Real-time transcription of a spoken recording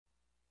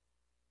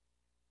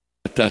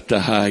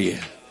Tatahaya.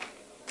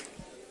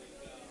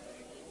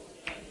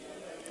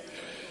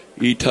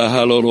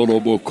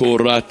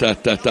 Itahalorobokorata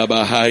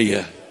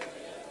tatabahaya.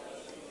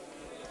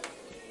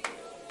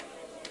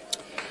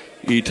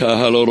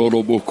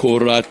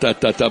 Itahalorobokorata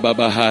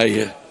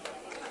tatababahaya.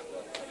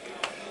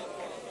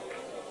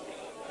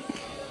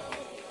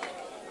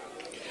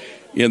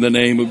 In the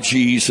name of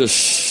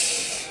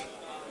Jesus.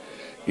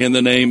 In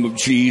the name of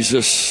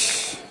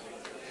Jesus.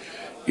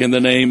 In the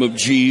name of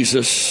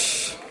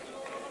Jesus.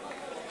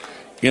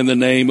 In the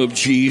name of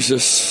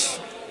Jesus.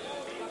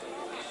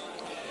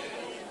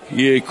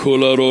 Ye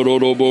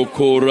kolarorobo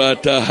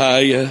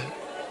koratahaya.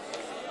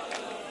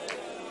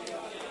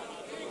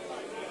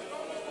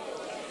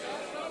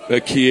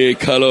 Akie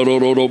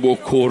kalarorobo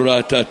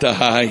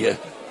koratatahaya.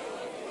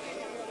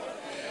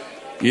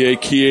 Ye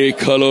kie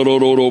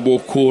kalarorobo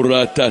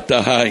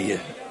koratatahaya.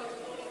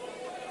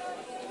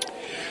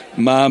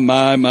 Ma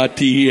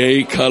mati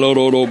ye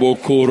kalarorobo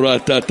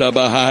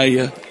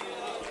koratatabahaya.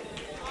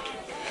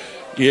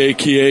 Ye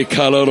kie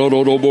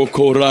kalarorobo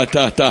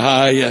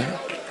koratatahaya.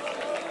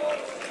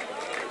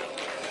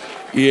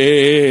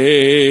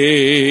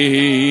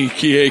 Ye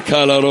kie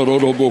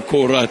kalarorobo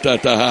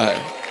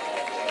koratatahaya.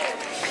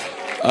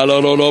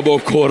 Alororobo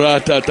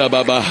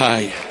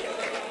koratatabahaya.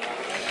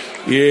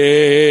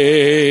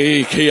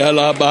 Ye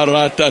kiala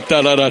barata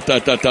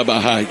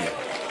talaratatabahaya.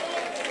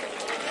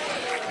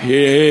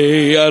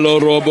 Ye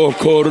alorobo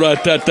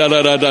korata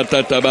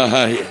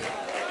talaratatabahaya.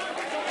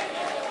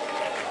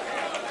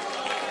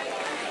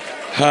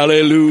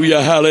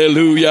 Hallelujah,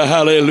 hallelujah,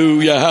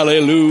 hallelujah,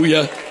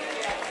 hallelujah.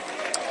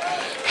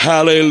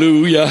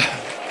 Hallelujah.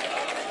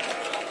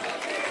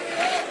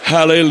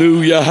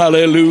 Hallelujah,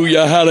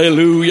 hallelujah,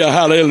 hallelujah,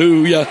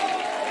 hallelujah.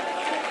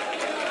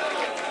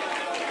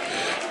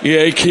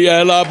 Ye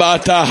kiela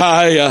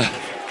batahaya.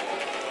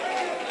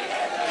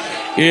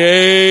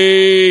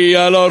 Ye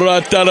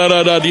alorata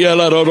la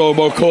diela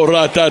robo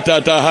korata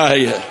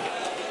tatahaya.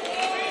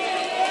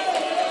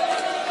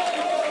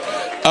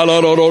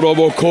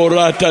 Alororobo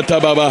korata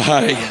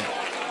tababahaya.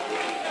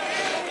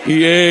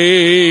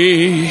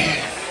 Ye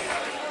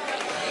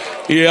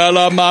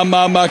yala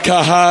mama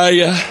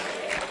makahaya.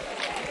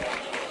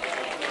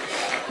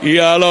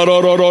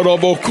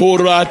 Yalororobo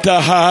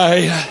korata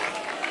haya.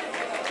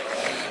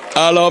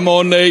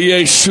 Alamone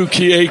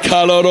Yesukie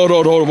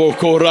kalororobo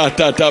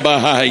korata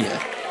tabahaya.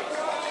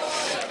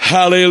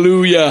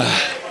 Hallelujah.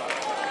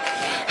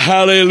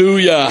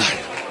 Hallelujah.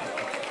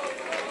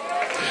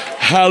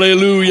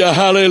 Hallelujah.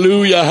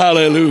 Hallelujah.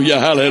 Hallelujah.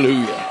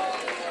 Hallelujah.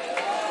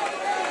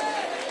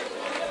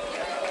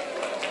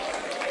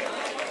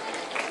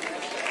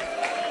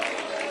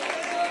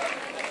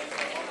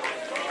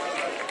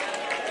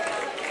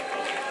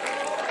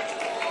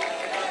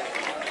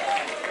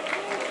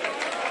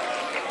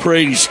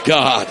 Praise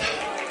God.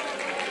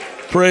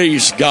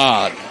 Praise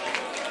God.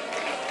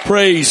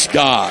 Praise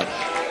God.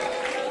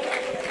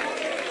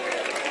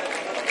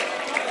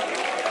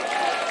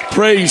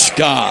 Praise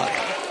God.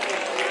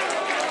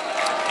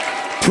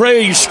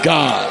 Praise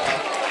God.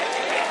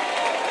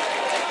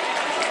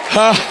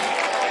 Ha.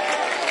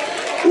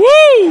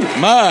 Woo!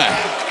 My.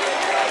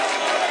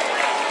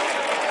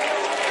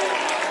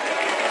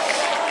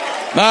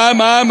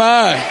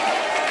 My.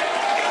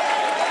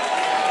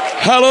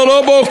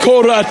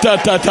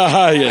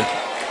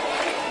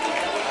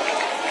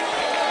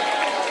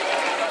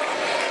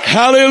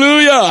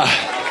 Hallelujah.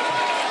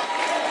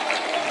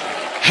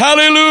 Hallelujah.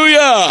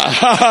 Hallelujah.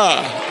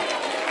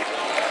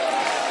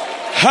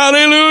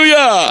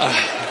 Hallelujah.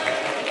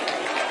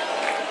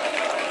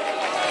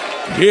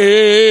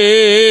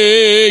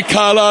 Ye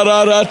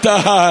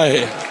kalararatahai.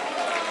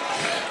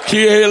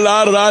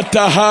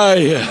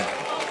 Kielaratahai.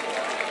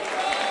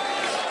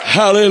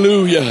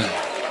 Hallelujah.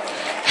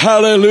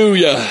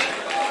 Hallelujah.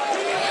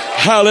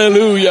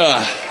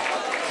 Hallelujah.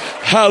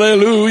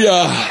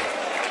 Hallelujah.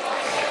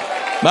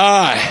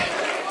 My.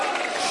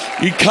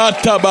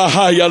 Ikata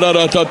bahaya la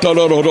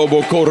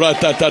ratatolorobo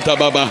korata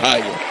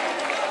tatabahaya.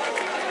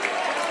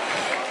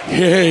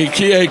 Hey,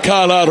 kie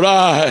kala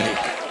rai.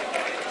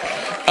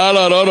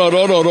 Ala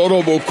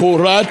rororobo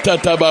korata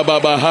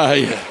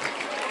tababahaya.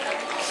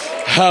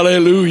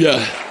 Hallelujah.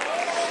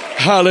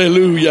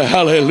 Hallelujah.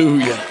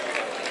 Hallelujah.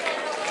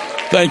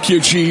 Thank you,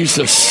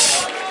 Jesus.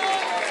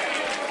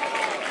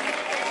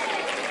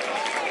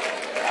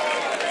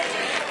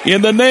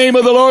 In the name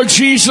of the Lord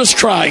Jesus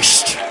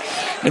Christ,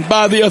 and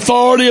by the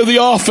authority of the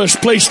office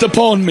placed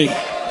upon me,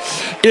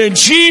 in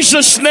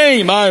Jesus'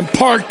 name I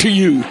impart to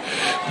you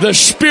the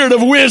spirit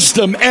of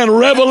wisdom and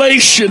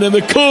revelation and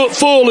the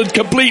full and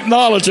complete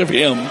knowledge of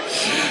Him.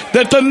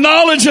 That the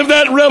knowledge of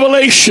that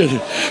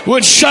revelation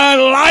would shine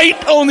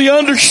light on the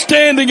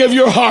understanding of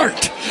your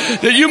heart.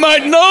 That you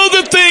might know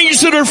the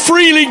things that are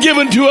freely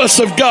given to us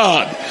of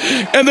God.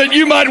 And that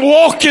you might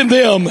walk in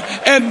them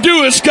and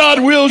do as God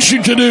wills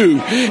you to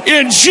do.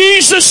 In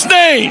Jesus'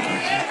 name.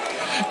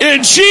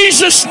 In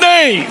Jesus'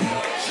 name.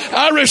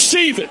 I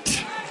receive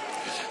it.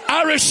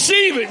 I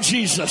receive it,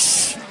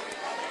 Jesus.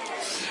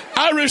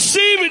 I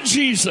receive it,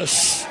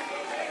 Jesus.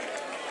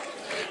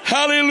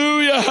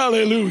 Hallelujah,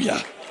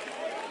 hallelujah.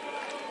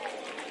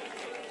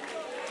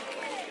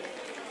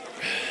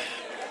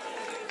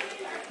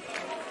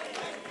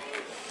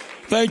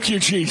 Thank you,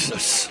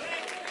 Jesus.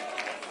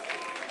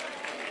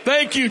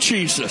 Thank you,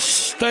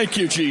 Jesus. Thank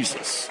you,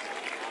 Jesus.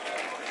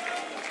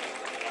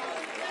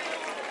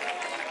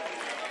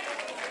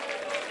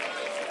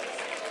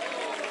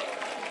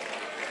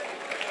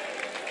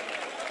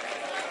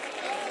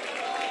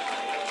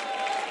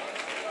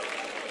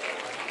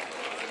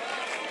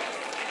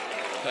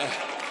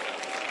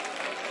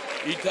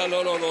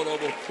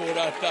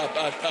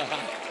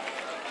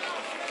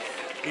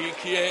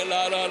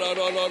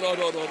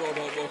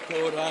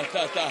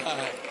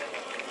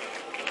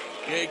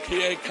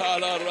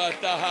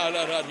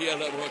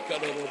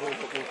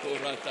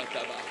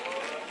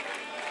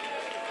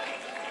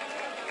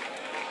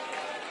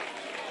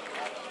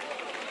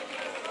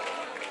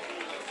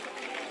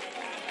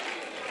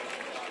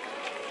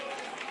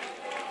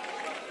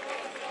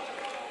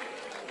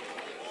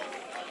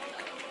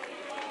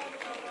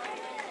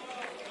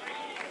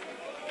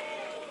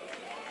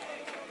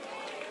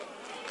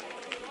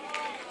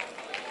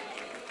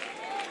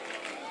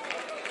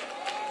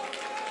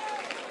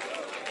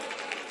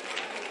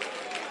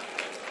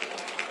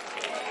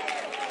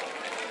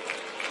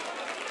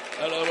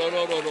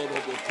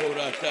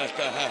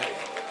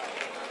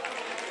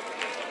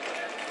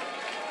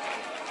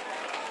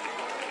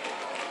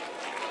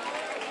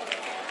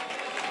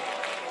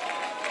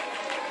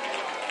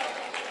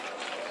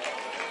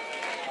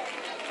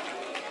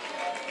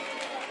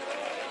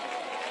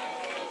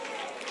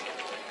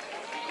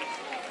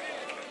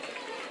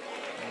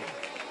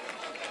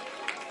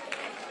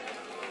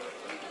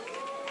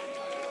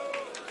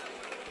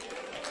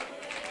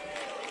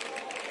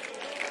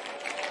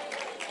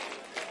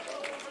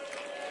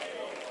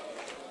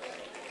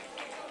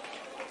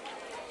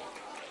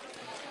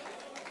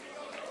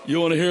 You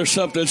want to hear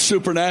something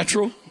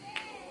supernatural?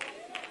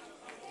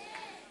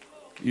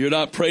 You're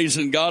not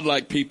praising God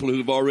like people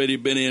who've already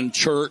been in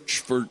church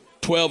for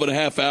 12 and a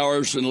half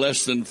hours in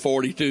less than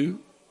 42.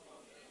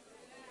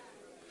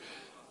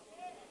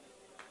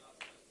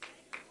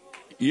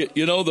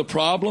 You know the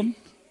problem?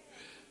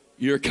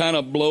 You're kind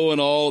of blowing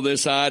all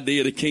this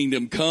idea to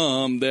kingdom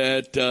come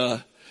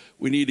that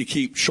we need to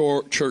keep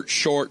church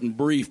short and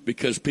brief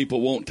because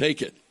people won't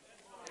take it.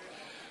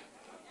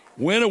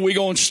 When are we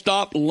going to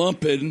stop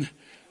lumping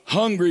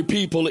hungry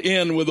people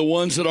in with the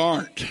ones that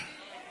aren't?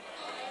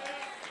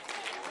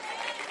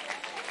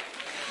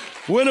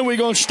 When are we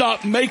going to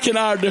stop making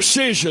our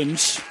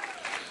decisions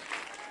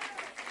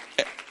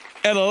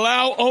and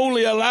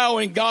only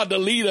allowing God to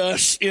lead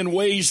us in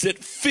ways that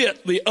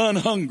fit the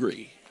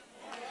unhungry?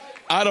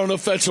 I don't know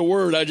if that's a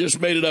word. I just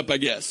made it up, I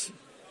guess.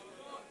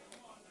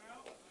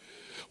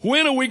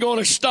 When are we going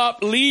to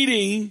stop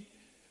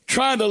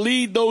trying to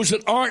lead those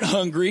that aren't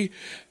hungry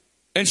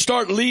and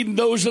start leading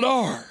those that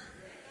are?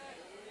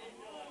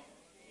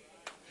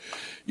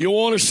 You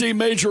want to see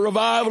major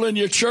revival in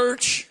your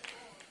church?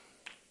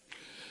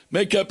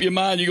 Make up your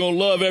mind you're going to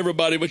love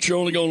everybody, but you're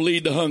only going to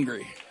lead the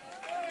hungry.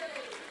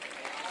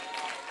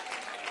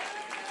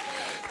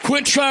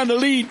 Quit trying to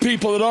lead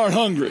people that aren't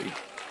hungry.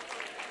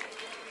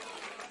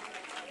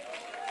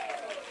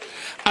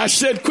 I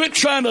said quit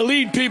trying to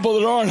lead people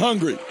that aren't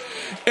hungry.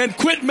 And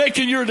quit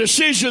making your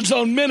decisions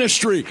on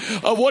ministry,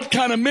 of what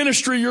kind of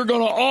ministry you're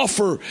going to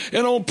offer,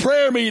 and on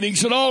prayer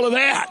meetings and all of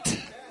that,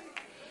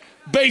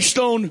 based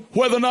on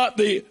whether or not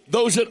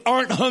those that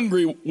aren't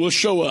hungry will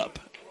show up.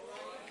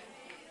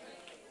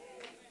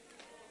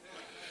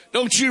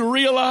 Don't you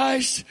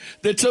realize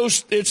that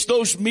it's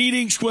those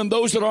meetings when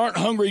those that aren't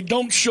hungry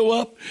don't show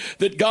up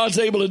that God's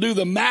able to do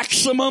the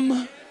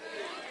maximum?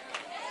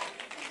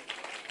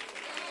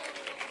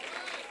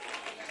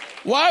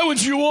 Why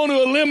would you want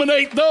to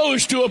eliminate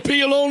those to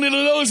appeal only to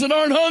those that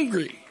aren't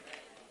hungry?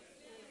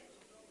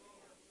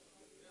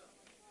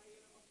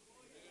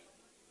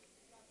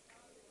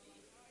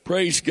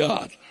 Praise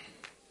God.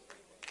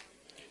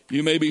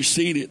 You may be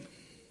seated.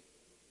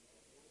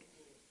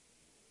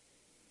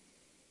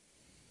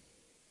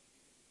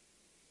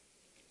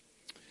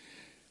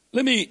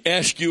 Let me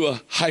ask you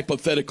a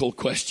hypothetical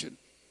question.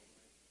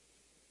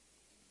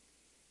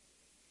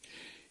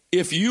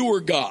 If you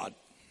were God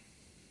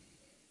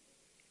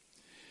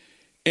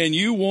and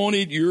you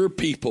wanted your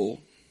people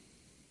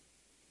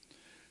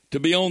to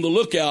be on the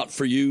lookout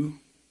for you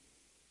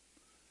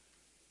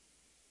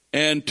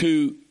and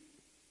to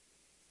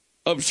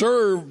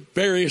observe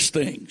various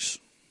things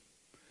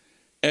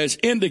as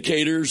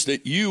indicators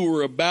that you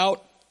were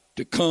about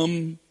to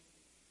come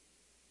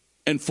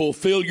and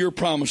fulfill your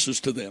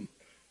promises to them,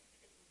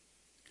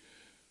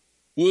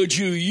 would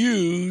you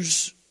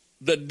use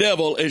the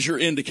devil as your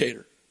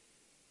indicator?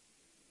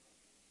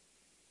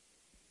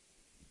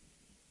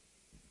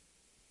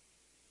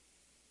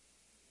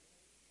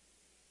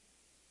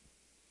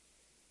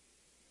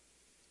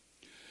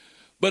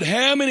 But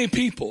how many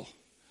people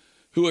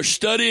who are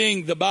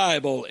studying the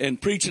Bible and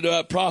preaching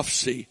about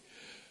prophecy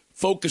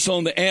focus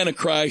on the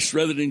Antichrist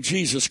rather than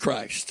Jesus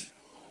Christ?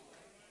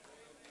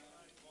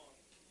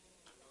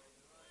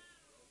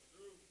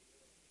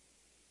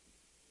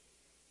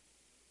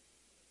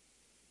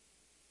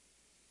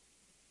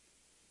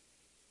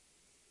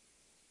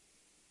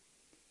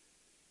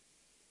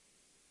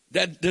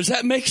 Does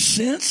that make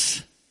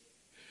sense?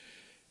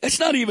 It's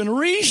not even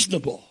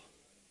reasonable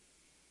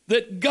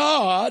that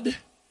God,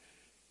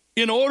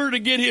 in order to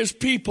get his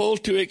people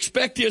to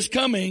expect his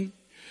coming,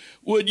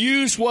 would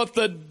use what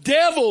the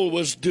devil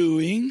was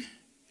doing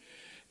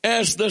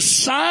as the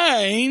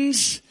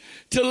signs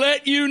to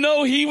let you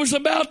know he was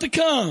about to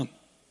come.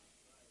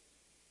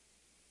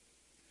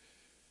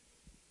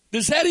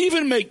 Does that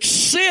even make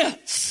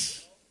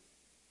sense?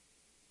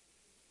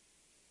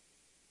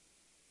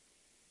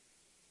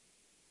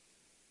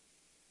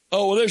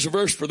 Oh, well, there's a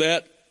verse for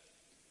that.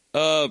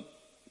 That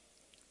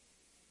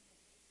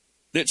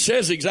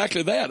says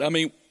exactly that. I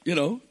mean,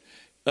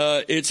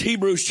 it's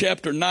Hebrews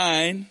chapter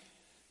 9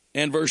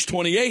 and verse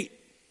 28.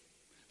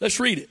 Let's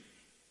read it.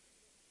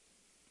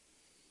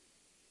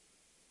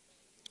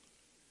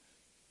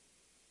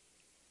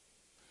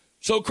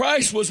 So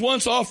Christ was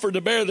once offered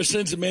to bear the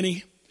sins of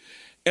many,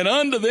 and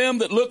unto them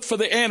that look for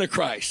the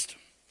Antichrist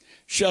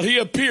shall he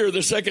appear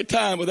the second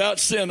time without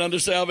sin unto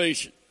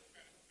salvation.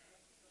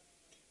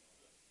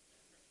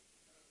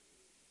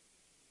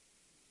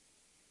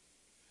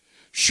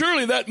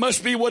 Surely that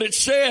must be what it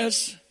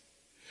says,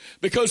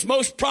 because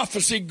most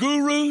prophecy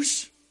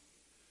gurus,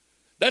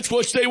 that's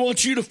what they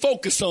want you to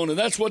focus on, and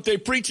that's what they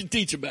preach and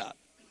teach about.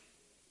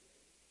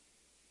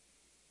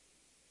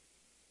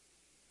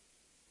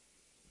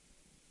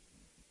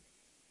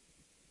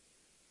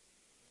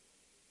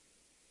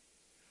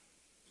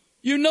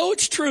 You know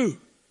it's true.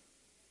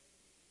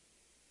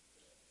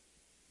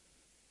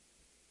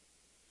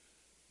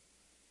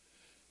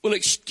 Well,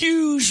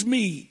 excuse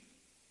me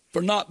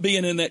for not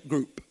being in that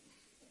group.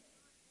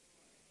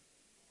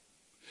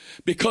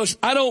 Because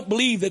I don't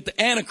believe that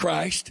the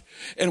Antichrist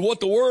and what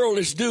the world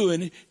is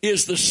doing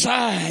is the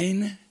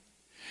sign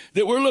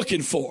that we're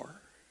looking for.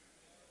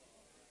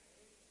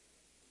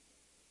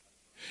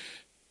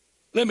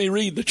 Let me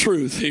read the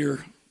truth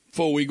here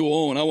before we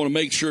go on. I want to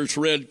make sure it's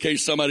read in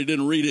case somebody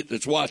didn't read it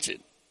that's watching.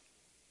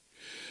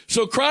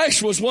 So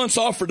Christ was once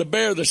offered to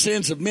bear the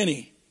sins of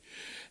many,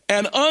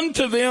 and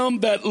unto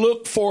them that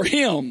look for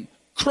him,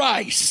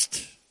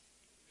 Christ,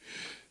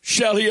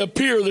 shall he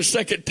appear the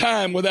second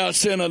time without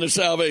sin unto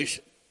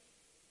salvation.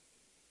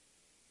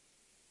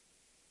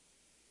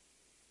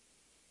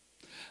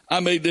 I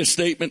made this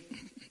statement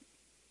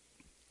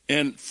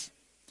and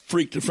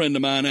freaked a friend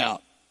of mine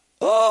out.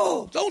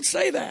 Oh, don't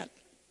say that.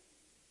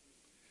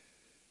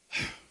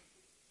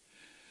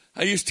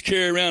 I used to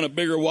carry around a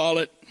bigger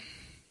wallet.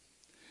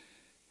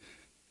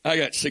 I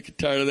got sick and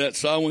tired of that,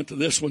 so I went to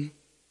this one.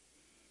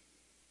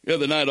 The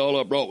other night, all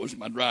I brought was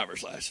my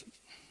driver's license.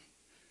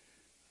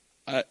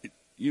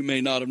 You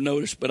may not have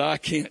noticed, but I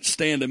can't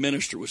stand to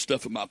minister with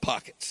stuff in my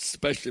pockets,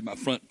 especially my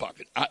front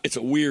pocket. It's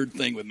a weird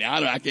thing with me.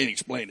 I can't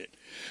explain it.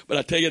 But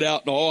I take it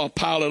out and I'll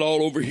pile it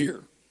all over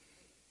here.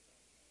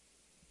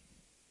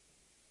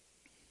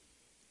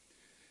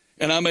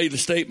 And I made the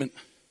statement,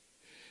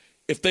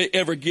 if they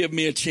ever give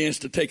me a chance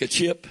to take a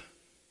chip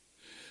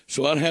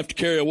so I don't have to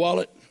carry a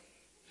wallet,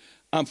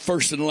 I'm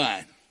first in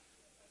line.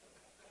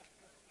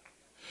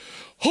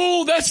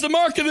 Oh, that's the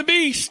mark of the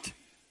beast.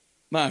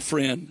 My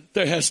friend,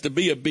 there has to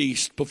be a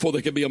beast before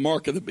there can be a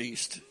mark of the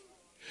beast.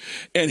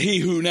 And he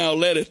who now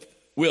letteth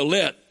will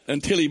let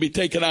until he be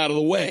taken out of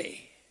the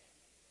way.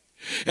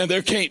 And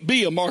there can't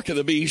be a mark of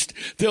the beast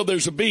till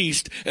there's a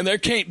beast. And there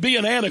can't be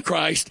an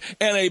Antichrist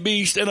and a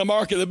beast and a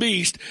mark of the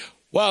beast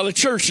while the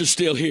church is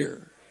still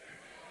here.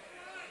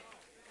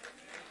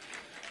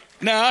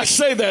 Now, I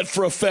say that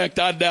for effect.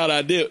 I doubt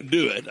I do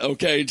it,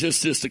 okay,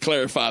 just to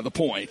clarify the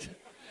point.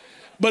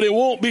 But it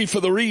won't be for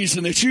the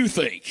reason that you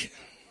think.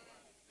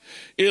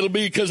 It'll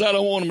be because I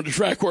don't want them to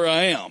track where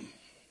I am.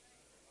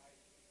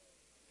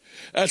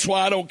 That's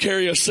why I don't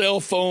carry a cell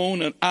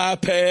phone, an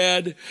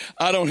iPad.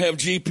 I don't have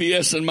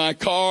GPS in my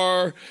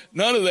car.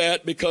 None of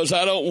that, because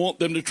I don't want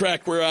them to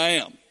track where I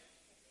am.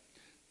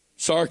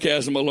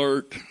 Sarcasm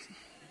alert.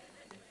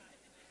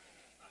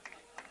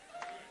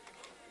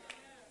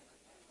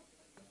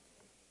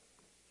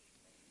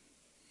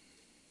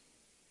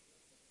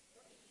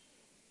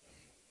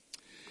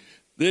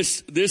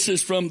 This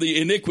is from the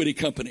Iniquity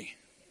Company.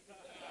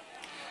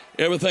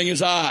 Everything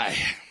is I.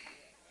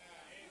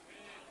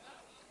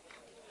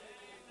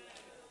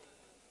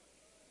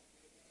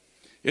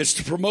 It's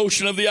the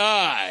promotion of the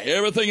I.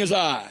 Everything is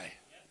I.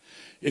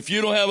 If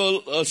you don't have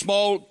a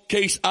small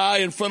case I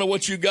in front of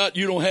what you got,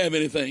 you don't have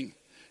anything.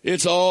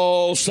 It's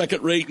all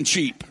second rate and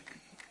cheap.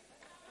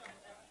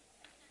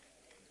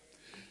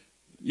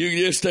 You can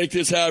just take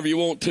this however you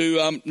want to.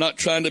 I'm not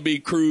trying to be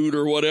crude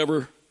or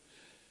whatever.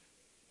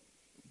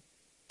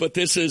 But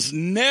this is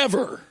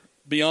never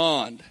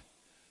beyond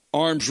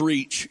arm's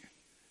reach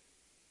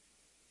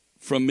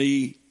from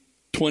me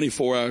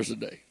 24 hours a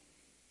day.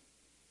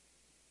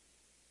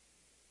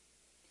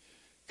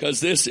 Because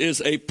this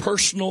is a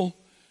personal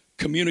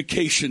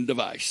communication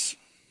device.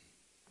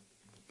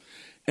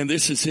 And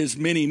this is his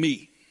mini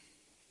me.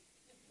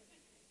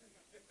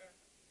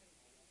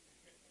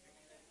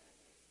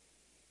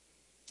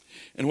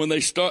 And when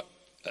they start,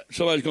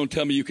 somebody's going to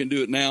tell me you can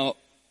do it now.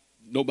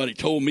 Nobody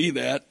told me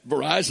that.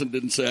 Verizon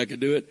didn't say I could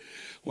do it.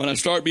 When I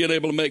start being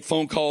able to make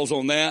phone calls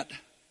on that,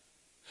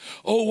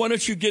 oh, why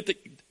don't you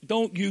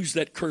don't use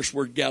that curse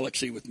word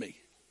galaxy with me.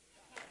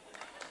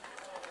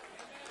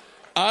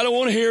 I don't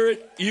want to hear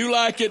it. You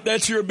like it.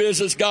 That's your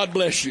business. God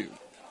bless you.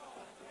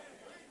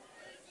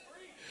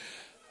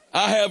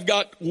 I have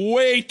got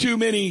way too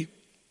many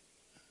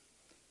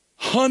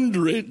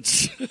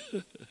hundreds.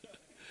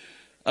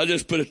 I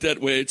just put it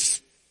that way.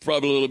 It's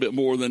probably a little bit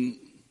more than,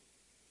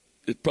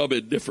 it's probably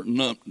a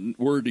different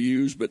word to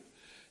use, but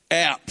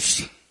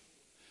apps.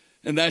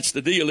 And that's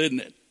the deal, isn't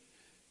it?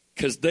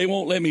 Because they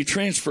won't let me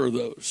transfer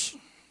those.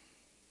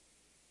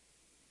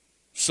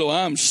 So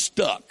I'm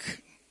stuck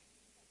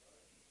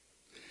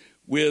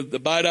with the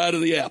bite out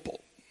of the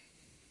apple.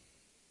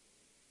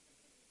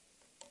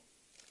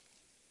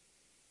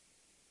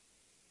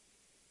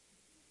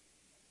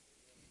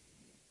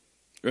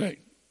 Right.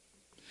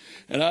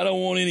 And I don't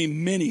want any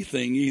mini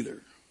thing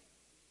either.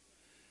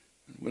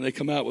 When they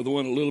come out with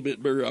one a little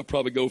bit bigger, I'll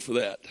probably go for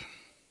that.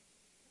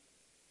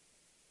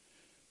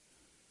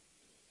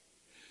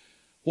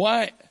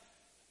 Why?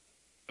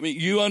 I mean,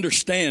 you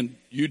understand,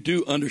 you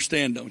do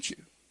understand, don't you?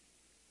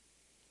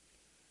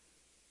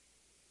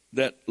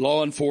 That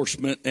law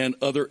enforcement and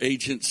other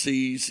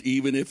agencies,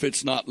 even if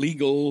it's not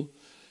legal,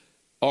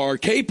 are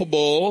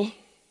capable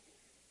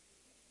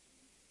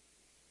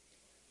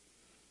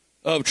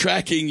of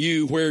tracking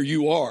you where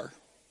you are.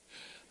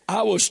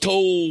 I was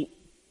told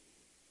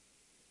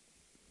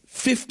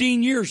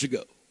 15 years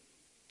ago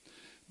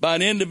by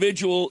an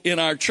individual in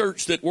our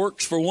church that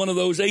works for one of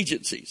those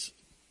agencies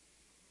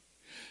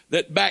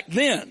that back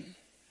then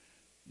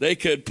they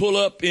could pull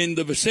up in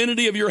the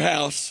vicinity of your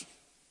house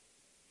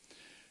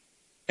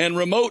and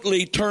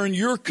remotely turn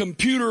your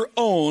computer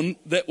on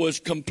that was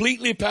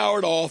completely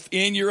powered off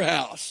in your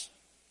house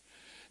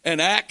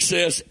and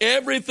access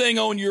everything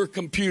on your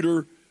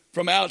computer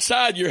from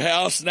outside your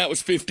house, and that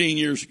was 15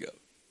 years ago.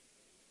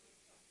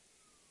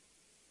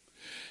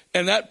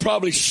 And that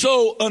probably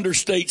so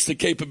understates the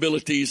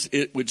capabilities,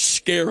 it would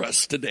scare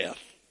us to death.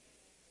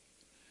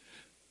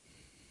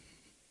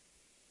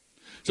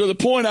 So the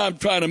point I'm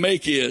trying to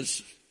make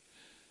is,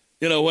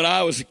 you know, when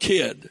I was a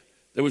kid,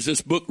 there was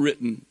this book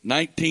written,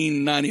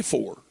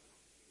 1994,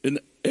 in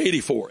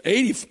 84.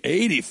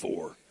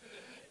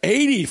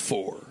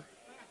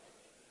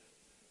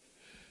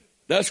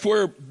 That's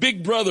where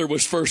Big Brother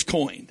was first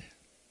coined.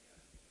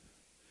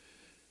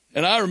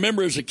 And I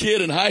remember as a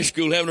kid in high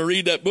school having to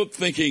read that book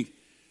thinking,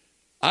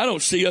 I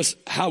don't see us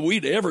how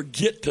we'd ever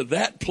get to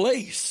that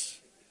place.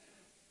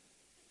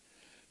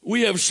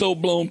 We have so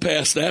blown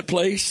past that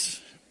place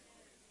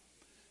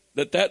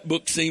that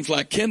book seems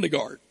like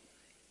kindergarten.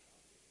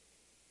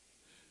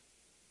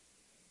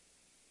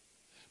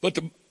 But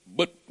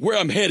where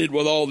I'm headed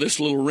with all this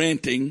little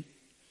ranting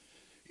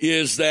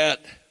is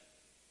that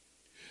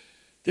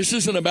this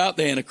isn't about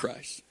the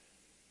Antichrist.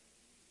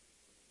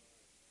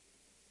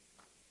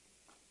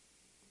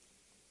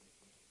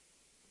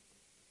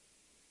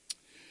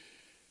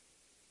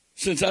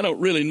 Since I don't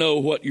really know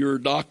what your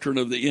doctrine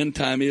of the end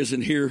time is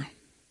in here,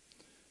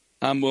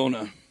 I'm going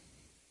to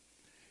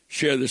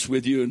share this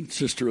with you. And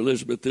Sister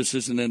Elizabeth, this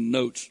isn't in the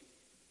notes.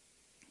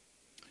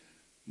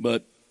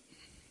 But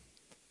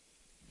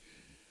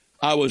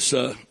Brother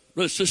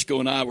Cisco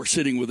and I were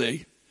sitting with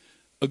a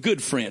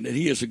good friend, and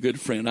he is a good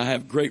friend. I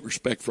have great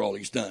respect for all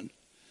he's done.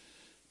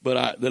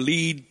 But the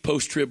lead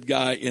post-trib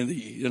guy in the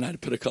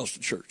United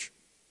Pentecostal Church.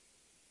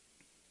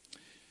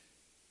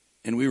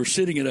 And we were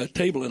sitting at a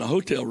table in a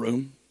hotel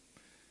room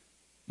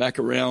back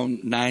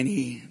around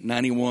 90,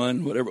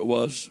 91, whatever it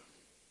was.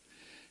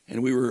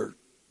 And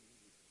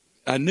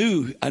I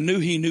knew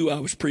he knew I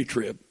was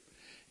pre-trib.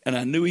 And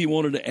I knew he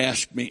wanted to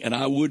ask me, and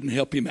I wouldn't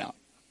help him out.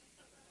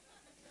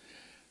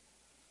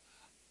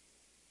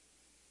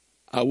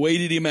 I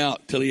waited him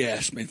out till he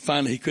asked me, and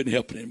finally he couldn't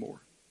help it anymore.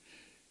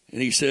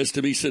 And he says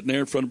to me, sitting there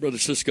in front of Brother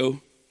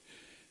Cisco,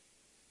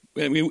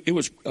 there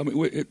was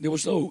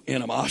no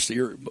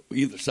animosity or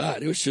either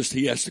side. It was just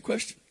he asked the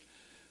question.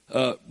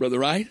 Brother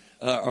Wright,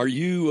 are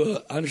you,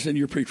 I understand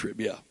you're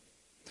pre-trib, yeah.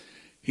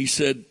 He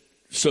said,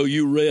 so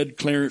you read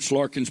Clarence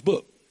Larkin's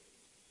book?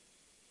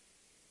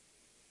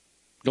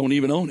 Don't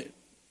even own it.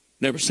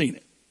 Never seen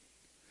it.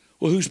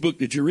 Well, whose book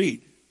did you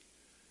read?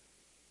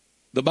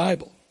 The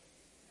Bible.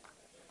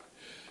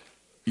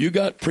 You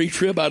got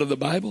pre-trib out of the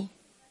Bible?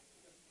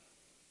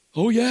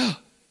 Oh, yeah.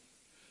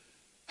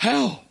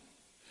 How?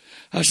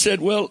 I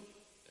said, well,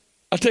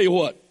 I'll tell you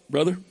what,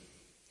 brother.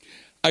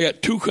 I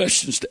got 2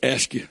 questions to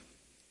ask you.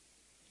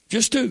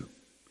 Just 2.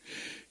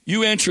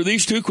 You answer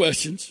these 2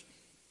 questions,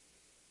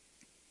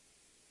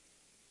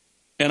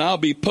 and I'll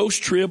be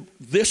post-trib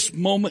this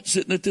moment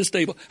sitting at this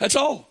table. That's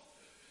all.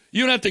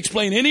 You don't have to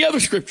explain any other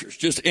scriptures.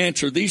 Just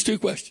answer these 2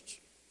 questions.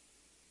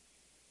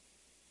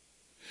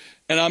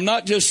 And I'm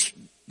not just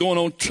going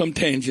on some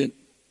tangent.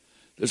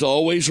 There's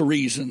always a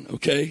reason,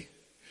 okay?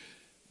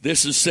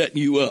 This is setting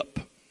you up.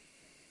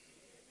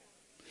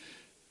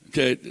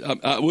 Okay,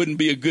 I wouldn't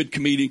be a good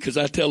comedian because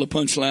I tell the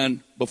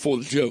punchline before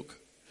the joke,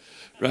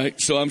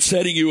 right? So I'm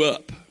setting you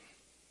up.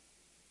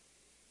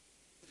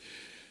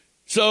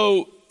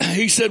 So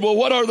he said, well,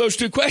 what are those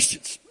two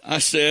questions? I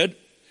said,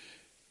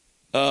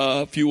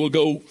 if you will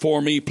go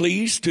for me,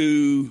 please,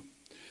 to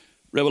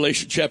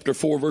Revelation chapter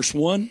 4, verse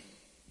 1.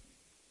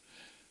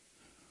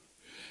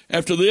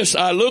 After this,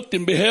 I looked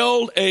and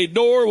beheld a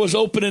door was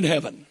open in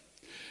heaven.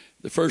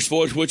 The first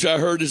voice which I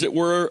heard, as it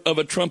were, of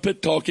a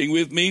trumpet talking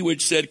with me,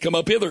 which said, come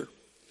up hither,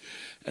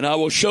 and I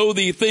will show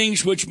thee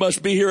things which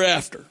must be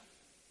hereafter.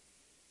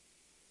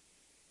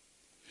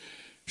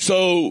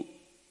 So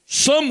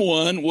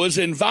someone was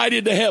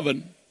invited to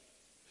heaven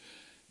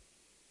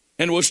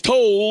and was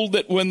told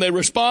that when they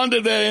responded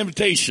to that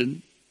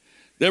invitation,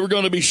 they were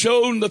going to be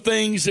shown the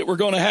things that were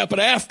going to happen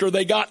after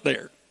they got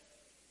there.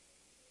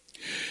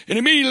 And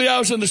immediately I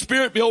was in the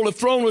Spirit. Behold, a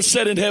throne was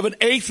set in heaven.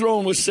 A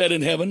throne was set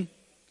in heaven.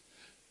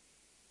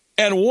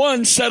 And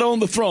one sat on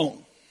the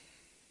throne.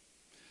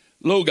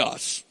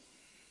 Logos.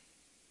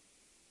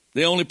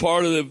 The only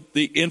part of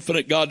the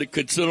infinite God that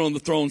could sit on the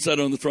throne sat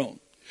on the throne.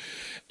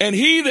 And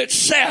he that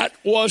sat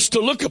was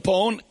to look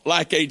upon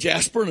like a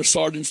jasper and a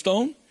sardine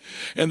stone.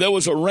 And there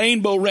was a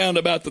rainbow round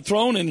about the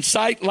throne, in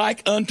sight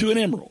like unto an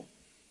emerald.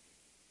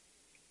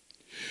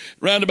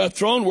 Round about the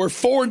throne were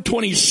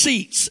 24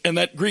 seats, and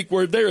that Greek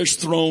word there is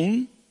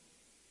throne.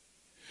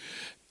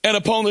 And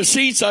upon the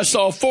seats I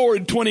saw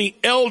 24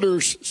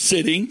 elders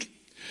sitting,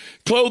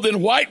 clothed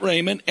in white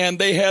raiment, and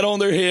they had on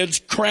their heads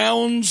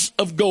crowns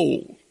of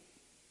gold.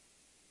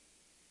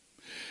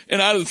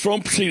 And out of the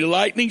throne proceeded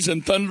lightnings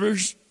and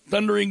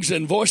thunderings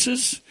and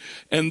voices,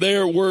 and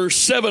there were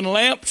 7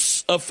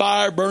 lamps of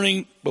fire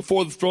burning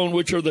before the throne,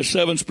 which are the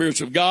 7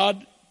 spirits of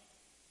God.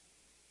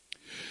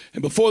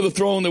 And before the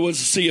throne there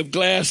was a sea of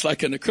glass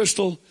like unto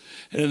crystal,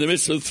 and in the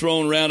midst of the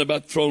throne, round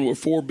about the throne, were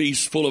 4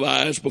 beasts full of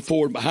eyes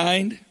before and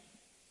behind.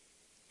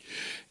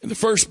 And the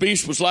first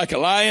beast was like a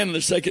lion, and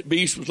the second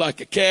beast was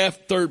like a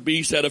calf. Third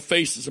beast had a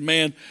face as a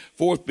man.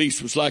 Fourth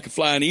beast was like a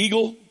flying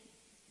eagle.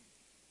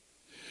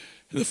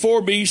 And the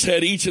 4 beasts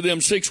had each of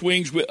them 6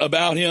 wings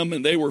about him,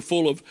 and they were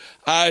full of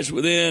eyes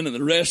within, and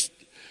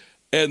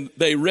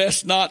they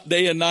rest not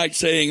day and night,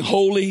 saying,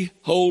 Holy,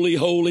 holy,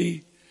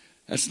 holy.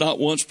 That's not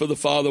once for the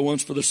Father,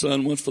 once for the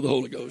Son, once for the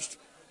Holy Ghost.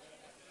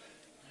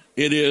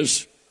 It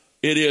is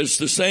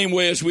the same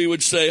way as we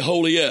would say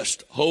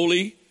holiest.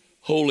 Holy,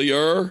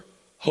 holier,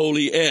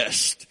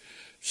 holiest.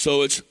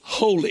 So it's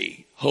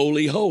holy,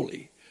 holy,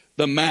 holy.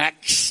 The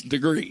max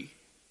degree.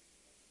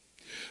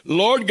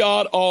 Lord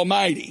God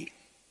Almighty,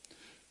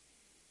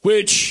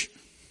 which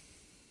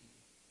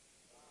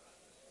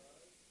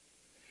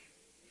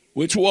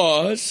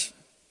was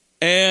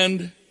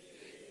and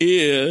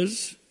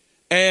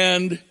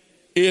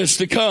is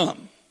to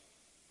come.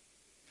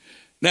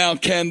 Now,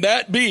 can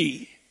that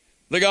be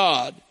the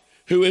God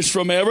who is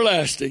from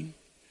everlasting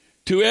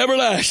to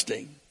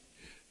everlasting,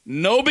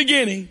 no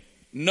beginning,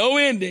 no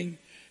ending,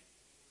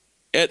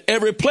 at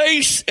every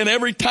place and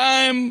every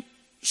time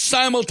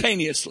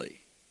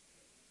simultaneously?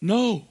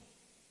 No.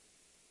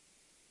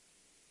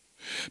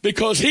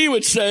 Because he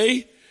would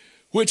say,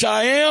 which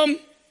I am,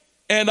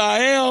 and I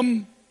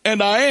am,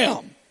 and I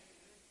am.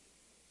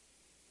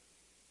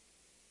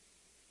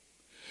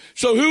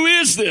 So who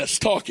is this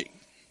talking?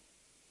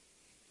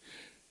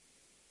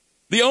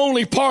 The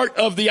only part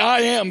of the I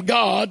am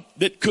God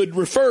that could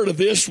refer to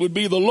this would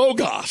be the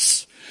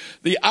Logos.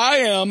 The I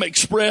am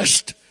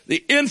expressed,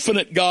 the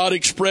infinite God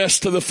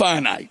expressed to the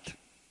finite.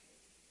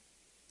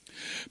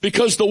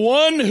 Because the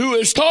one who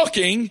is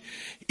talking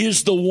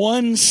is the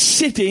one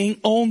sitting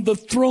on the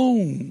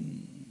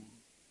throne.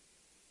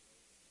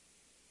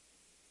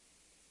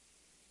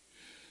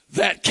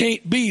 That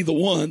can't be the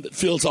one that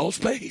fills all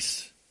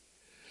space.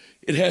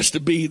 It has to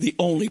be the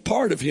only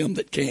part of him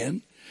that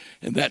can,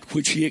 and that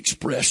which he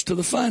expressed to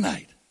the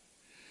finite.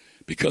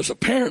 Because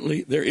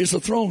apparently there is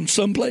a throne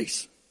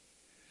someplace.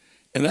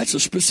 And that's a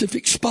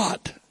specific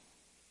spot.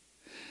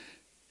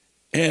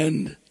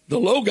 And the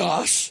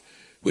Logos,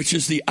 which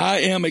is the I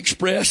am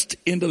expressed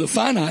into the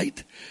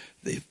finite,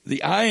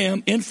 the I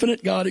am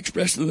infinite God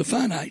expressed into the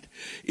finite,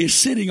 is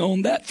sitting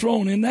on that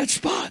throne in that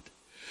spot.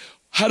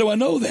 How do I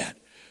know that?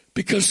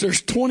 Because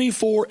there's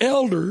 24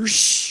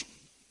 elders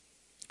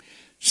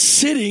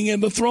sitting in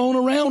the throne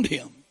around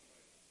him.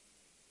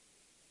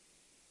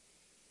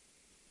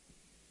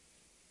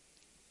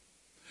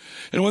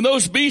 And when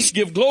those beasts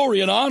give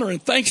glory and honor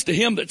and thanks to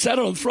him that sat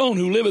on the throne,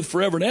 who liveth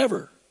forever and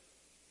ever,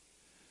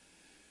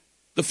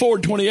 the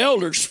 24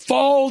 elders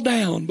fall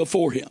down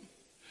before him.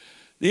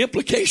 The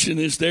implication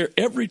is there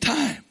every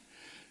time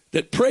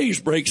that praise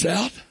breaks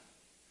out,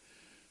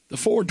 the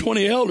 24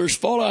 elders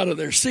fall out of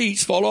their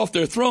seats, fall off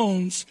their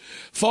thrones,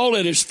 fall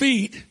at his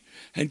feet,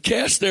 and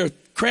cast their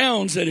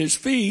crowns at his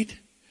feet,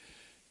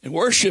 and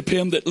worship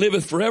him that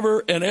liveth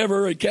forever and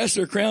ever, and cast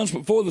their crowns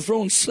before the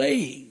throne,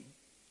 saying,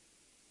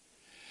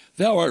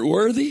 Thou art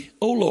worthy,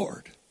 O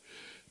Lord,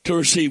 to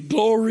receive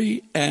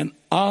glory and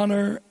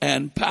honor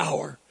and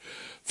power,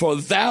 for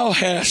thou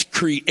hast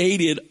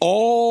created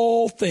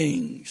all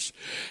things,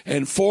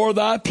 and for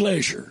thy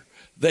pleasure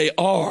they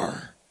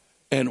are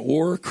and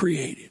were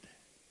created.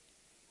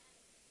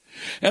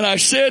 And I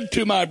said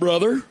to my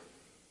brother,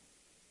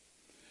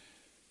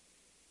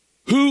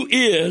 Who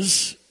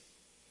is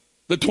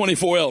the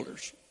 24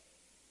 elders?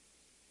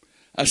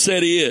 I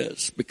said he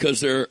is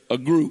because they're a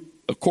group,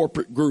 a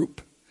corporate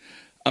group.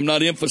 I'm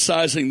not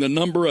emphasizing the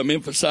number, I'm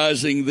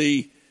emphasizing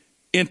the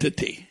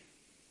entity.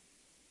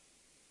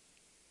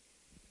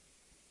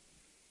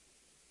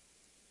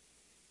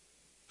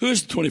 Who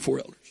is the 24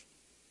 elders?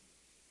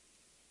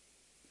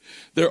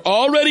 They're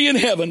already in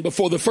heaven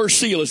before the first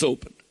seal is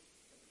opened.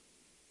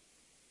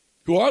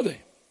 Who are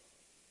they?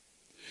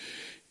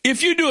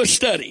 If you do a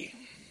study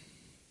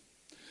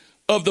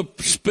of the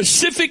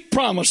specific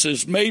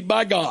promises made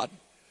by God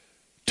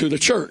to the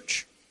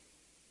church,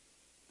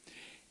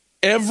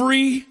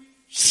 every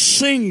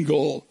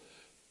single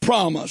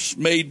promise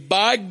made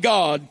by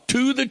God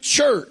to the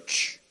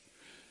church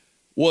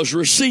was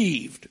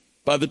received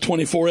by the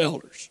 24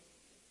 elders.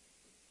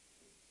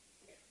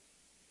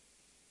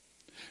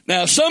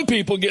 Now, some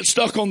people get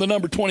stuck on the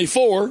number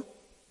 24.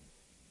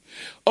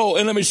 Oh,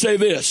 and let me say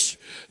this.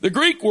 The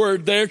Greek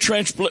word there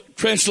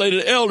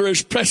translated elder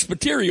is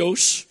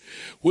presbyterios,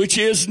 which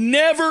is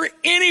never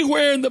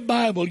anywhere in the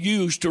Bible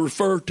used to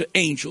refer to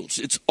angels.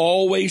 It's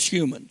always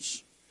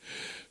humans.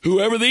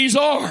 Whoever these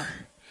are,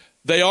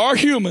 they are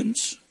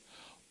humans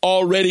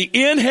already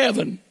in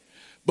heaven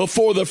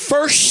before the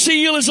first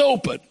seal is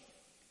opened,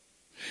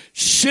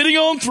 sitting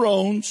on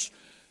thrones,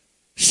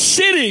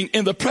 sitting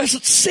in the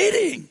presence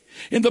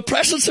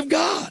of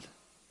God,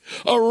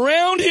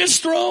 around his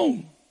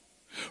throne,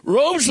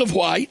 robes of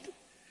white,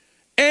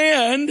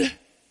 and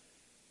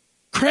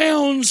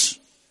crowns.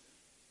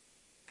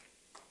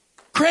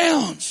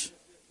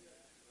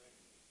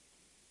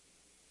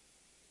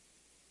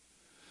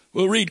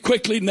 We'll read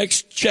quickly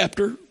next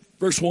chapter,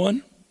 verse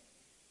 1.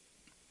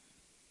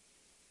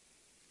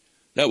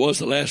 That was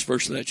the last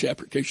verse of that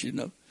chapter, in case you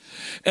didn't know.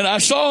 And I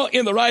saw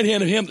in the right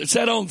hand of him that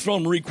sat on the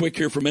throne, read quick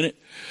here for a minute,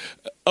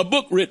 a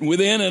book written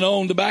within and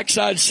on the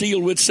backside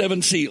sealed with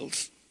 7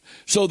 seals.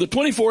 So the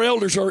 24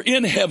 elders are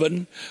in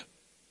heaven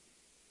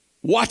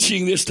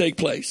watching this take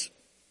place.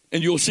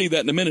 And you'll see that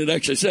in a minute. It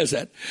actually says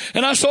that.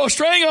 And I saw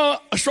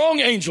a strong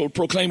angel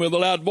proclaiming with a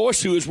loud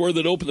voice, who is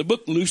worthy to open the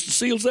book and loose the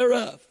seals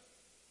thereof.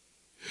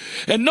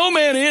 And no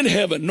man in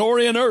heaven nor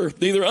in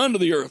earth, neither under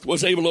the earth,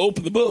 was able to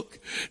open the book,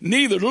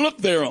 neither to look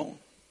thereon.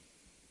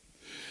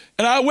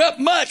 And I wept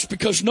much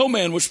because no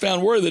man was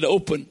found worthy to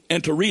open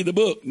and to read the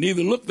book,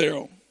 neither look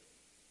thereon.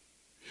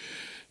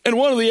 And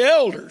one of the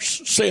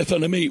elders saith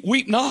unto me,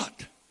 weep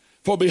not,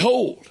 for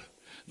behold,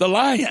 the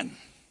Lion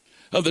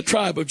of the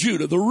tribe of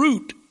Judah, the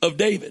Root of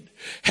David,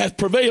 hath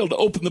prevailed to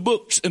open the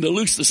books and to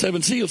loose the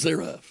 7 seals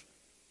thereof.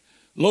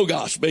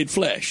 Logos made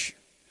flesh.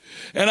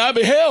 And I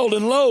beheld,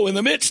 and lo, in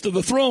the midst of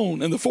the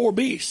throne and the 4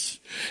 beasts,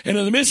 and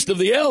in the midst of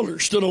the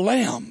elders stood a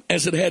lamb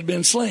as it had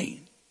been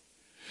slain.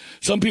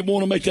 Some people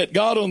want to make that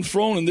God on the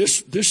throne, and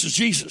this is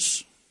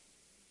Jesus.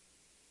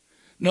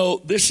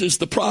 No, this is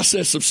the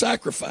process of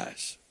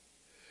sacrifice.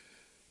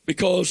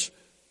 Because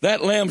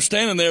that lamb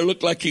standing there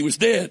looked like he was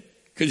dead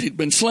because he'd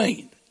been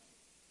slain.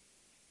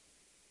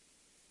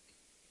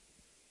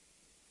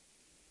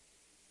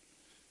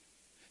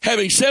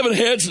 Having 7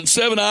 heads and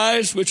 7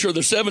 eyes, which are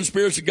the 7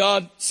 spirits of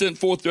God sent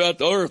forth throughout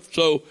the earth.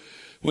 So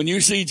when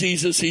you see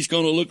Jesus, he's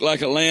going to look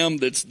like a lamb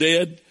that's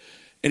dead,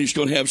 and he's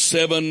going to have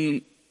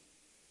 7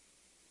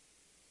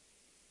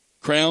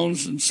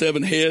 crowns and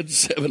 7 heads,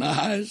 7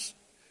 eyes.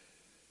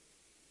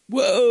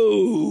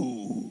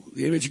 Whoa,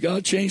 the image of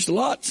God changed a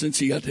lot since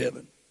he got to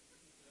heaven.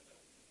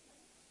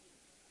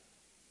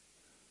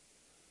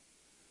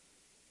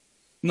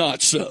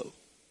 Not so.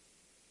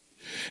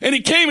 And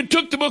he came and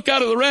took the book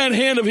out of the right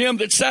hand of him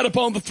that sat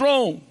upon the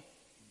throne.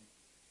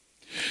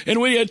 And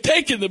when he had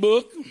taken the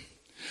book,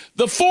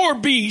 the 4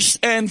 beasts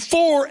and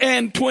 24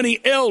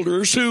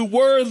 elders who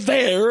were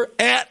there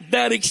at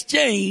that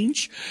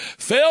exchange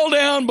fell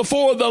down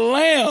before the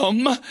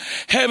Lamb,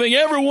 having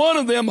every one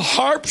of them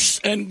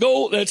harps and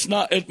gold.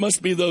 It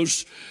must be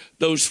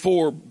those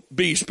 4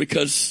 beasts,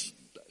 because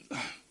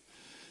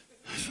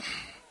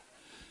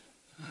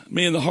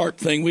me and the harp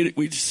thing,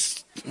 we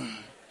just,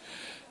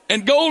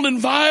 and golden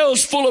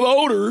vials full of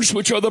odors,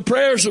 which are the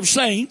prayers of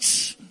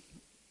saints.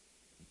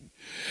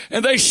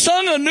 And they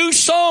sung a new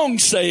song,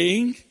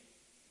 saying,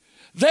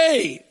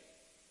 they,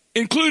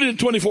 included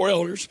 24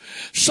 elders,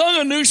 sung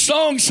a new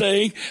song,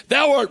 saying,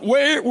 thou art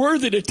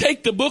worthy to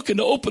take the book and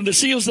to open the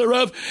seals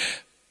thereof,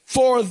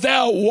 for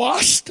thou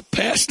wast,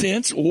 past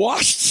tense,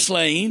 wast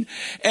slain,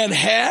 and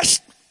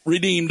hast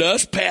redeemed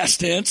us, past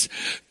tense,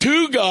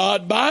 to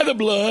God by the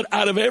blood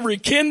out of every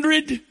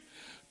kindred,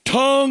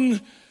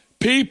 tongue,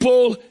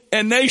 people,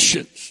 and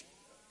nations.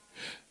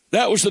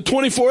 That was the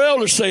 24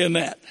 elders saying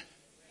that.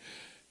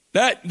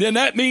 Then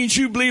that means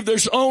you believe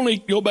there's only,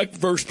 go back to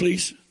verse,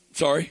 please.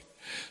 Sorry.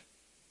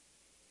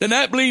 Then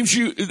that means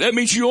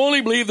you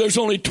only believe there's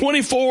only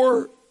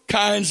 24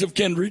 kinds of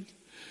kindred,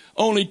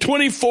 only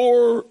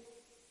 24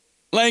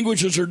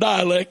 languages or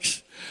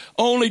dialects,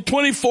 only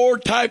 24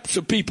 types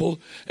of people,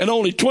 and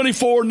only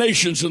 24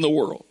 nations in the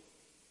world.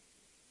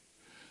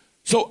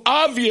 So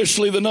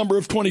obviously the number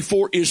of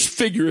 24 is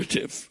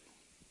figurative.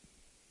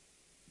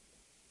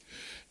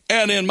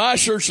 And in my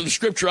search of the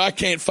scripture, I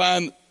can't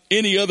find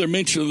any other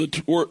mention of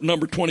the word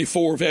number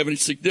 24 of having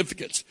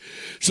significance.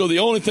 So the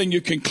only thing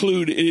you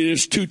conclude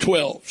is 2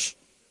 12s.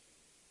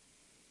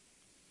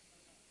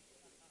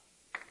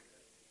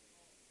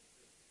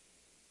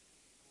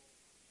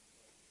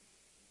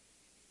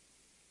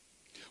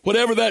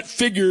 Whatever that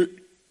figure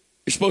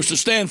is supposed to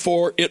stand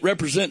for, it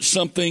represents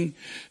something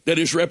that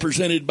is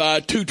represented by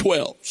 2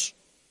 12s.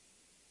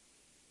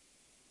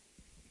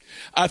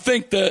 I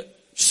think the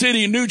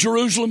city of New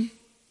Jerusalem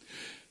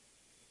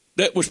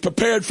that was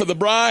prepared for the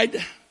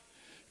bride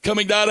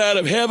coming down out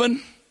of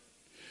heaven,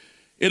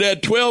 it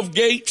had 12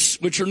 gates,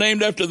 which are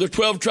named after the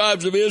 12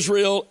 tribes of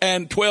Israel,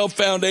 and 12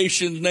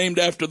 foundations named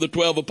after the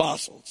 12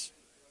 apostles.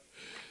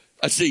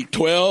 I see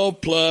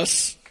 12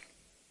 plus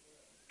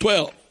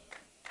 12.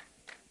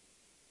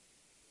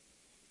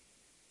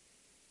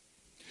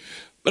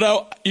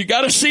 But you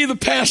got to see the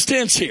past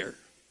tense here.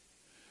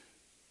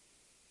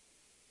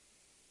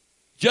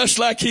 Just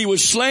like he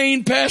was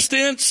slain, past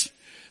tense,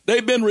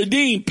 they've been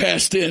redeemed,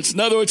 past tense. In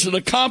other words, an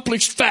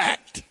accomplished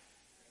fact.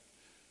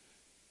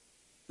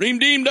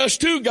 Redeemed us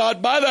too,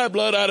 God, by thy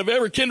blood out of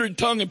every kindred,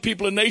 tongue, and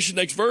people and nation.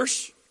 Next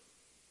verse.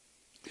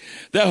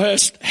 Thou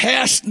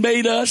hast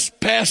made us,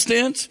 past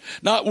tense,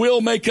 not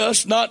will make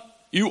us, not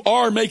you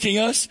are making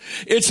us.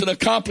 It's an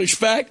accomplished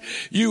fact.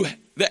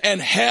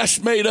 And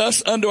hast made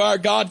us unto our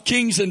God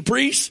kings and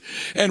priests,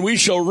 and we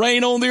shall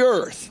reign on the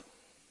earth.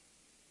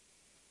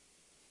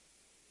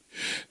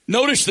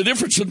 Notice the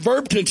difference in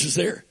verb tenses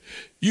there.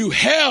 You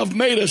have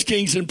made us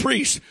kings and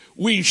priests.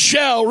 We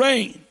shall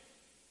reign.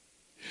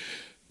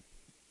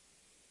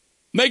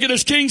 Making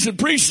us kings and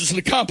priests is an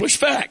accomplished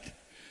fact.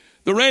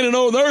 The reigning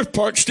on the earth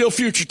part still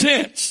future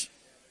tense.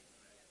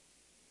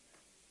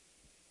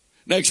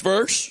 Next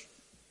verse.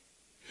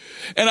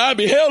 And I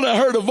beheld and I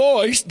heard the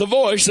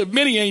voice of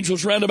many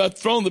angels round about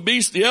the throne, the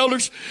beast, the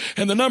elders,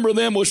 and the number of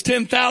them was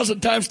 10,000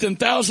 times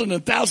 10,000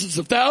 and thousands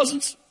of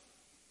thousands,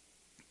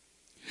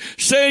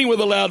 saying with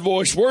a loud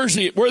voice,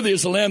 worthy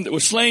is the Lamb that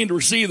was slain to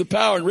receive the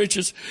power and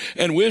riches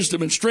and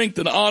wisdom and strength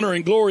and honor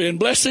and glory and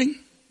blessing.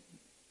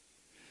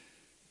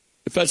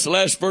 If that's the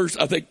last verse,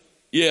 I think,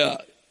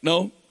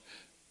 no.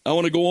 I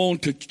want to go on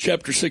to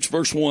chapter 6,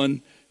 verse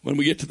 1. When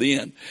we get to the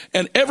end.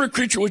 And every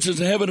creature which is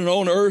in heaven and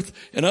on earth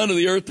and under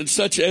the earth and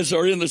such as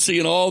are in the sea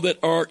and all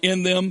that are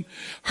in them,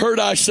 heard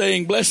I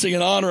saying, blessing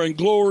and honor and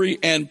glory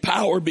and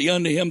power be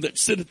unto him that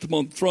sitteth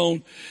upon the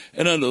throne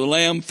and unto the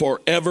Lamb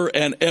forever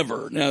and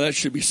ever. Now that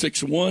should be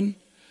 6 and 1.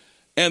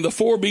 And the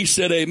 4 beasts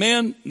said,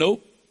 amen.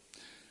 Nope.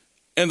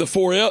 And the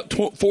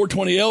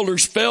 420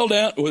 elders fell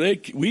down. Well,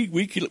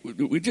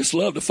 we just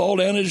love to fall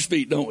down at his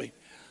feet, don't we?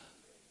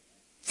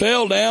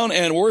 Fell down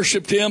and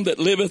worshiped him that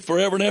liveth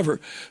forever and ever.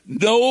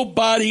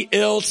 Nobody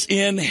else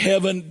in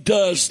heaven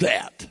does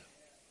that.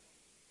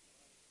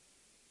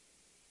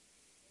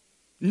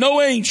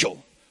 No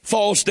angel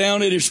falls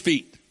down at his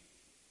feet.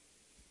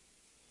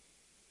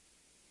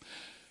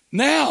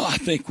 Now I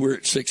think we're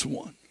at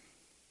 6:1.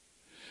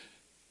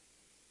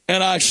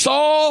 And I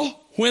saw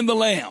when the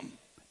Lamb,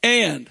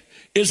 and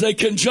is a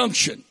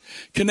conjunction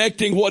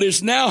connecting what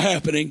is now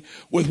happening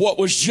with what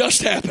was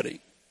just happening.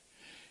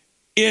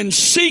 In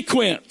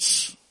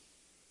sequence.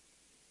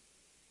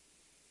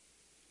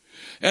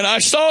 And I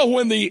saw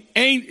when he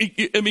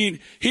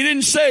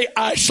didn't say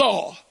I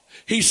saw.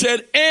 He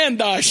said,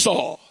 and I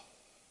saw.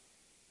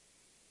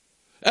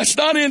 That's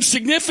not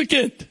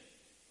insignificant.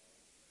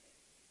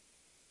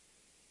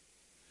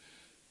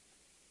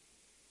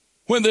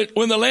 When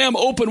the Lamb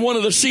opened one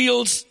of the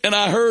seals, and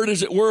I heard,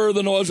 as it were,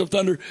 the noise of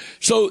thunder.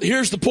 So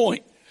here's the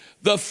point.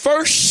 The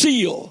first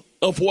seal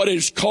of what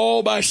is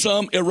called by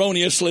some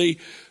erroneously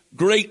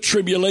Great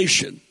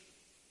Tribulation.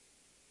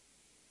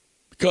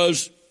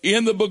 Because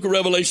in the book of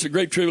Revelation, the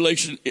Great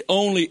Tribulation, it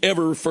only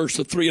ever refers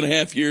to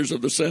 3.5 years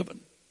of the 7.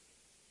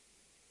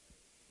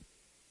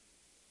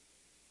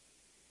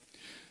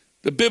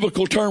 The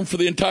biblical term for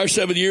the entire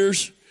 7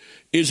 years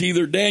is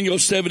either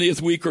Daniel's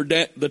 70th week or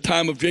the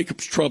time of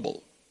Jacob's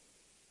trouble.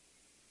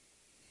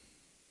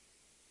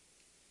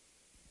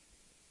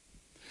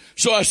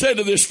 So I said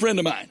to this friend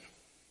of mine,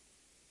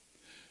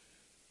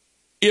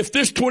 if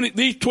these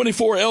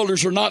 24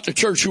 elders are not the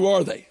church, who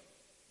are they?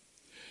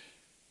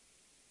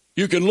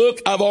 You can look.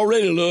 I've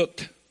already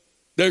looked.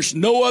 There's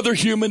no other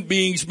human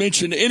beings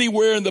mentioned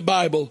anywhere in the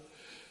Bible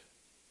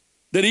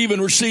that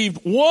even received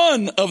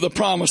one of the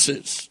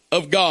promises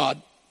of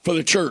God for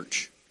the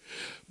church.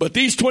 But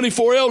these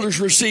 24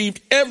 elders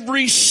received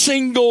every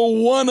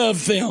single one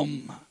of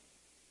them.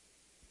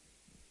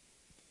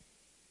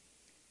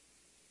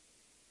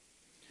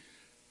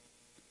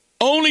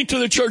 Only to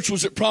the church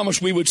was it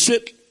promised we would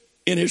sit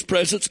in his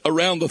presence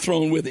around the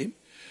throne with him,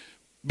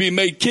 be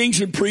made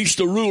kings and priests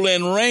to rule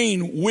and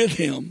reign with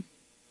him,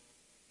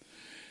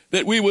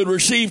 that we would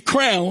receive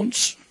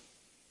crowns,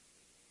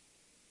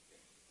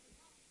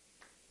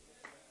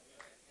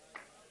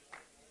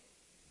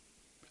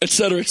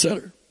 etc.,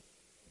 etc.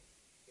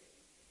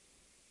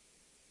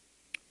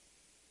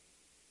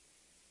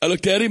 I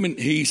looked at him and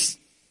he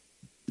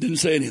didn't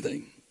say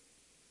anything.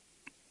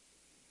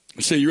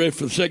 So you ready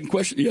for the second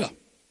question? Yeah.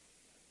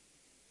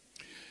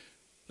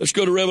 Let's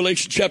go to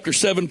Revelation chapter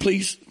 7,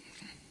 please.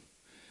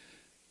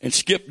 And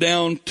skip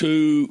down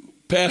to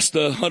past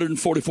the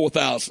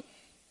 144,000.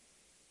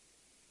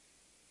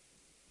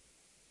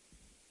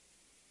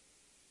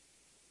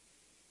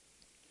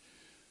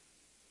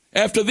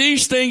 After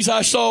these things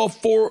I saw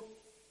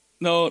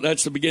no,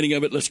 that's the beginning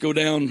of it. Let's go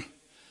down,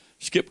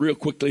 skip real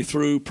quickly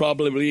through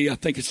probably, I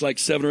think it's like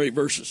 7 or 8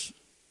 verses.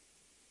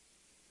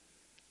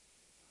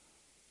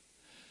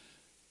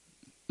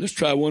 Let's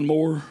try one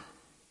more.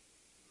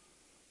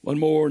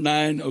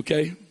 9,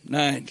 okay?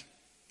 9.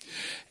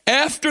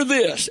 After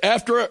this,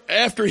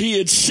 after he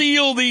had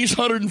sealed these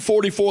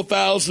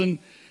 144,000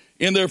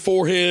 in their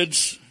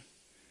foreheads,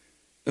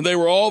 and they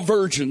were all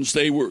virgins.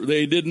 They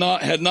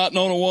had not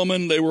known a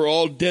woman. They were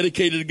all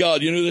dedicated to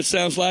God. You know who this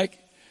sounds like?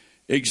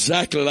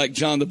 Exactly like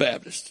John the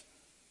Baptist.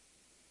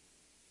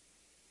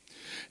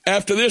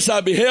 After this I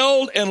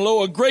beheld, and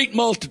lo, a great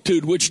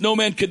multitude, which no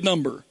man could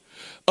number,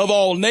 of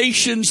all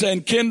nations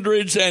and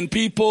kindreds and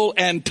people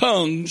and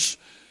tongues,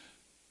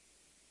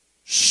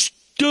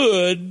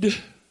 stood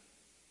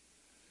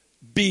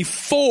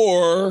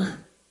before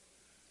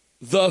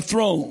the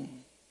throne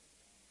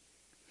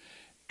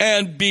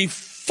and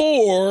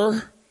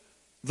before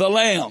the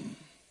Lamb,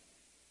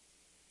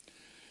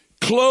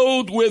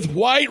 clothed with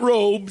white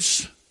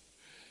robes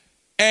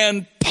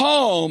and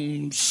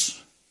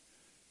palms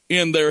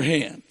in their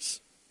hands.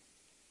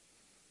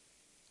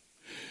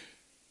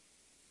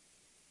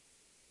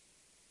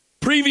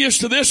 Previous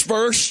to this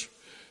verse,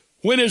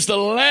 when is the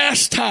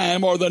last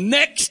time or the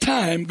next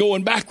time,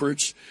 going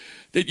backwards,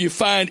 that you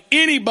find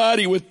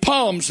anybody with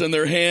palms in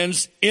their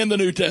hands in the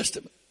New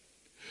Testament?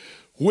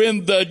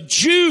 When the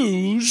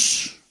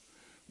Jews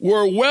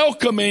were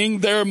welcoming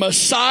their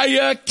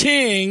Messiah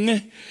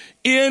King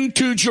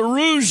into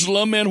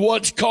Jerusalem in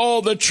what's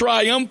called the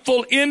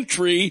triumphal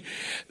entry,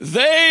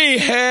 they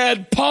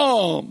had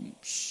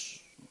palms.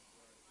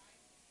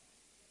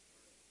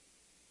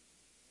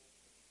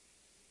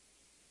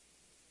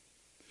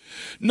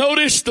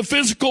 Notice the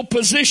physical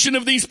position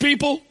of these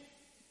people.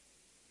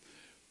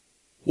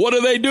 What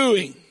are they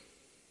doing?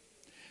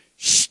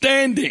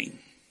 Standing.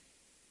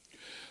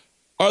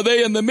 Are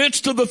they in the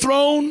midst of the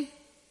throne?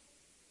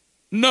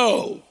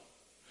 No.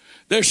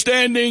 They're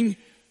standing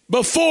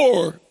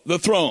before the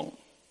throne.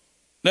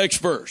 Next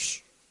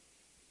verse.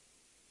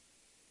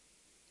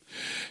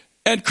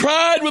 And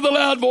cried with a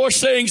loud voice,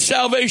 saying,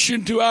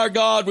 Salvation to our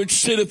God, which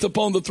sitteth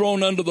upon the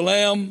throne under the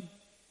Lamb.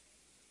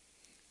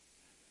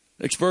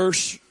 Next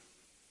verse.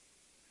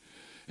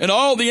 And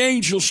all the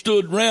angels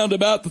stood round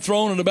about the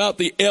throne and about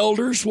the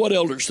elders. What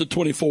elders? The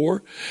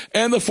 24.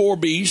 And the 4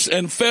 beasts,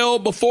 and fell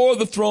before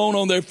the throne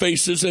on their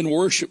faces and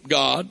worshiped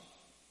God,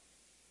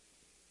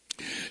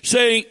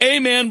 saying,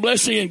 Amen,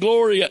 blessing and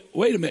glory.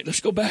 Wait a minute,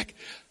 let's go back.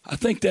 I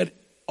think that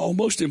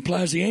almost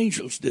implies the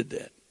angels did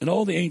that. And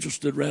all the angels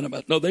stood round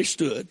about. No, they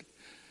stood.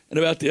 And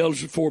about the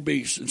elders and 4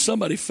 beasts. And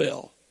somebody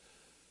fell.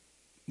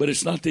 But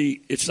it's not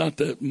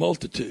the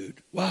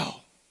multitude.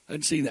 Wow. I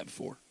hadn't seen that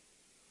before.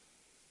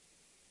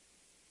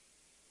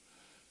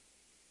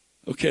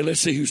 Okay, let's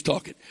see who's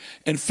talking.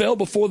 And fell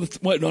before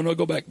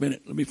go back a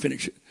minute. Let me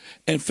finish it.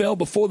 And fell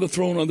before the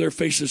throne on their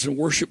faces and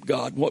worshiped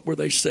God. What were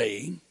they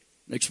saying?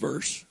 Next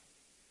verse.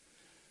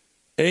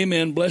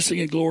 Amen,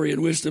 blessing and glory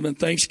and wisdom and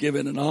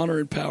thanksgiving and honor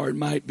and power and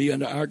might be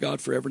unto our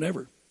God forever and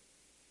ever.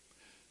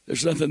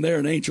 There's nothing there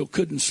an angel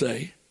couldn't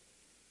say.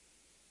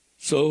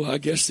 So I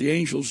guess the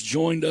angels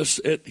joined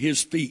us at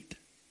his feet.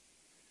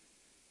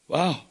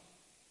 Wow.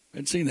 I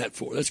hadn't seen that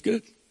before. That's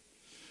good.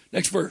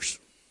 Next verse.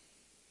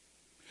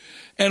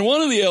 And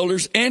one of the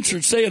elders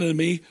answered, saying unto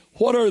me,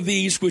 What are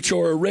these which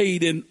are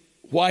arrayed in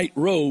white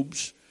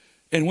robes,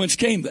 and whence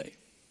came they?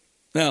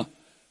 Now,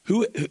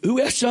 who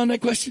asked John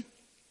that question?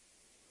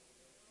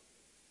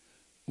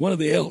 One of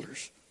the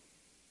elders.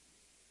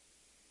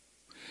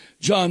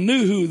 John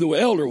knew who the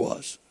elder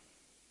was.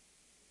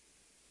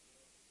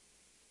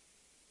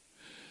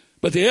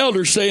 But the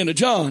elders say unto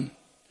John,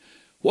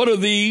 What are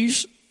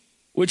these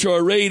which are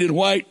arrayed in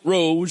white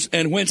robes,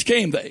 and whence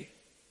came they?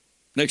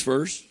 Next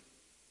verse.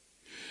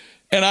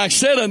 And I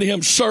said unto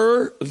him,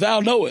 Sir,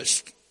 thou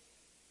knowest,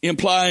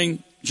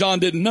 implying John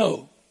didn't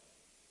know.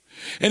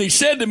 And he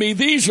said to me,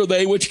 These are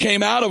they which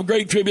came out of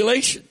great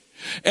tribulation,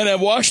 and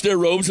have washed their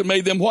robes and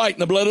made them white in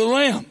the blood of the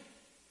Lamb.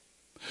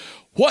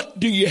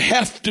 What do you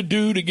have to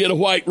do to get a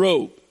white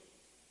robe?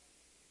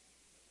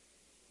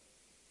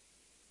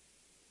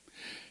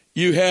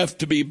 You have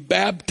to be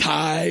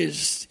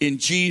baptized in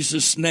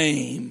Jesus'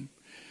 name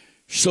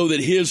so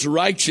that his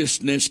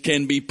righteousness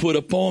can be put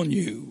upon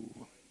you.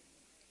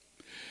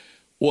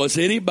 Was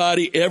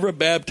anybody ever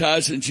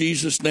baptized in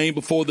Jesus' name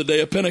before the day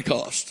of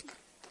Pentecost?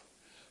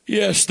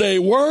 Yes, they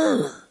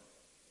were.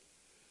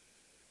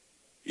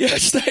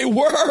 Yes, they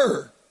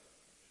were.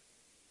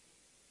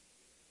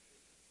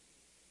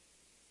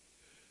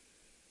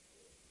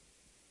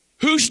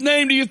 Whose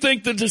name do you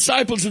think the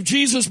disciples of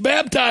Jesus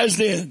baptized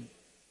in?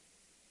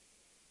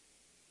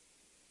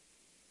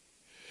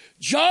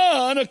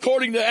 John,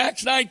 according to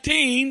Acts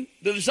 19,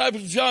 the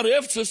disciples of John of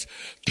Ephesus,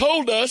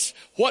 told us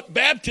what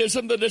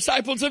baptism the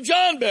disciples of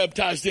John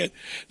baptized in.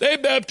 They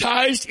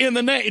baptized in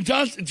the name,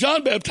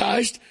 John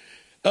baptized,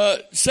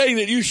 saying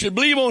that you should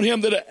believe on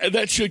him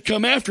that should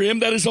come after him,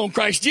 that is on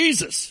Christ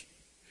Jesus.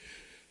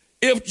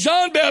 If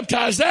John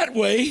baptized that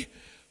way,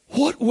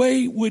 what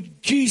way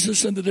would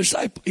Jesus and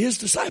his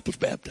disciples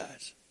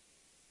baptize?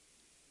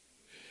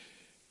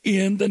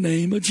 In the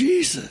name of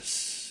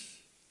Jesus.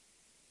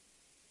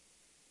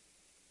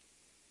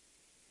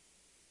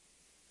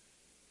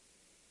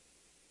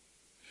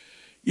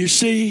 You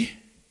see,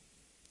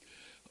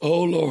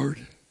 oh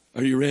Lord,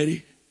 are you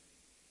ready?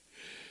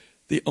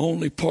 The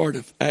only part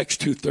of Acts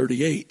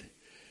 2:38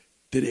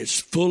 that is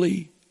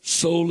fully,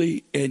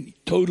 solely, and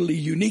totally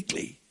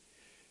uniquely,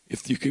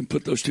 if you can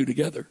put those two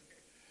together.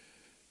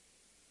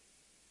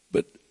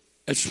 But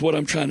that's what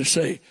I'm trying to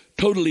say.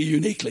 Totally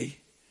uniquely,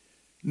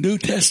 New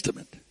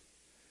Testament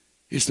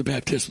is the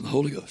baptism of the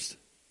Holy Ghost.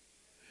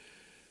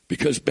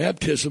 Because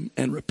baptism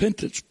and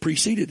repentance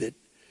preceded it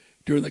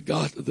during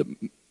the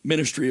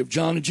ministry of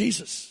John and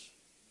Jesus.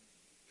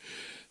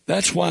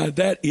 That's why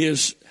that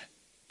is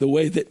the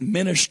way that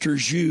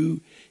ministers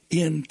you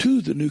into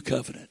the new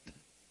covenant.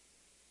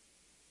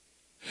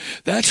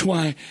 That's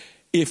why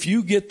if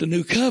you get the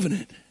new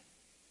covenant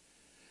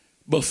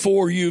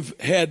before you've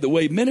had the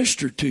way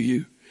ministered to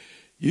you,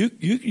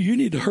 you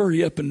need to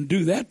hurry up and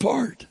do that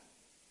part.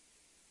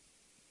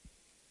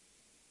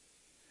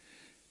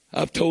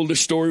 I've told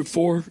this story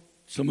before.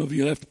 Some of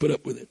you have to put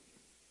up with it.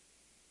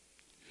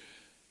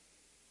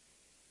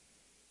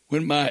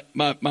 When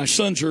my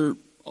sons are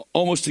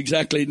almost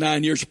exactly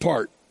 9 years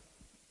apart.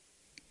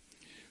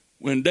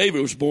 When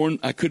David was born,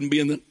 I couldn't be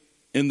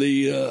in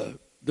the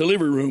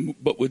delivery room,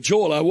 but with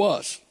Joel I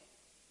was.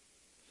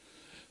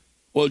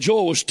 Well,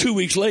 Joel was 2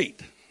 weeks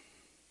late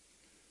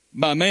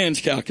by man's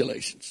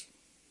calculations.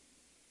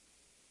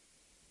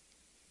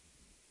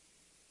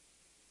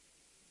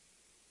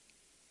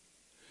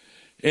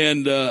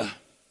 And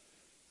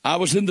I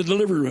was in the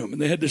delivery room,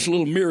 and they had this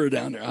little mirror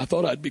down there. I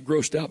thought I'd be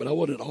grossed out, but I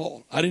wasn't at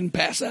all. I didn't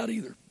pass out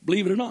either,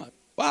 believe it or not.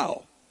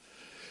 Wow.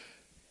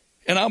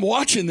 And I'm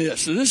watching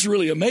this, and this is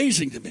really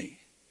amazing to me.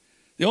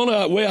 The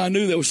only way I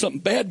knew there was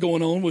something bad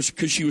going on was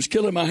because she was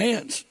killing my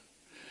hands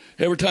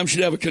every time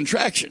she'd have a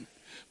contraction.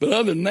 But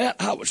other than that,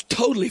 I was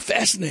totally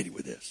fascinated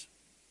with this.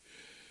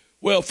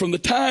 Well, from the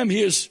time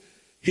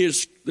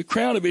the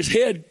crown of his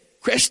head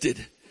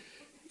crested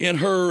in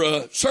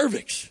her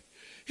cervix,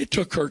 it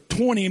took her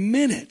 20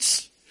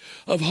 minutes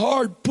of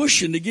hard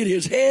pushing to get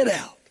his head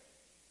out.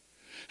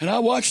 And I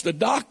watched the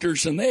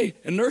doctors and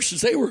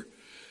nurses, they were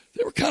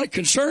kind of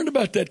concerned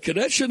about that because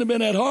that shouldn't have been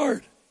that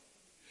hard.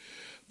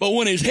 But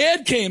when his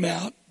head came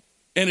out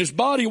and his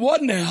body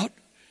wasn't out,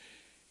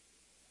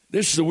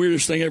 this is the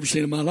weirdest thing I've ever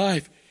seen in my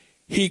life.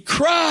 He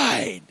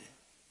cried.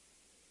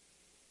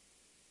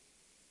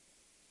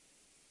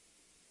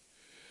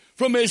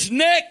 From his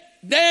neck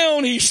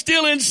down, he's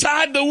still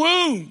inside the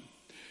womb.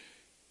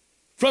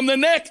 From the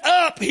neck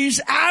up, he's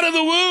out of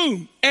the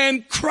womb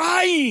and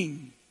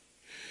crying.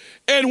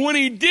 And when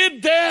he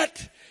did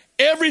that,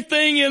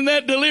 everything in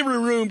that delivery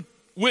room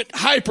went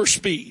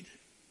hyperspeed.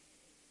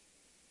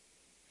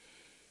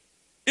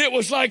 It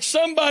was like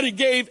somebody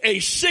gave a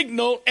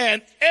signal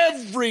and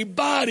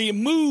everybody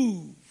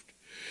moved.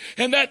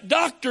 And that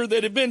doctor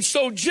that had been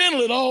so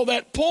gentle at all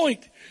that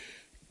point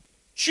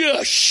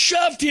just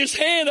shoved his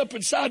hand up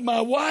inside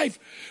my wife,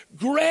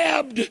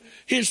 grabbed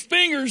his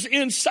fingers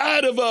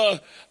inside of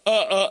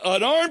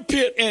an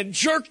armpit and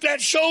jerked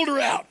that shoulder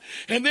out,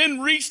 and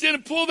then reached in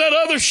and pulled that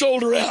other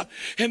shoulder out,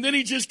 and then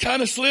he just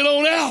kind of slid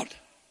on out.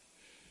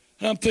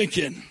 And I'm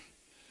thinking,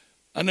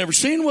 I've never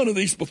seen one of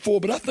these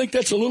before, but I think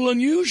that's a little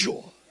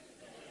unusual.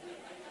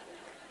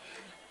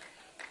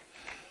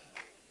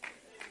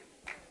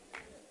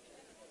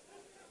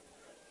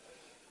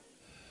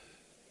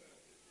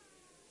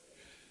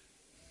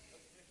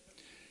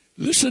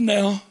 Listen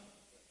now.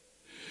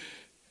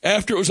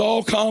 After it was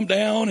all calmed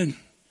down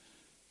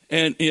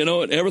and you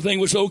know, and everything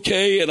was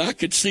okay, and I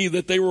could see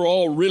that they were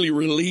all really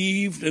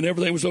relieved and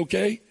everything was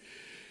okay.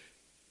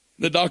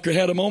 The doctor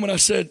had a moment. I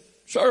said,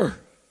 "Sir,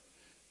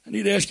 I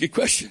need to ask you a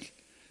question."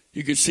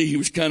 You could see he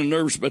was kind of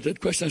nervous about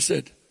that question. I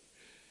said,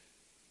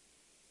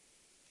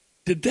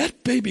 "Did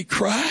that baby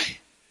cry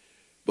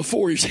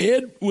before his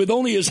head, with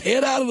only his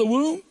head out of the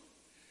womb?"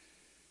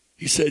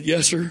 He said,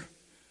 "Yes, sir.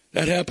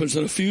 That happens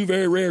on a few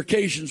very rare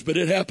occasions, but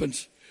it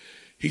happens."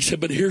 He said,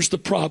 "But here's the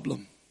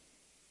problem.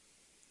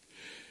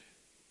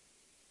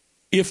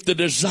 If the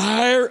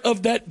desire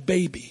of that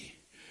baby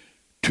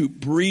to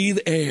breathe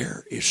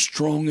air is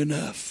strong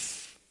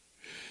enough,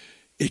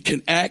 it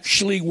can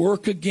actually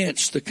work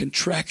against the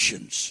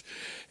contractions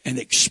and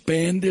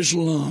expand his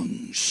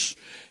lungs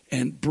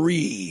and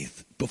breathe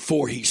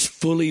before he's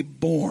fully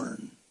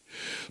born.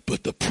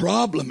 But the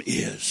problem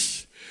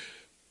is,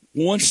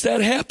 once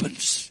that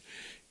happens,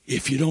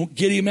 if you don't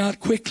get him out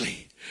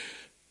quickly,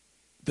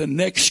 the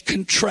next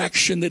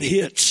contraction that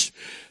hits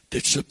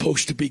that's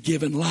supposed to be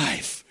given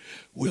life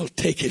will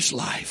take his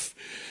life,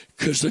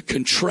 because the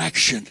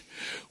contraction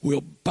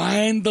will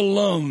bind the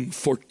lung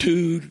for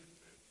 2+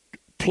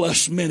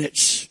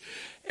 minutes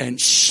and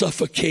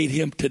suffocate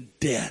him to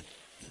death.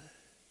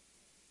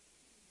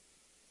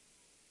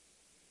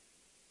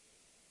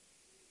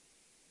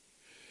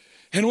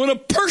 And when a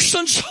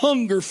person's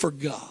hunger for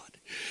God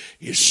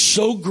is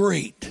so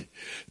great,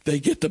 they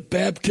get the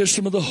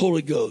baptism of the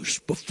Holy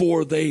Ghost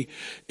before they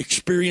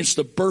experience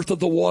the birth of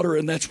the water,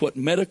 and that's what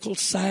medical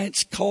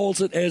science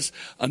calls it, as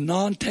a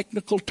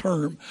non-technical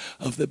term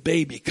of the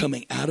baby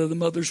coming out of the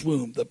mother's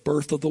womb, the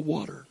birth of the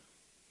water.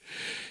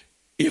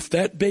 If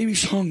that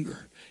baby's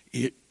hunger,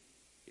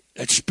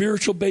 that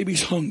spiritual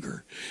baby's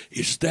hunger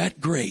is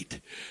that great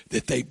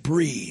that they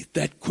breathe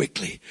that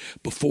quickly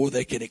before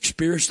they can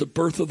experience the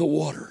birth of the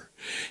water,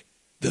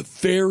 the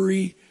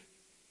very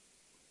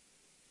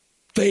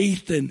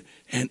faith and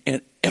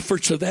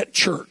efforts of that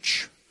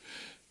church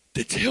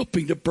that's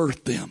helping to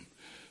birth them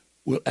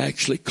will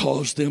actually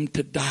cause them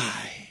to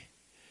die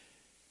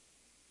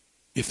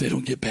if they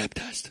don't get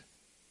baptized.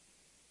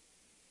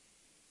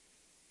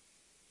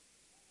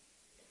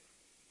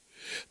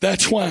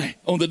 That's why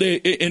on the day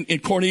in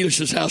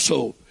Cornelius'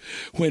 household,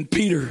 when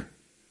Peter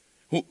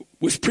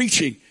was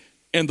preaching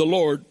and the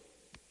Lord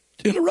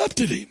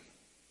interrupted him.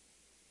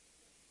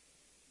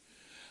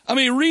 I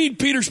mean, read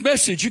Peter's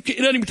message. It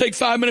doesn't even take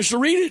 5 minutes to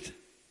read it.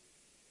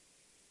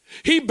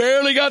 He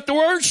barely got the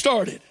word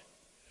started.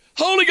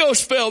 Holy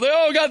Ghost fell. They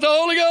all got the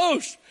Holy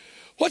Ghost.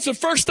 What's the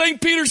first thing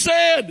Peter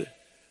said?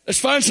 Let's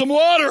find some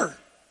water.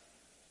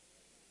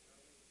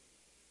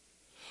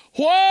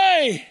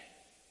 Why?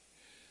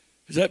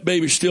 Because that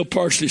baby's still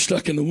partially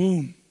stuck in the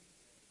womb.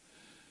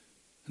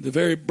 The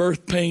very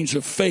birth pains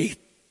of faith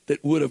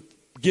that would have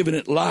given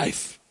it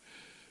life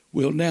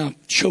will now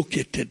choke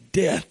it to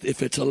death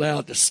if it's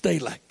allowed to stay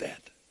like that.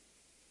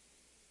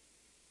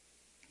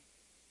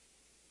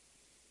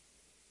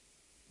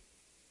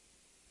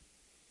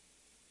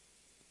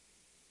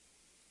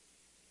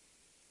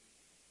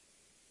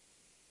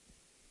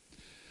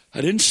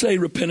 I didn't say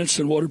repentance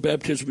and water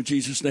baptism in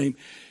Jesus' name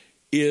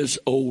is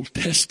Old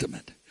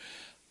Testament.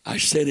 I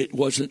said it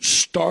wasn't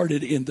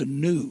started in the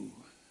New.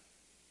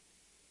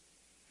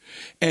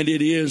 And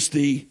it is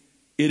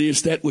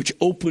that which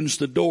opens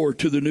the door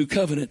to the new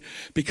covenant,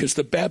 because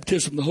the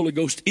baptism of the Holy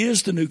Ghost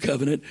is the new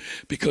covenant,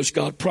 because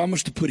God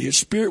promised to put His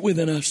Spirit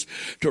within us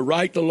to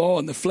write the law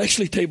on the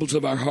fleshly tables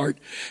of our heart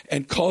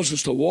and cause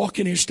us to walk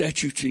in His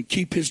statutes and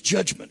keep His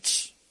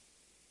judgments.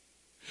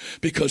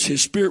 Because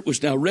His Spirit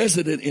was now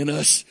resident in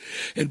us.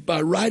 And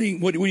by writing,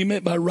 what He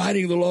meant by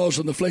writing the laws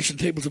on the fleshly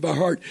tables of our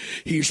heart,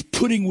 He's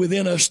putting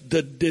within us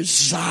the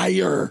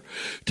desire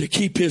to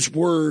keep His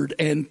word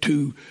and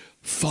to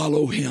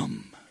follow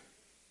Him.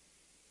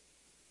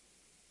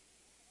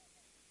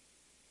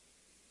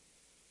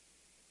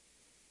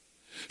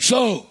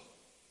 So,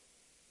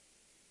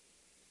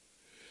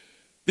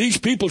 these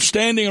people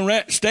standing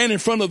in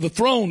front of the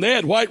throne, they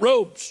had white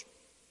robes.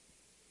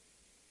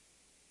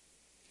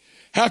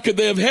 How could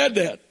they have had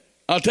that?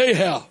 I'll tell you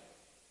how.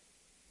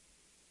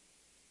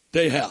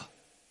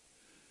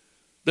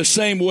 The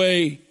same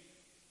way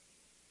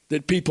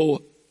that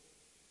people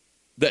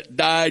that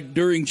died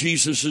during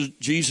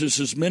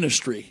Jesus'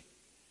 ministry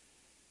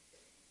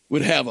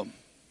would have them.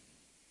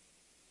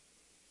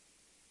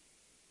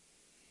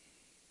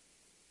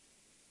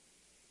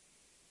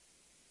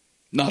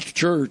 Not the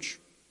church.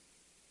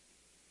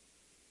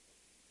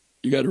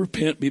 You got to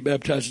repent, be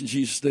baptized in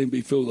Jesus' name,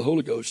 be filled with the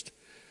Holy Ghost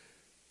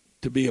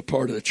to be a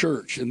part of the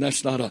church. And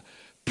that's not a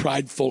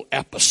prideful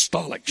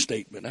apostolic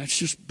statement. That's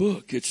just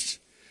book. It's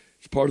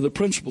part of the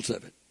principles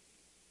of it.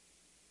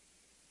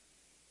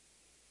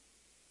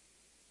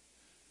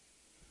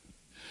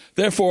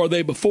 Therefore are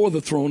they before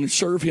the throne and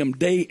serve Him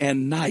day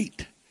and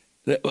night.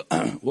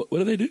 What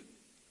do they do?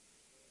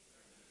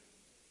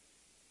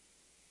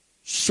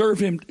 Serve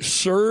him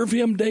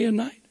day and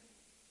night.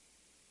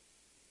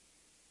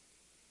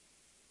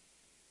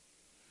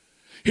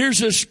 Here's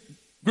this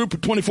group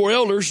of 24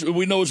 elders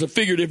we know is a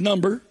figurative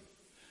number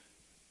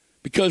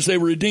because they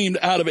were redeemed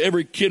out of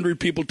every kindred,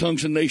 people,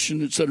 tongues, and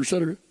nation, etc.,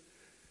 etc.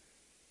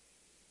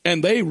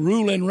 And they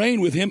rule and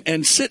reign with Him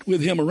and sit with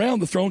Him around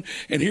the throne.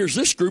 And here's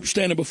this group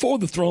standing before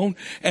the throne,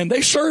 and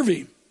they serve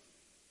Him.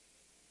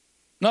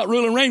 Not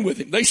rule and reign with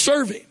Him. They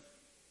serve Him.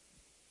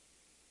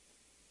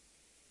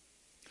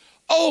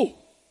 Oh,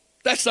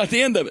 that's not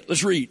the end of it.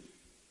 Let's read.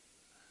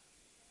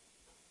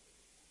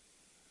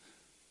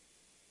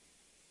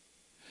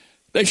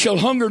 They shall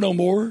hunger no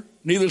more,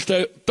 neither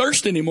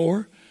thirst any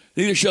more,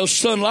 neither shall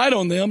sun light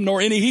on them,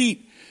 nor any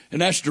heat.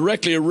 And that's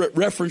directly a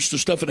reference to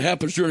stuff that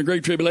happens during the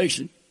Great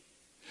Tribulation.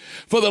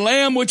 For the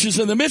Lamb which is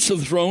in the midst of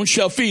the throne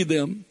shall feed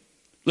them.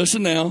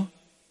 Listen now.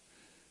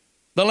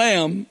 The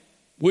Lamb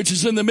which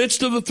is in the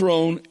midst of the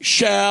throne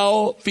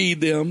shall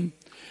feed them,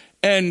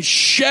 and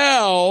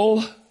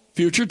shall,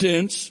 future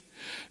tense,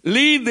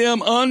 lead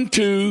them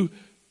unto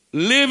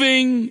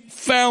living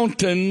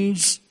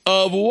fountains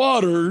of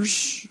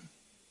waters.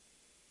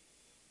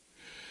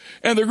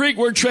 And the Greek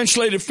word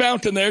translated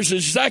fountain there is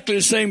exactly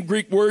the same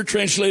Greek word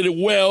translated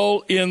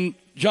well in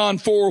John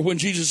 4, when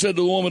Jesus said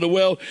to the woman at the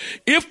well,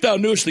 if thou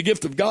knewest the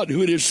gift of God,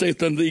 who it is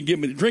saith unto thee, give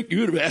me to drink, you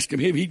would have asked him,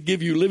 he'd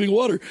give you living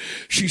water.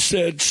 She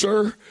said,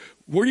 sir,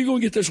 where are you going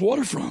to get this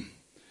water from?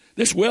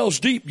 This well's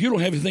deep. You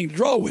don't have anything to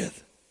draw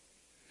with.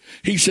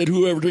 He said,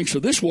 whoever drinks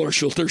of this water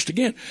shall thirst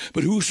again.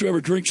 But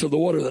whosoever drinks of the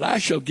water that I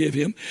shall give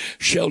him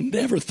shall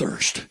never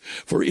thirst.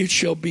 For it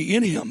shall be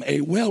in him a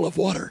well of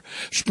water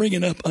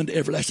springing up unto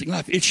everlasting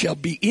life. It shall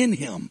be in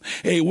him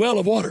a well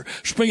of water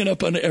springing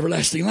up unto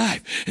everlasting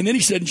life. And then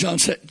he said in John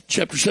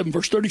chapter 7,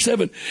 verse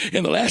 37,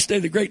 in the last day,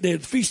 the great day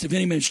of the feast, if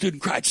any man stood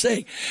and cried,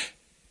 saying,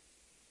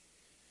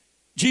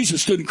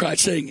 Jesus stood and cried,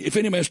 saying, if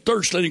any man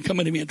thirst, let him come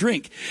unto me and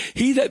drink.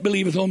 He that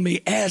believeth on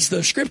me, as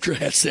the scripture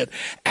hath said,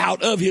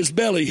 out of his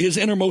belly, his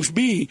innermost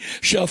being,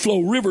 shall flow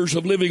rivers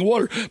of living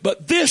water.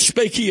 But this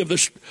spake he of the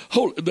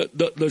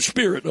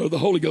Spirit, or the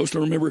Holy Ghost, I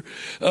remember,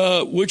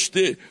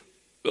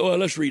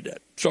 let's read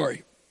that.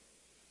 Sorry.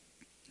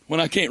 When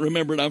I can't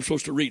remember it, I'm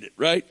supposed to read it,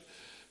 right?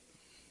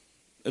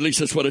 At least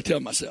that's what I tell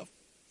myself.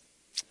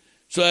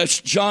 So that's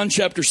John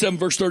chapter 7,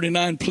 verse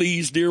 39.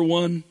 Please, dear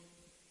one.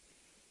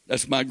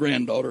 That's my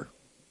granddaughter.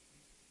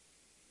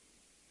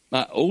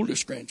 My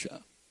oldest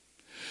grandchild.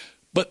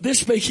 But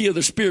this spake he of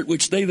the Spirit,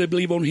 which they that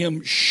believe on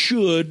him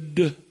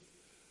should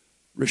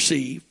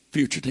receive,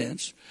 future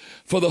tense.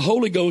 For the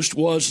Holy Ghost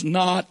was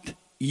not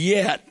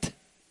yet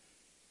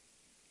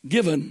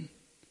given,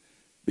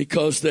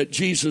 because that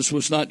Jesus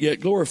was not yet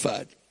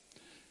glorified.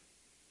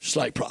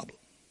 Slight problem.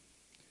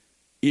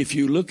 If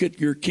you look at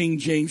your King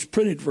James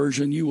printed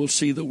version, you will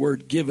see the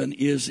word given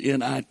is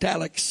in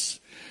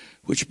italics,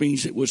 which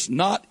means it was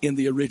not in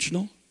the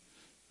original.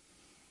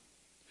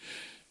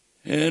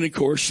 And, of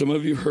course, some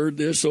of you have heard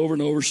this over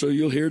and over, so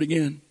you'll hear it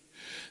again.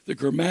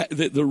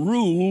 The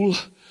rule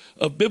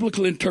of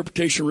biblical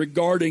interpretation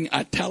regarding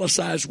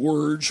italicized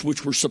words,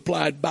 which were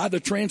supplied by the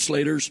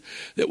translators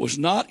that was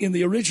not in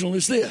the original,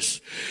 is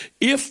this.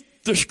 If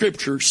the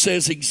Scripture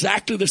says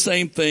exactly the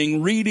same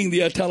thing, reading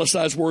the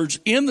italicized words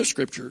in the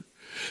Scripture,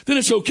 then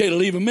it's okay to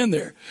leave them in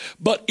there.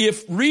 But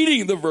if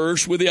reading the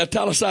verse with the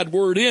italicized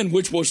word in,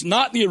 which was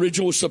not the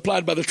original, was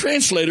supplied by the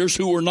translators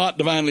who were not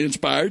divinely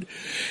inspired,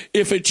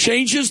 if it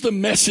changes the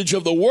message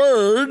of the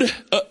word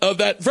of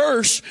that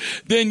verse,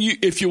 then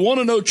if you want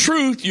to know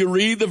truth, you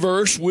read the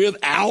verse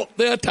without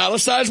the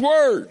italicized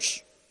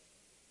words.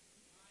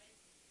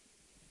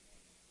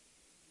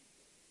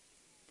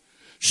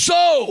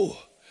 So,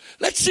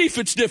 let's see if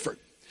it's different.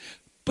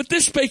 But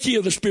this spake he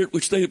of the Spirit,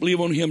 which they that believe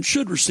on him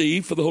should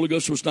receive, for the Holy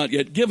Ghost was not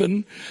yet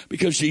given,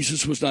 because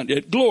Jesus was not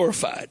yet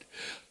glorified.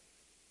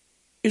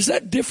 Is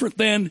that different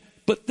than,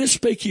 but this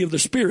spake he of the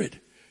Spirit,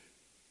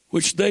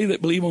 which they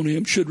that believe on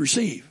him should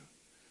receive,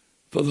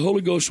 for the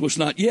Holy Ghost was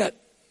not yet,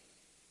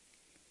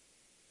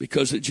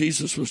 because that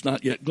Jesus was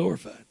not yet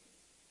glorified?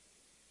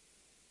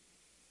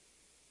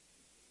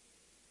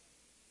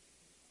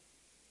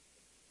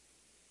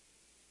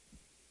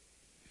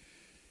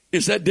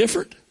 Is that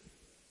different?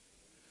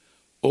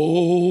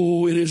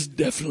 Oh, it is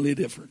definitely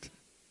different.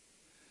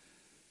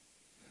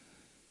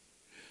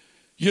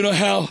 You know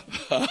how?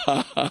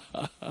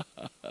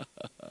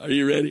 Are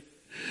you ready?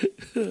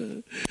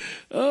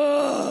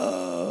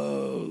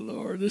 Oh,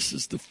 Lord, this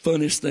is the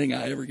funnest thing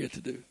I ever get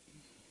to do.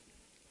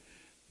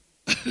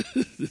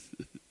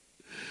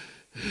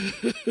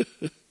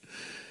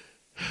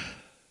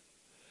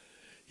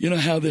 You know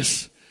how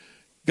this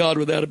God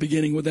without a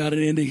beginning, without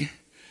an ending,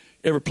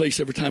 every place,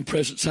 every time,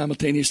 present,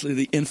 simultaneously,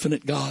 the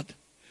infinite God,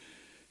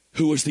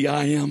 who was the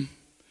I am,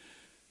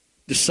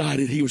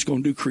 decided he was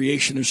going to do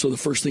creation. And so the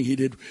first thing he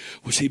did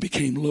was he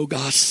became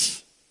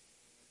Logos.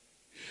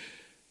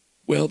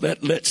 Well,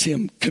 that lets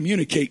him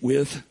communicate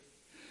with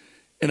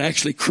and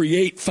actually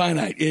create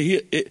finite.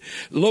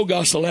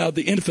 Logos allowed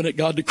the infinite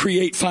God to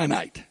create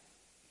finite,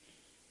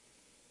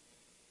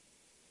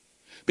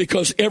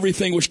 because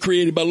everything was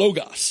created by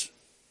Logos.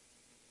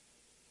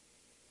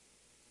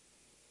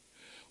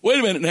 Wait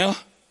a minute now.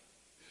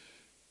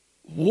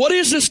 What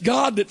is this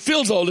God that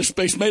fills all this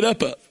space made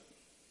up of?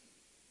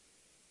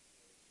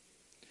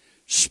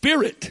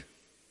 Spirit.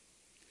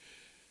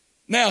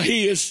 Now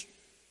he's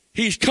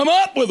come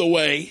up with a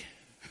way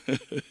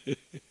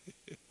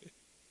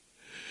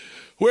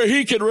where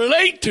he can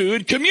relate to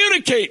and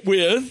communicate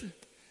with,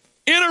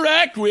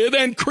 interact with,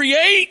 and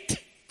create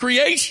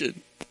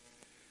creation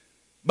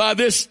by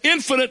this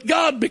infinite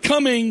God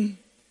becoming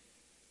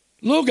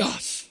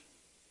Logos.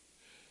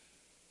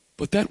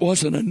 But that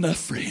wasn't enough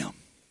for him.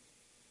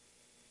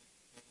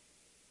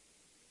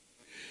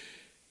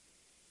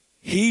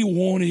 He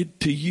wanted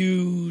to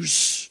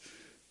use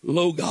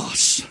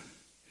Logos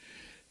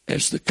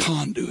as the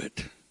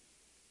conduit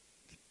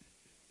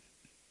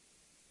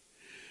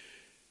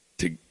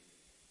to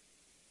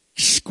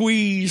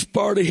squeeze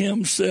part of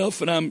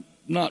himself, and I'm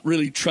not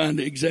really trying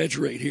to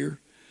exaggerate here,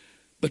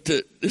 but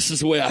this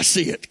is the way I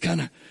see it, kind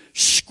of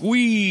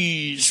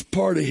squeeze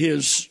part of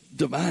his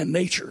divine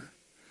nature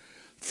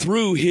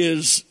through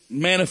his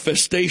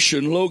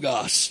manifestation,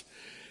 Logos,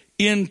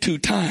 into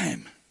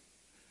time,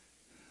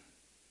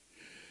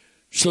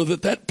 so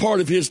that part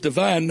of his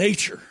divine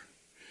nature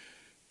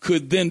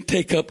could then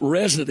take up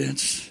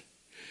residence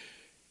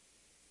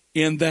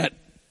in that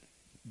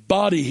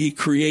body he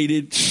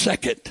created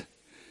second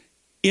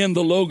in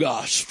the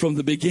Logos from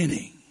the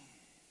beginning.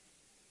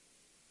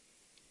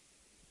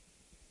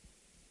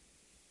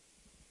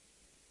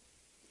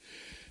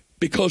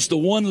 Because the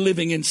one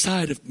living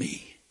inside of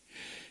me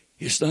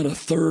is not a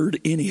third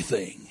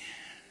anything.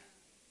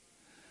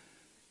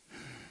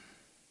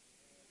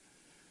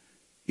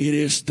 It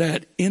is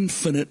that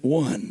infinite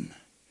one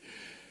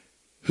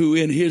who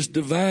in his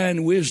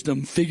divine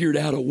wisdom figured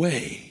out a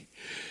way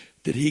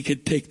that he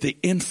could take the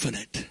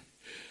infinite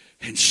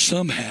and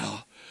somehow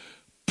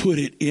put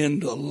it in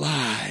the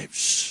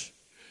lives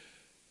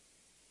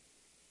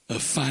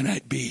of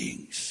finite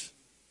beings.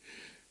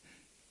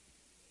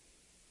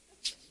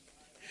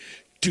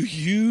 Do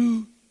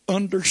you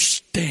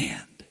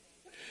understand?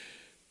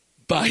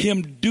 By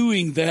him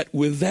doing that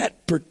with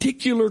that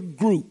particular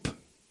group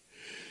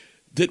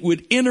that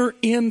would enter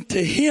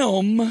into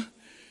him,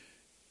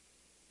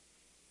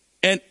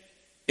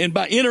 and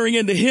by entering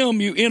into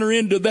him, you enter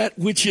into that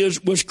which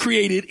was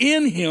created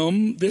in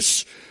him,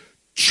 this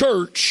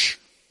church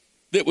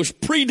that was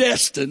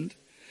predestined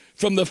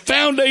from the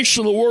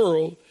foundation of the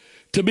world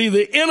to be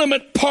the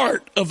intimate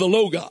part of the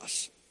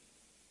Logos.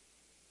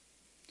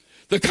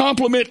 The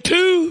complement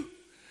to,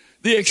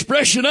 the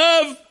expression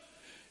of,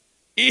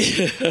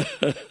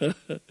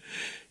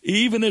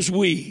 even as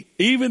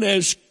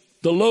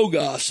the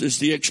Logos is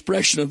the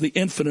expression of the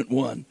infinite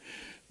one,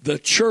 the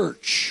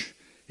church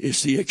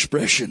is the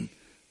expression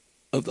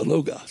of the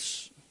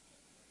Logos.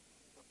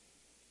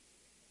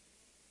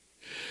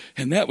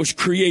 And that was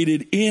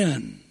created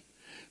in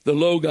the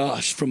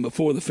Logos from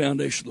before the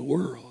foundation of the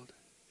world.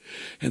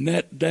 And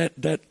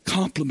that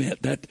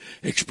complement, that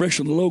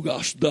expression of the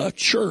Logos, the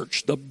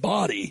church, the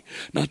body,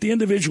 not the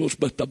individuals,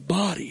 but the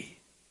body.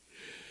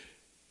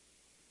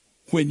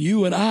 When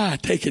you and I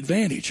take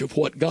advantage of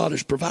what God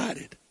has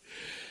provided,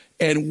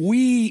 and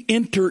we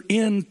enter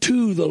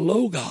into the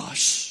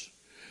Logos,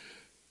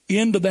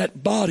 into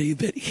that body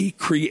that he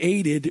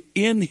created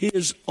in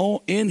his own,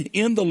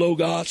 in the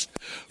Logos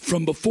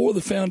from before the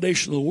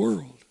foundation of the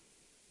world.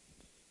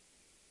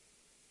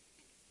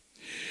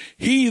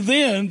 He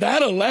then,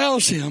 that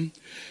allows him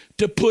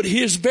to put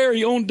his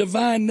very own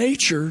divine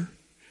nature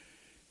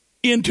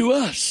into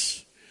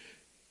us.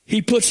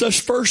 He puts us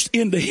first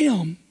into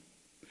him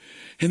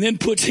and then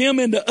puts him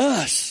into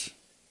us.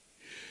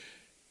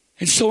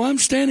 And so I'm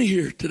standing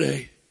here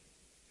today.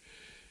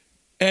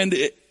 And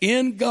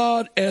in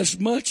God, as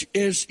much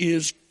as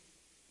is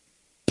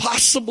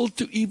possible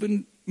to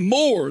even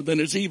more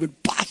than is even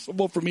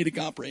possible for me to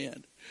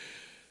comprehend,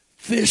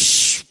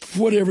 this,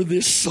 whatever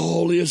this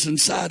soul is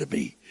inside of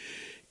me,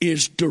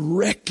 is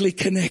directly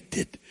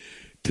connected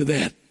to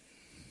that.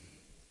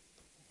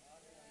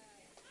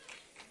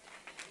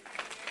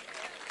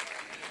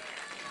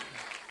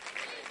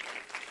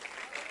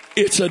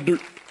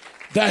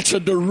 That's a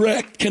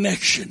direct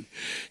connection.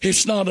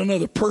 It's not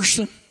another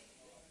person.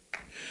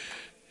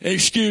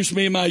 Excuse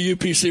me, my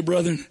UPC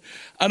brethren.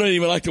 I don't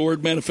even like the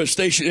word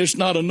manifestation. It's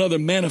not another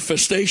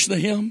manifestation of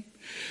him.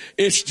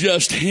 It's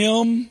just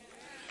him.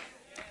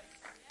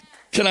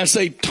 Can I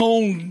say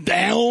toned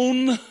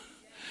down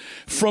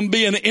from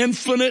being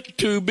infinite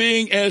to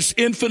being as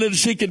infinite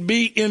as he could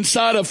be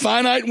inside a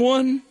finite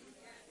one?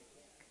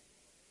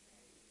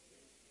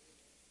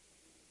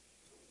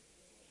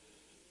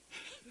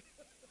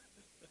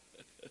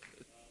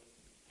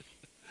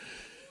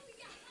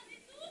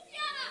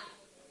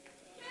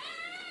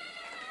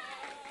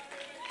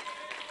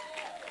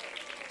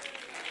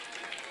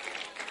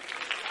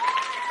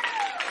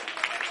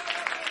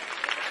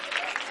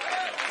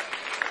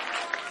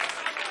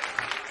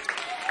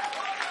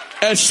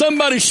 As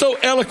somebody so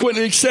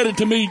eloquently said it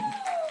to me,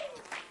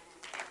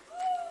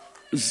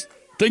 I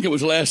think it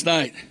was last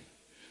night.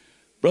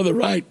 Brother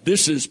Wright,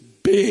 this is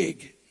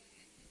big.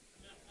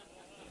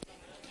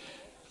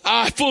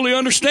 I fully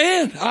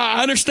understand.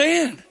 I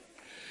understand.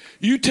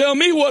 You tell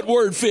me what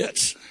word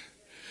fits.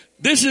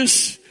 This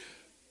is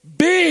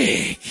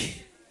big.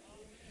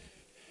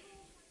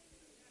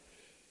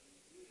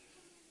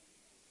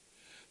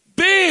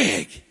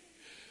 Big.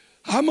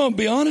 I'm going to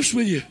be honest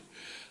with you.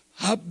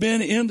 I've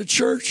been in the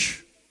church.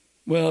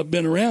 Well, I've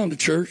been around the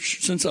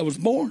church since I was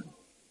born.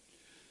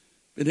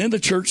 Been in the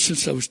church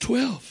since I was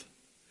 12.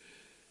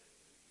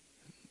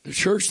 The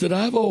church that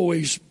I've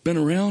always been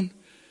around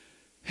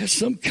has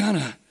some kind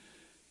of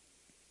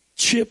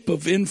chip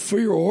of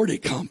inferiority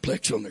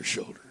complex on their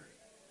shoulder.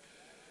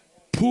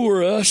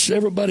 Poor us,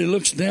 everybody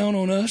looks down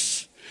on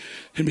us.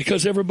 And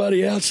because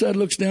everybody outside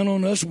looks down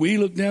on us, we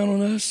look down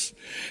on us.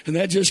 And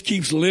that just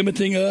keeps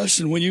limiting us.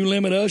 And when you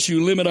limit us,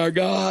 you limit our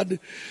God.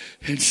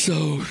 And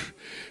so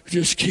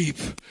just keep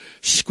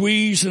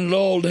squeezing it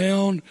all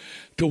down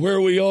to where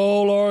we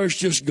all are is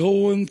just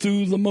going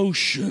through the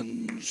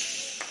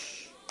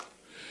motions.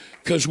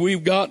 Because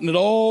we've gotten it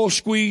all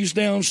squeezed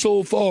down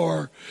so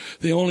far,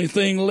 the only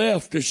thing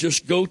left is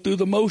just go through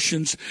the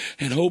motions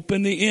and hope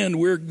in the end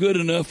we're good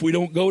enough we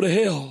don't go to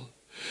hell.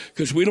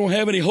 because we don't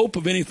have any hope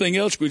of anything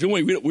else.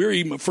 We're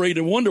even afraid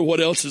to wonder what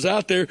else is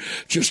out there.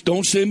 Just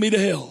don't send me to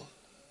hell.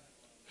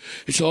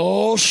 It's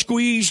all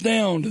squeezed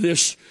down to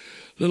this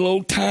little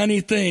old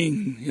tiny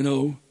thing, you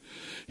know.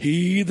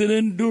 He that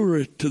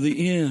endureth to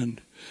the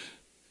end.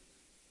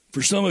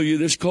 For some of you,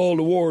 this call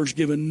to war is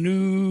giving a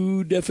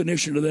new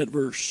definition to that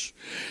verse.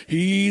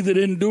 He that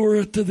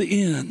endureth to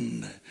the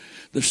end,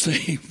 the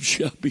same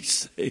shall be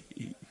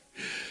saved.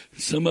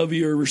 Some of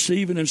you are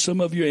receiving and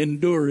some of you are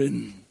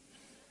enduring.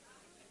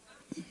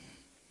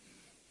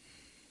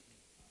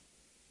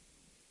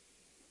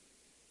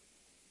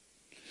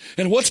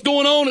 And what's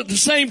going on at the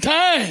same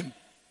time?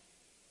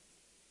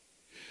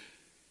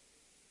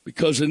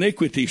 Because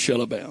iniquity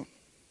shall abound.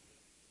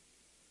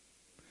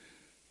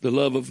 The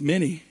love of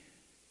many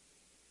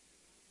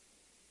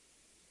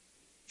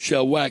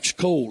shall wax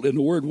cold. And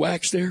the word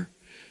wax there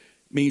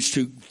means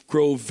to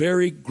grow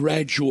very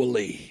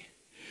gradually.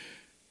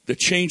 The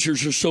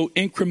changes are so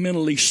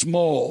incrementally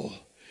small,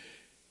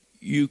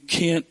 you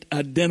can't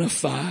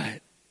identify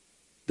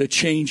the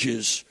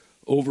changes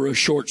over a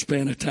short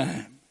span of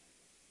time.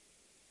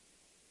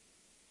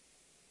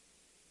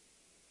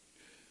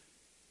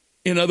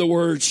 In other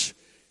words,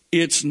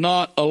 it's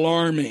not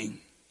alarming.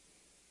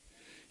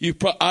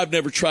 I've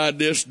never tried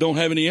this, don't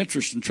have any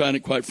interest in trying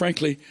it, quite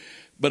frankly,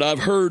 but I've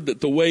heard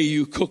that the way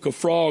you cook a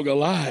frog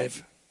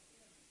alive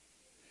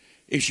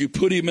is you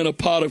put him in a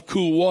pot of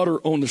cool water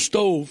on the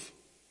stove,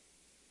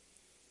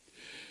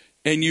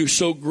 and you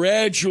so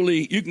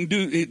gradually,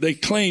 they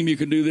claim you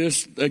can do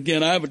this.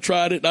 Again, I haven't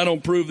tried it. I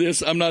don't prove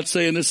this. I'm not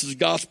saying this is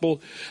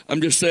gospel.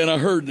 I'm just saying I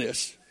heard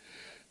this.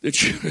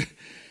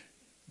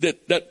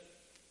 That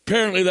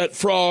apparently that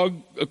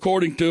frog,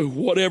 according to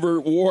whatever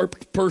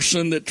warped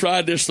person that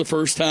tried this the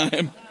first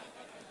time,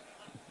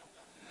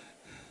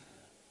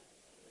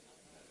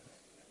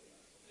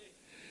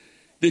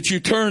 that you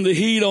turn the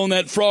heat on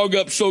that frog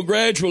up so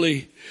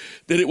gradually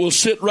that it will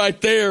sit right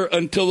there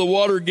until the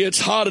water gets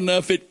hot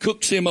enough, it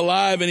cooks him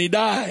alive and he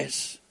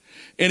dies.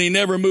 And he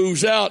never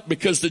moves out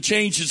because the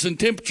changes in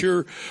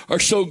temperature are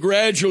so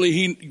gradually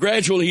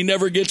he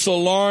never gets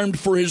alarmed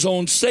for his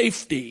own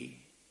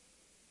safety.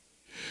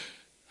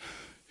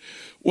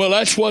 Well,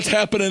 that's what's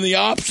happened in the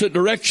opposite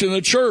direction of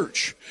the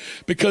church.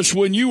 Because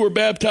when you were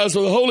baptized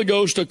with the Holy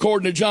Ghost,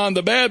 according to John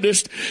the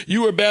Baptist,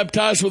 you were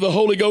baptized with the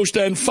Holy Ghost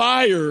and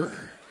fire.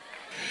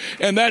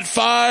 And that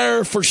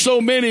fire for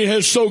so many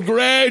has so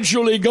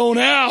gradually gone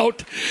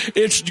out.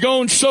 It's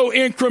gone so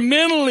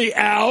incrementally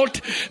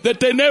out that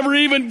they never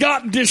even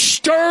got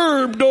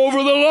disturbed over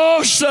the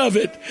loss of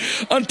it,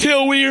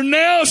 until we are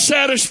now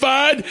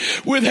satisfied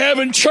with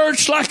having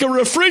church like a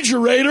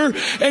refrigerator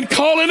and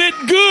calling it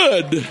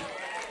good.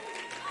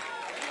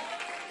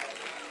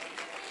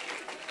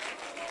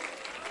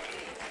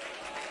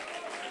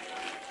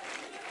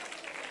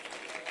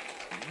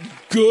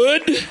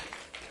 Good.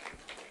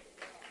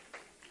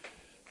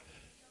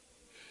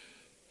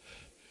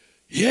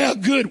 Yeah,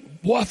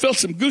 good. Boy, I felt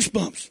some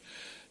goosebumps.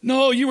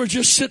 No, you were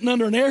just sitting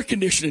under an air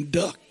conditioning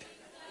duct.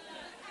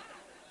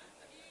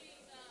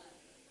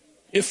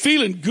 If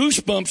feeling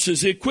goosebumps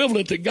is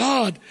equivalent to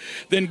God,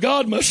 then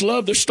God must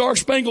love the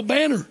Star-Spangled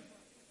Banner.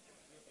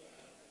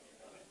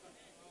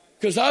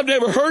 Because I've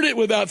never heard it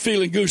without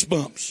feeling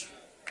goosebumps.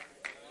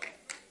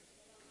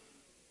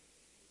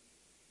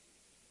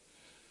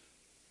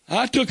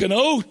 I took an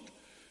oath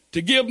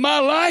to give my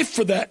life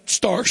for that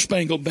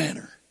Star-Spangled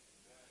Banner.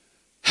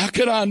 How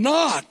could I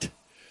not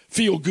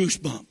feel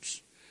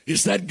goosebumps?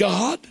 Is that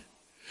God?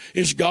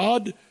 Is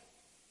God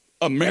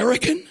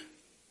American?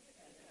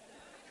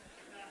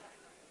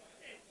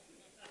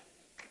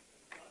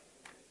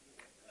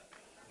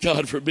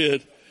 God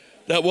forbid.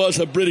 That was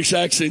a British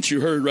accent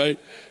you heard, right?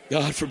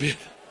 God forbid.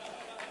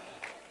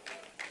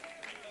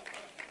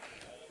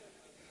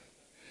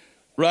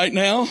 Right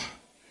now,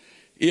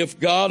 if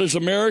God is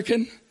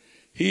American,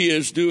 he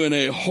is doing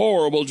a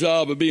horrible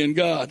job of being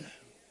God.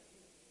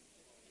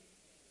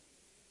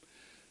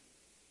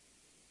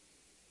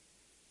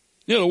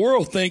 You know, the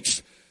world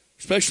thinks,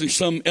 especially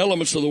some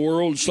elements of the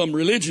world, some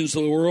religions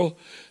of the world,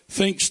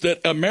 thinks that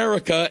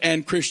America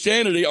and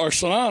Christianity are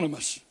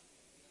synonymous.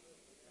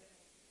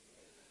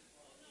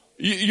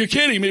 You're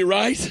kidding me,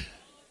 right?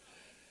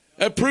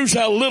 That proves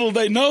how little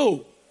they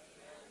know.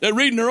 They're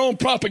reading their own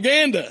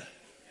propaganda.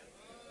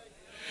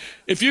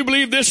 If you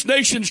believe this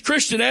nation's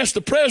Christian, ask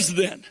the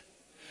president.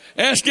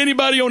 Ask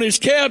anybody on his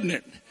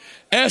cabinet.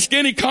 Ask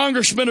any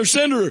congressman or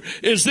senator,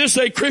 is this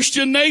a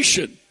Christian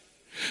nation?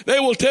 They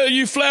will tell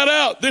you flat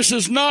out, this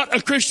is not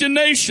a Christian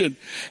nation.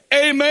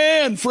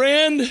 Amen,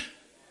 friend.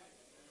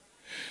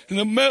 And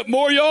the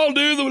more y'all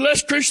do, the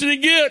less Christian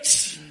it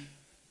gets.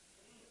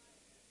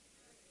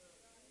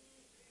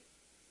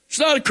 It's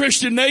not a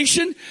Christian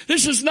nation.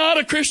 This is not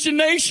a Christian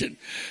nation.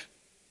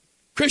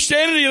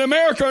 Christianity and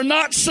America are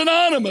not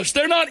synonymous.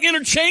 They're not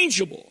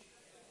interchangeable.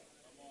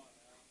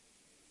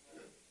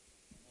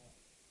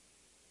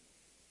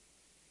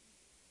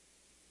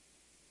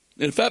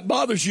 And if that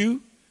bothers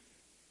you,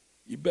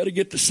 you better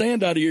get the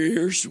sand out of your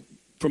ears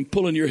from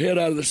pulling your head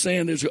out of the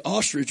sand as an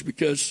ostrich,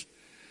 because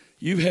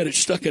You've had it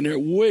stuck in there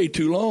way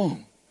too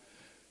long.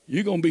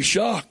 You're going to be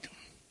shocked.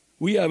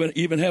 We haven't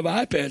even have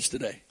iPads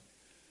today.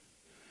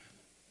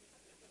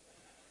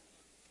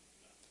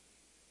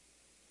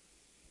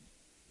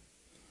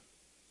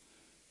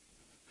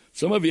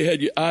 Some of you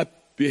had your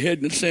head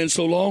in the sand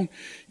so long,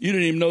 you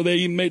didn't even know they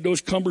even made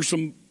those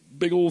cumbersome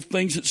big old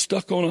things that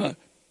stuck on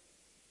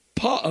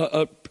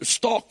a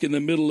stalk in the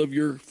middle of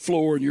your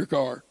floor in your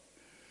car,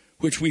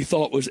 which we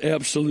thought was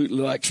absolutely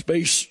like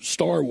space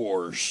Star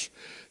Wars,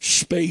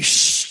 space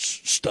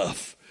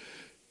stuff.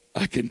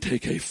 I can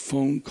take a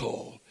phone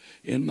call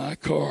in my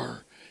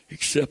car,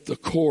 except the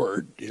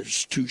cord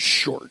is too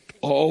short,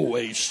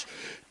 always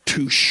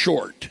too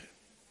short.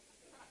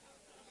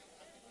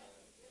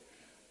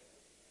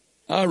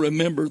 I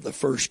remember the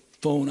first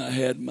phone I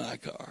had in my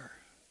car.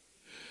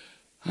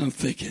 I'm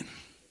thinking,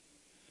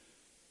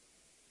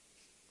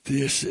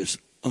 this is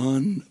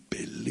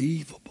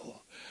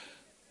unbelievable.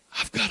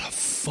 I've got a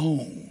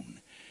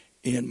phone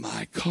in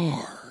my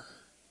car.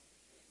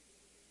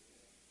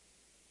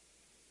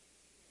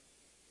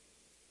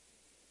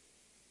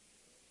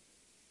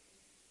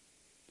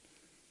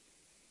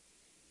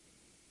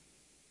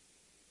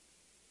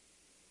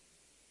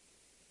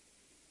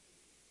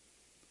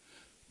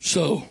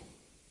 So,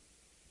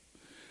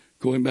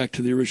 going back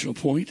to the original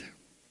point,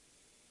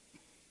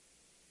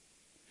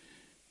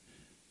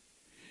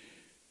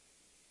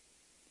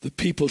 the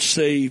people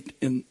saved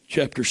in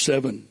chapter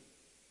 7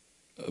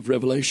 of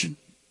Revelation,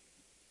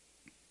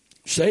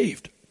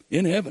 saved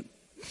in heaven,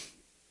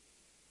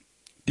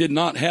 did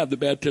not have the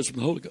baptism of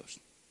the Holy Ghost,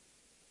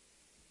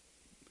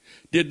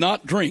 did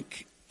not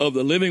drink of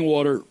the living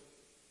water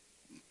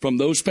from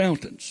those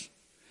fountains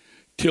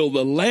till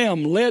the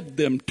Lamb led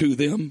them to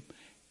them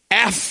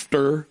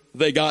after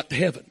they got to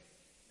heaven.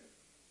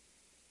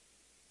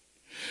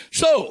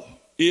 So,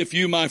 if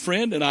you, my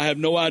friend, and I have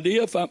no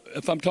idea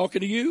if I'm talking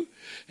to you,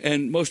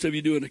 and most of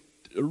you doing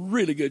a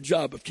really good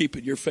job of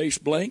keeping your face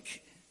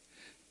blank,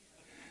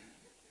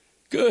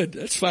 good,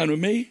 that's fine with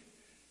me.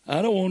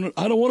 I don't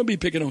want to be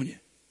picking on you.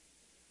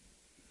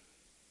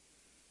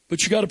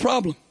 But you got a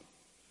problem.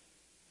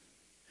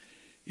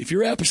 If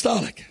you're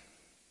apostolic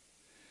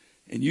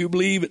and you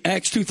believe in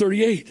Acts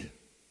 2:38,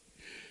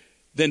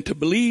 then to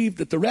believe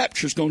that the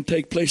rapture is going to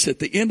take place at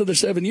the end of the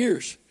 7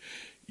 years,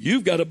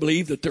 you've got to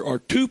believe that there are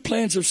two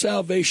plans of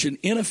salvation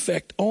in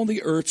effect on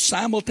the earth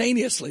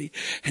simultaneously,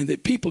 and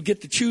that people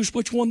get to choose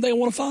which one they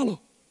want to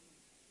follow.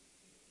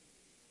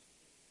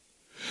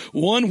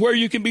 One where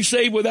you can be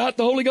saved without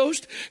the Holy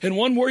Ghost, and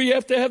one where you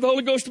have to have the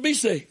Holy Ghost to be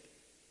saved.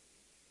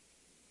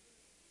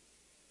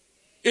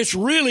 It's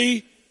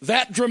really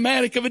that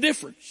dramatic of a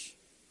difference.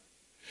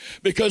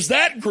 Because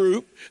that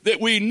group that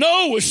we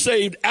know was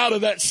saved out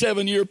of that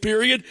 7-year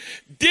period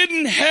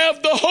didn't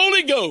have the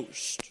Holy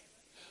Ghost.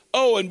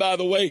 Oh, and by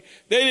the way,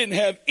 they didn't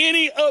have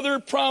any other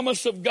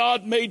promise of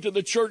God made to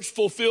the church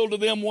fulfilled to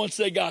them once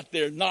they got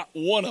there. Not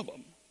one of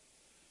them.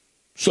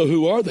 So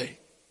who are they?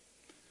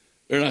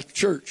 They're not the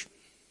church.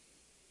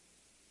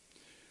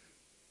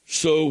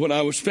 So when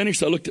I was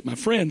finished, I looked at my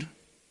friend,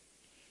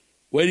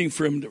 waiting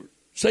for him to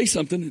say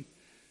something. And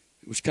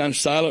it was kind of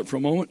silent for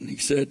a moment, and he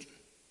said,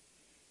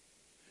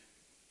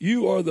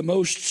 "You are the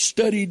most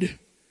studied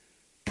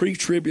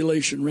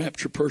pre-tribulation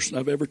rapture person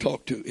I've ever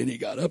talked to." And he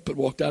got up and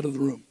walked out of the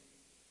room.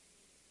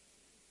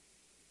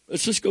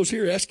 Let's just go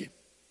here, ask him.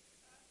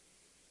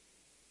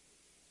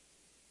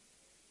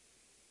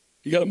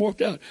 He got him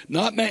walked out.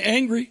 Not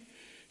angry.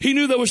 He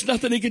knew there was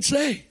nothing he could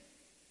say. There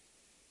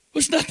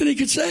was nothing he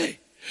could say.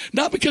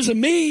 Not because of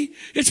me.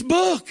 It's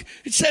book.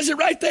 It says it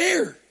right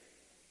there.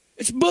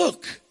 It's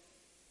book.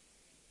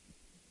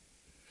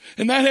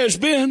 And that has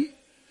been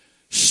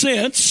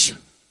since, it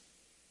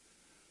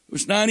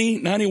was 90,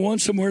 91,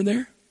 somewhere in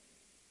there.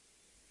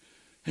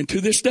 And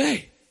to this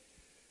day,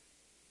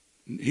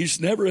 he's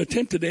never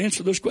attempted to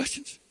answer those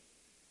questions.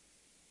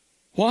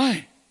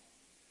 Why?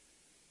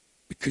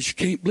 Because you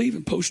can't believe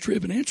in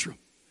post-trib and answer them.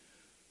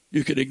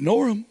 You could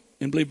ignore them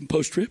and believe in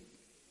post-trib.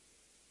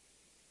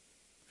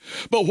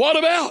 But what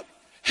about,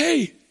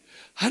 hey,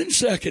 I didn't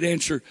say I could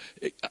answer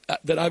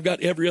that I've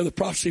got every other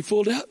prophecy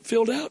filled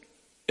out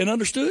and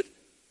understood.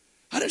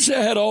 I didn't say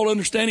I had all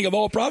understanding of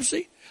all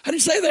prophecy. I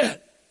didn't say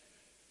that.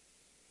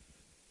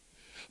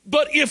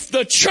 But if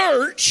the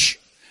church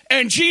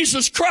and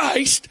Jesus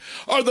Christ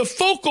are the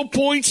focal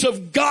points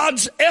of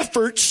God's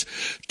efforts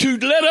to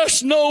let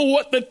us know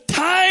what the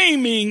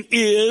timing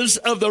is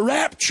of the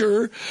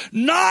rapture,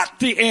 not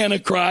the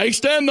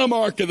Antichrist and the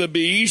mark of the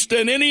beast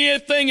and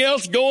anything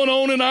else going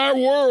on in our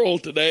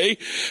world today.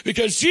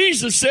 Because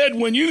Jesus said,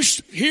 when you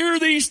hear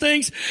these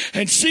things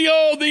and see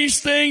all these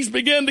things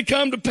begin to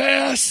come to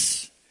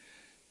pass,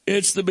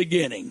 it's the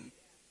beginning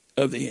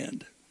of the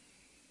end.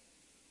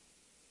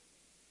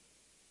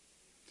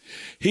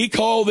 He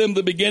called them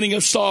the beginning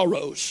of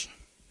sorrows.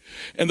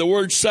 And the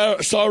word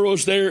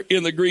sorrows there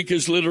in the Greek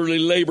is literally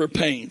labor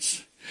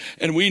pains.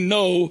 And we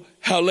know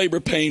how labor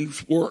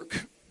pains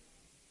work.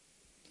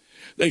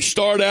 They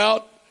start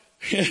out,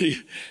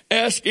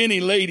 ask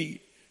any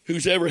lady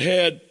who's ever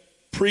had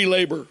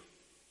pre-labor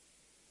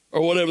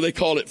or whatever they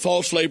call it,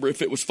 false labor,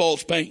 if it was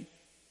false pain.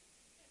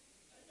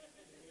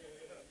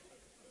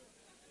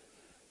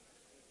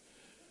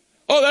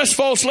 Oh, that's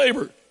false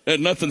labor. There's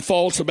nothing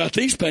false about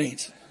these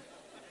pains.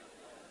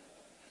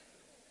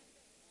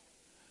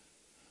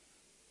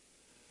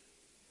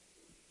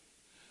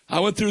 I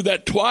went through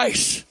that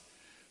twice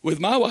with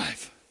my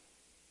wife.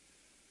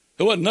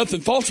 There wasn't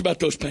nothing false about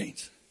those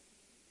pains.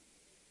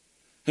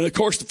 And of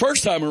course, the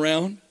first time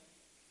around,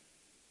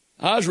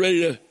 I was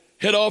ready to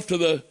head off to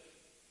the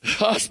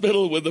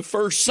hospital with the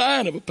first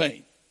sign of a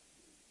pain.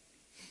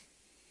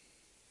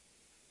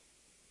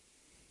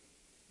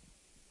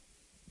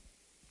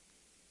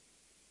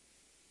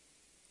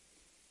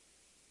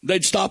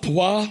 They'd stop a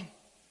while.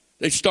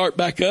 They'd start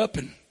back up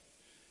and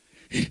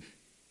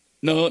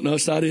no,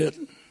 it's not it.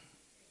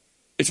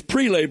 It's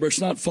pre-labor. It's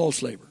not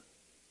false labor.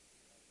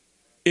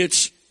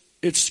 It's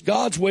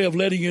God's way of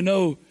letting you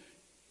know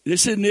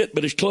this isn't it,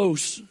 but it's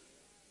close.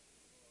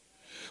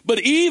 But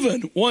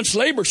even once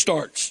labor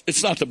starts,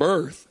 it's not the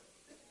birth.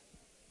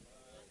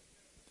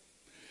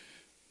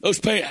 Those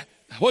pain.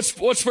 What's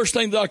the first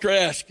thing the doctor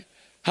asks?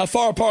 How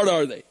far apart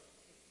are they?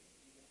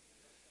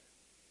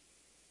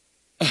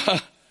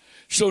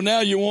 So now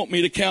you want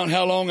me to count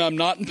how long I'm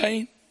not in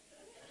pain?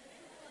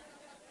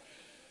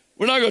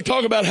 We're not going to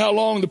talk about how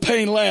long the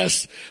pain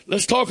lasts.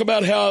 Let's talk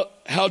about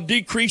how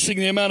decreasing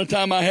the amount of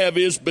time I have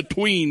is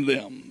between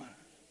them.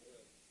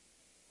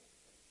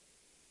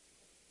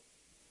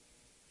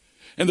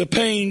 And the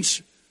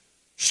pains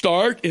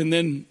start, and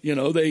then,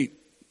 they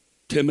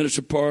 10 minutes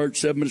apart,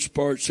 7 minutes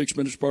apart, 6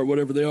 minutes apart,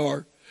 whatever they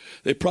are.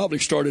 They probably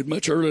started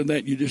much earlier than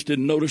that. You just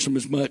didn't notice them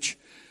as much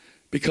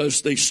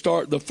because the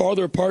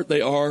farther apart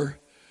they are,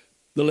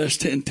 the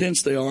less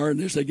intense they are. And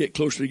as they get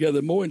closer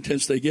together, the more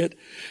intense they get.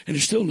 And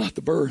it's still not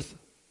the birth.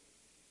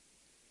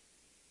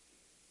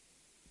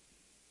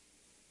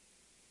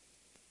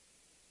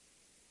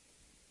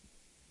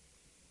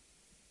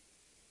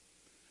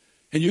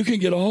 And you can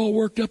get all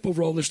worked up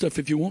over all this stuff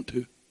if you want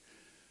to.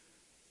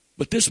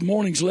 But this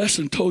morning's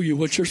lesson told you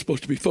what you're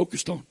supposed to be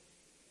focused on.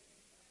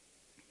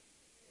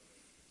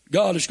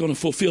 God is going to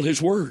fulfill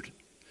his word.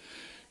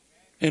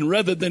 And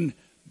rather than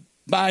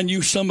buying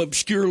you some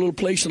obscure little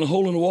place in a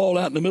hole in the wall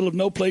out in the middle of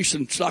no place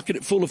and stocking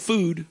it full of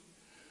food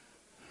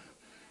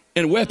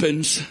and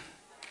weapons.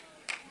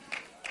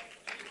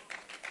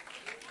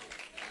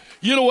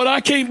 You know what I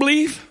can't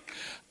believe?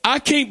 I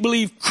can't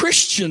believe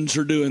Christians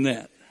are doing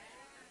that.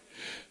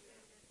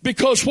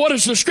 Because what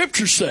does the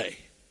scripture say?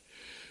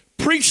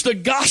 Preach the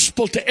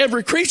gospel to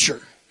every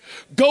creature.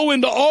 Go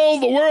into all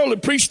the world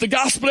and preach the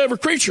gospel to every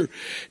creature.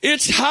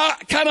 It's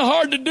kind of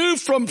hard to do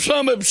from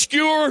some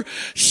obscure,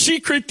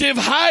 secretive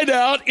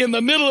hideout in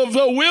the middle of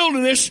the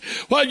wilderness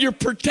while you're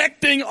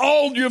protecting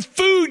all your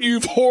food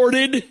you've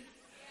hoarded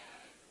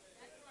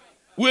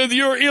with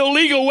your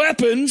illegal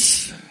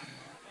weapons.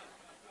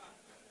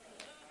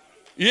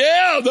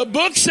 Yeah, the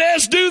book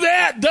says do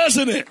that,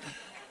 doesn't it?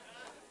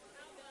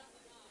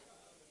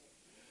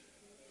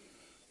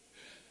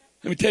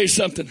 Let me tell you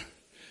something.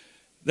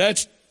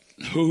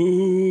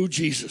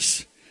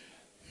 Jesus.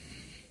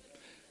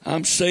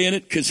 I'm saying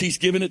it because he's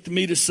given it to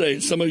me to say.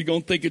 And some of you are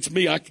going to think it's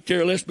me. I could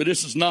care less, but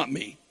this is not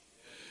me.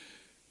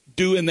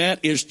 Doing that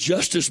is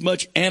just as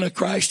much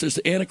Antichrist as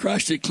the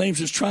Antichrist it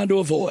claims it's trying to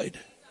avoid.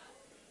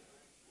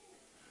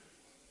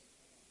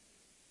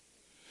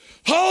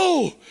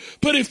 Oh,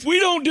 but if we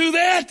don't do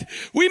that,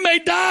 we may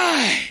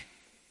die.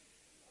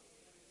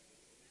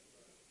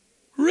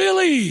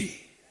 Really?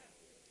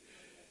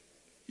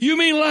 You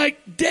mean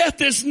like death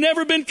has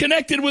never been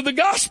connected with the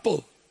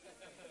gospel?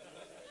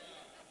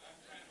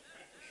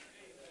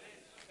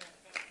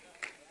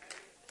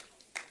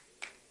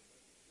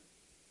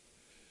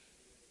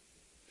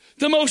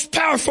 The most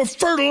powerful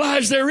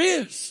fertilizer there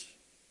is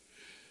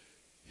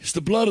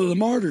the blood of the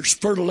martyrs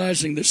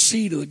fertilizing the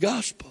seed of the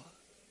gospel.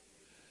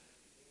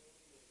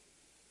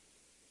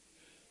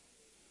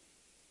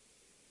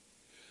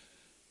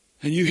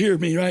 And you hear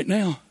me right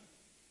now.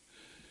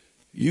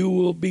 You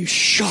will be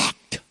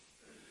shocked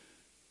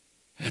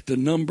at the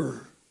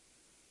number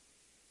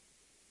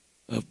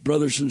of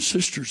brothers and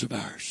sisters of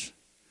ours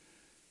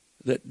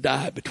that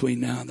die between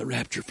now and the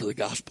rapture for the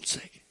gospel's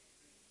sake.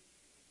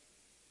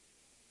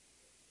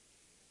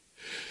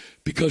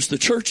 Because the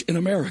church in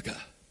America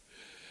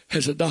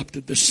has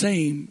adopted the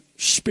same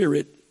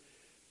spirit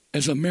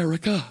as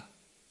America.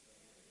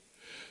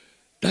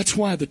 That's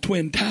why the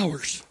Twin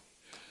Towers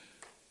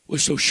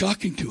was so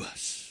shocking to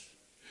us,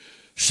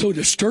 so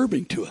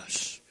disturbing to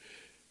us.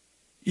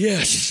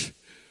 Yes,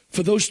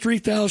 for those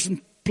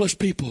 3,000 plus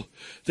people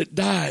that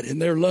died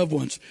and their loved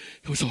ones,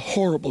 it was a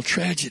horrible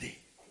tragedy.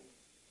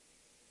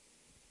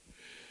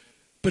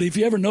 But have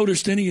you ever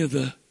noticed any of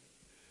the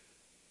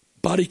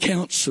body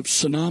counts of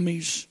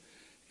tsunamis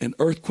and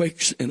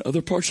earthquakes in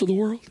other parts of the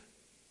world?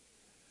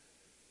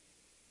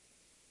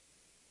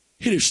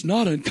 It is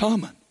not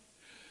uncommon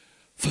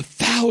for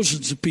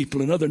thousands of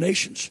people in other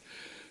nations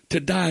to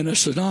die in a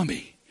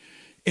tsunami,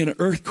 in an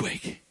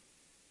earthquake,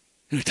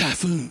 in a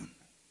typhoon.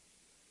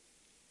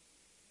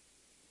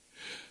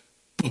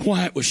 But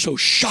why it was so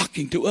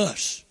shocking to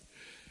us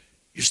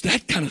is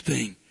that kind of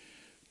thing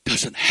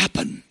doesn't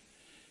happen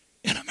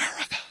in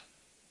America.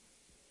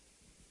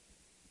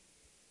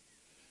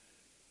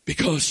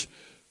 Because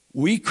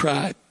we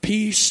cry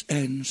peace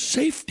and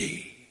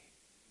safety.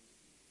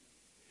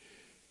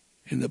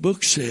 And the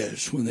book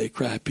says when they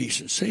cry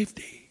peace and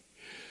safety,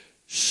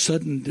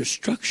 sudden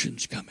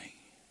destruction's coming.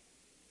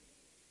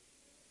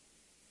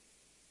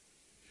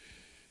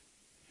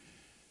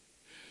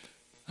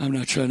 I'm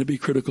not trying to be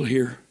critical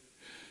here,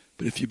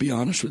 but if you be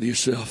honest with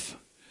yourself,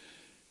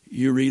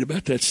 you read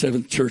about that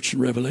seventh church in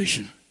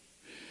Revelation.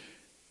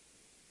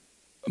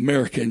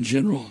 America in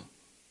general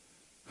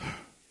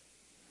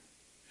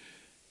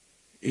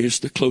is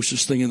the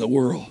closest thing in the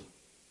world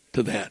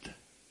to that.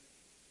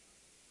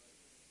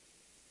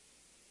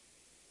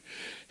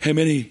 How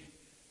many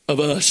of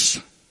us,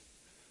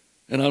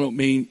 and I don't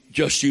mean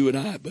just you and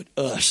I, but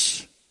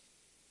us,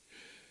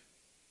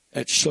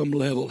 at some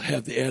level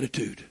have the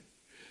attitude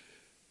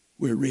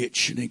we're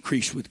rich and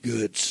increased with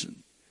goods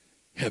and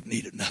have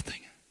need of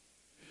nothing.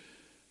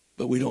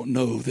 But we don't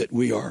know that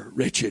we are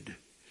wretched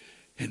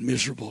and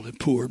miserable and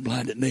poor and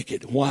blind and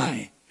naked.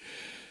 Why?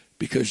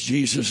 Because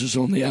Jesus is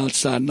on the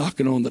outside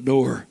knocking on the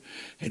door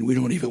and we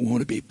don't even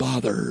want to be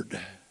bothered.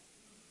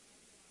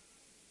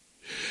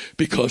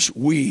 Because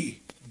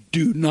we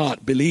do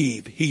not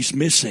believe he's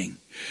missing.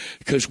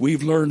 Because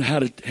we've learned how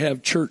to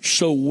have church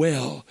so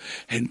well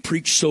and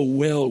preach so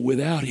well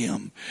without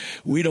him.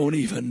 We don't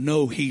even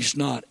know he's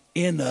not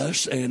in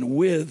us and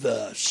with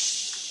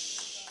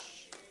us.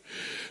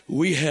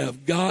 We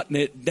have gotten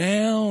it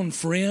down,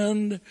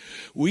 friend.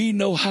 We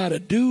know how to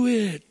do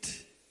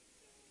it.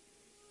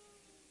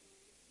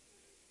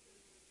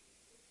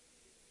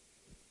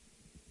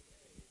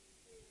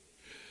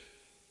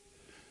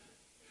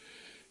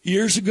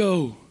 Years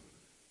ago,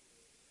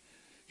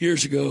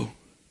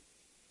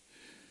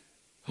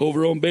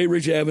 over on Bay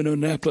Ridge Avenue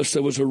in Annapolis,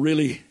 there was a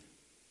really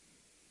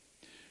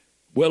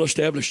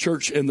well-established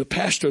church, and the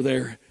pastor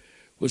there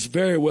was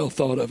very well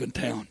thought of in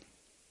town.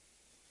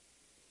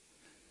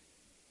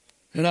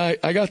 And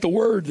I got the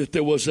word that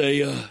there was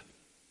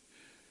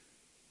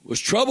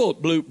trouble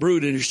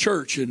brewed in his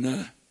church,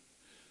 and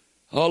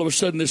all of a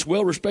sudden this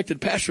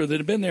well-respected pastor that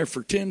had been there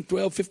for 10,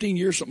 12, 15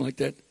 years, something like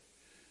that,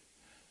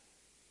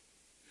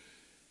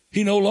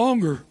 he no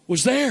longer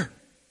was there.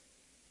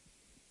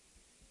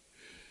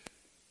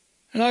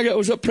 And I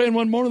was up praying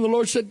one morning. The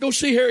Lord said, go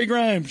see Harry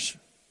Grimes.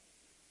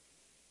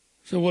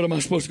 So what am I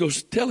supposed to go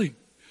tell him?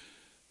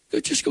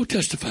 Just go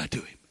testify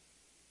to him.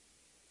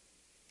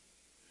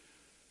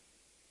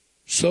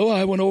 So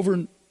I went over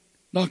and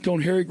knocked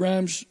on Harry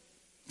Grimes'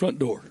 front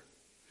door.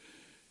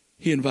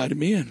 He invited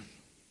me in.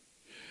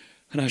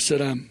 And I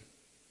said, I'm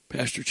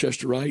Pastor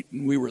Chester Wright,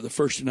 and we were the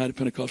First United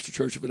Pentecostal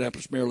Church of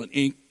Annapolis, Maryland,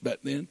 Inc. back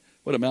then.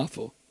 What a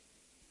mouthful.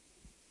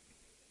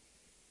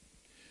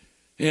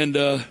 And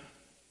I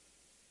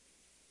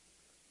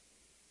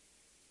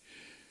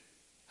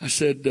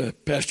said,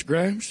 Pastor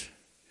Grimes,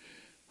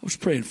 I was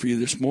praying for you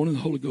this morning. The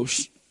Holy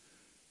Ghost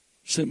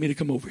sent me to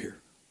come over here.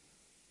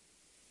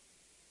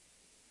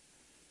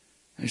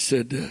 I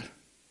said,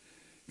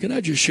 can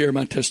I just share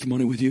my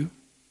testimony with you?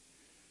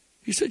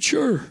 He said,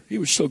 sure. He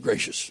was so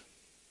gracious.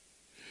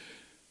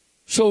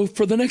 So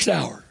for the next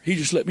hour, he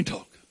just let me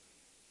talk.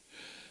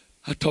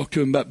 I talked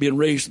to him about being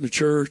raised in the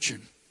church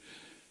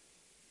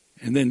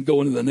and then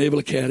going to the Naval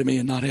Academy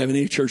and not having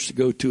any church to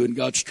go to, and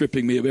God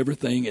stripping me of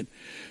everything and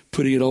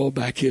putting it all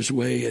back his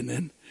way, and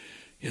then,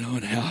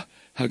 and how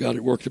God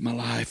had worked in my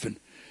life and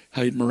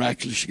how he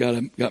miraculously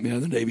got me out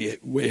of the Navy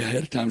way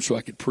ahead of time so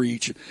I could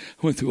preach. And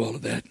I went through all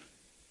of that.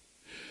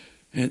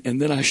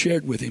 And then I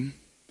shared with him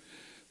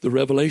the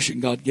revelation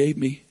God gave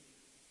me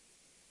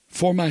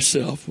for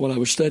myself while I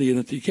was studying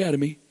at the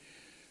academy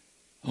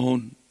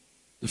on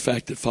the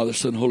fact that Father,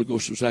 Son, and Holy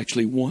Ghost was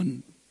actually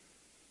one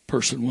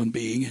person, one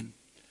being, and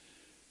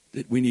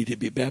that we need to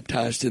be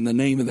baptized in the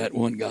name of that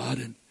one God,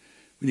 and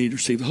we need to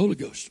receive the Holy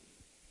Ghost.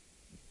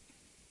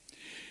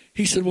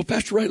 He said, well,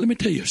 Pastor Wright, let me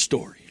tell you a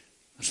story.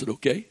 I said,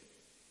 okay.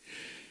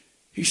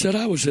 He said,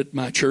 I was at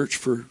my church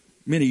for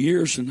many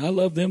years, and I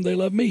love them, they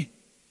love me.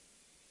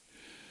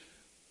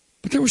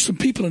 But there were some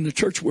people in the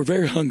church who were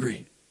very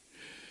hungry,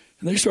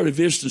 and they started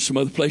visiting some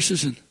other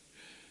places, and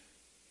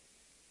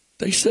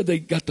they said they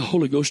got the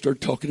Holy Ghost,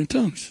 started talking in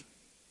tongues.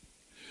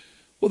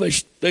 Well,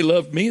 they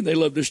loved me, and they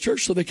loved this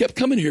church, so they kept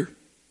coming here.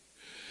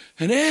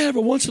 And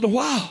every once in a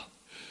while,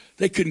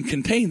 they couldn't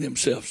contain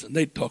themselves, and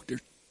they'd talk in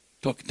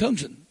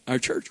tongues in our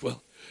church.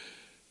 Well,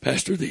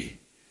 Pastor,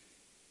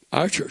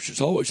 our church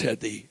has always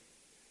had the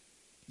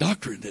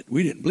doctrine that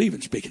we didn't believe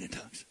in speaking in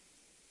tongues.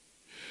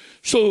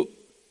 So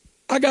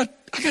I got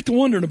to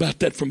wondering about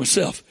that for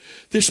myself.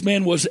 This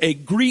man was a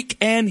Greek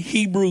and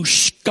Hebrew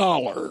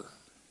scholar.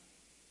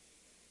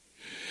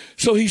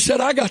 So he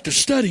said, I got to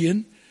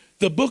studying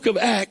the book of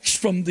Acts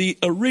from the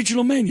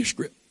original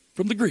manuscript,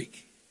 from the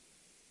Greek.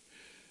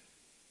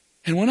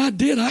 And when I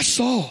did, I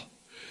saw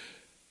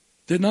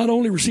that not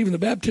only receiving the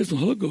baptism of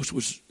the Holy Ghost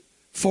was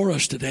for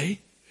us today,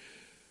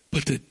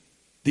 but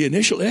the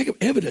initial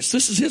evidence,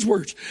 this is his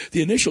words,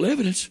 the initial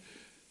evidence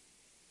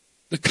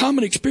the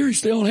common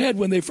experience they all had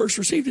when they first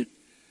received it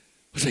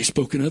was they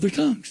spoke in other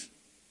tongues.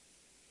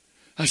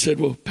 I said,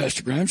 well,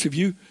 Pastor Grimes, have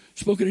you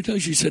spoken in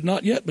tongues? He said,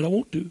 not yet, but I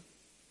want to.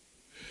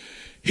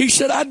 He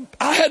said,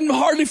 I hadn't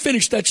hardly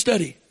finished that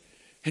study.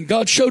 And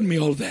God showed me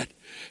all of that.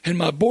 And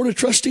my board of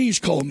trustees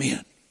called me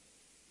in.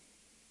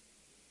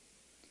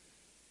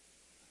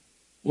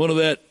 One of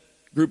that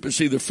group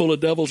is either full of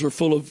devils or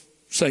full of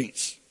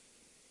saints,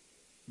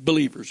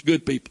 believers,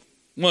 good people,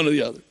 one or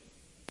the other.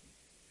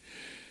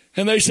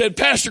 And they said,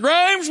 Pastor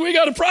Grimes, we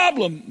got a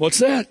problem. What's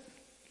that?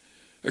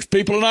 There's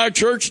people in our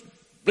church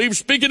believe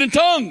speaking in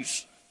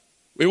tongues.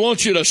 We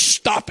want you to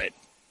stop it.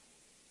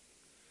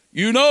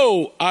 You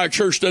know our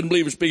church doesn't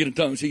believe in speaking in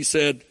tongues. He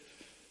said,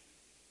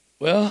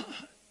 well,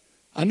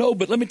 I know,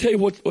 but let me tell you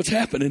what's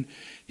happening.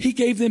 He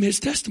gave them his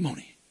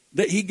testimony.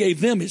 He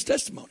gave them his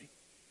testimony.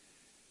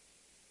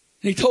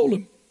 And he told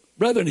them,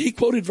 brethren, he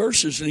quoted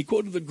verses and he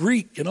quoted the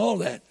Greek and all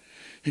that.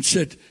 And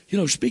said,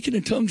 speaking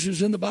in tongues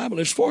is in the Bible.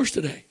 It's for us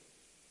today.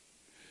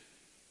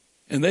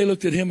 And they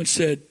looked at him and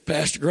said,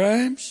 Pastor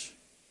Grimes,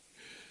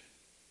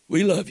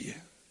 we love you.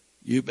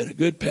 You've been a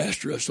good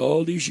pastor to us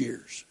all these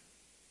years.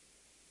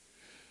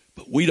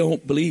 But we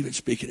don't believe in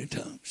speaking in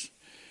tongues.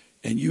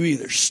 And you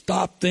either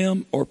stop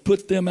them or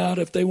put them out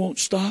if they won't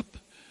stop,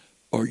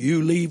 or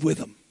you leave with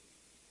them.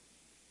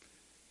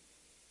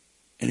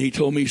 And he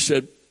told me, he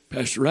said,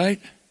 Pastor Wright,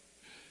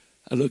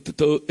 I looked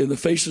at in the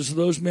faces of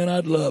those men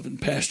I'd loved and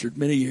pastored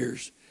many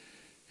years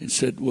and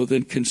said, well,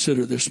 then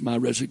consider this my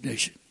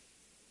resignation.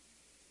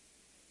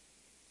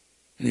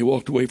 And he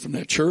walked away from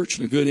that church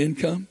and a good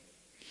income.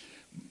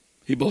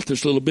 He bought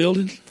this little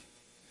building.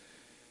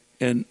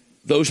 And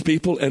those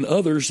people and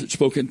others that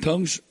spoke in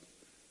tongues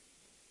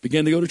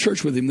began to go to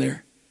church with him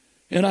there.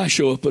 And I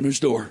show up on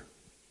his door.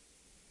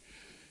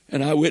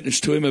 And I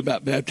witnessed to him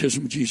about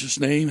baptism in Jesus'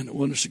 name and the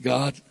oneness of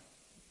God.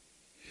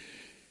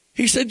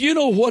 He said, you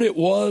know what it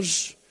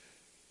was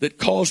that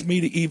caused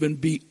me to even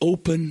be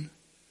open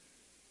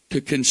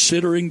to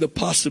considering the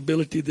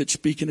possibility that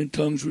speaking in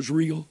tongues was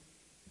real?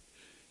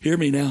 Hear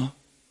me now.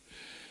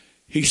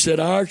 He said,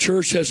 our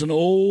church has an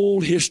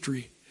old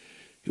history.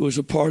 It was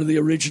a part of the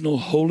original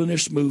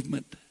holiness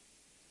movement.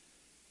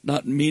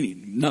 Not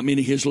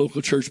meaning his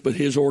local church, but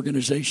his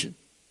organization.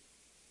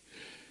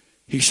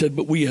 He said,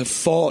 but we have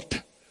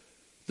fought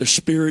the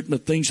Spirit and the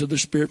things of the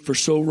Spirit for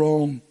so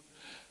long.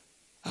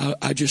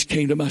 I just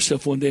came to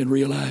myself one day and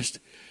realized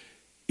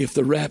if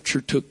the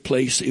rapture took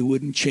place, it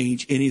wouldn't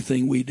change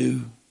anything we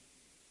do.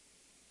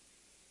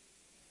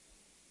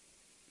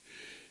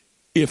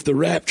 If the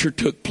rapture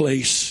took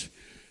place,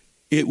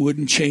 it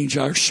wouldn't change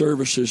our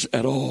services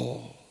at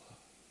all.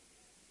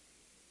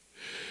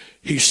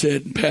 He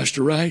said,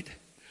 Pastor Wright,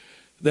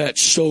 that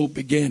so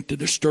began to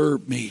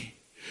disturb me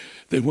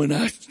that when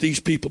these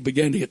people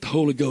began to get the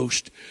Holy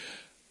Ghost,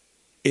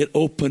 it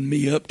opened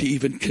me up to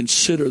even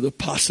consider the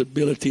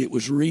possibility it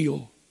was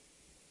real.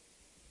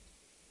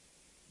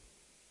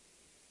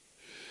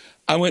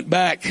 I went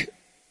back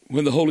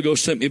when the Holy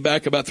Ghost sent me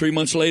back about 3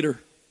 months later.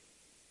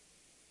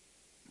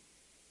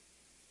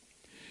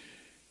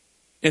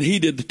 And he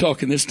did the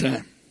talking this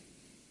time.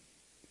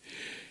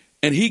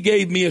 And he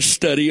gave me a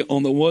study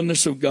on the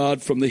oneness of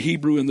God from the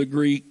Hebrew and the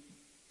Greek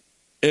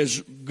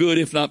as good,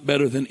 if not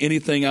better, than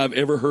anything I've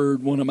ever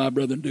heard one of my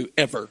brethren do,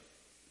 ever.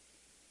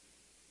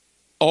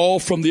 All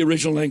from the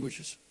original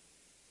languages.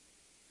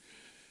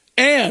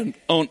 And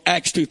on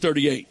Acts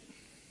 2:38.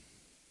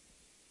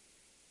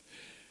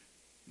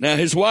 Now,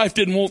 his wife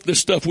didn't want this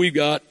stuff we've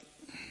got,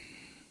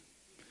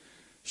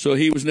 so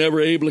he was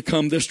never able to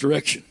come this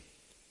direction.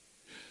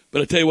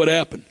 But I tell you what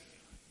happened.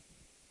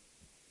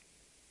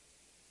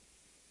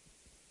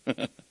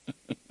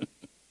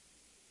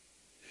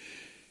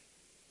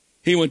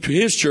 He went to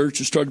his church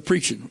and started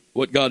preaching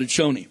what God had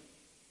shown him.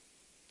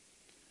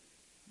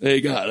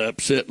 They got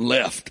upset and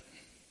left.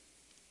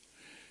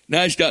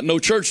 Now he's got no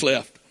church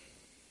left.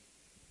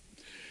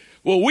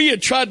 Well, we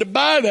had tried to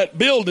buy that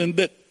building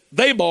that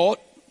they bought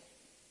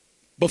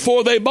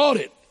before they bought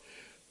it.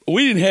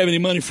 We didn't have any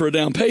money for a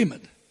down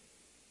payment.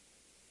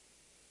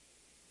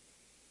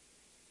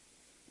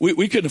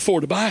 We couldn't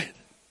afford to buy it.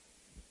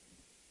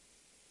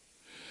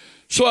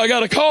 So I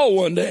got a call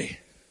one day.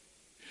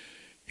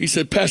 He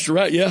said, Pastor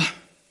Wright, yeah.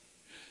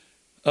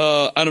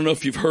 I don't know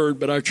if you've heard,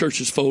 but our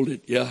church is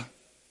folded. Yeah.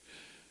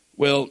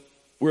 Well,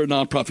 we're a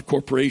nonprofit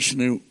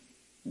corporation and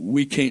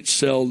we can't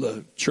sell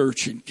the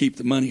church and keep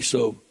the money,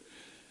 so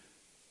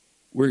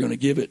we're going to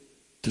give it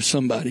to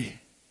somebody.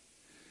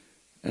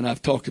 And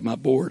I've talked to my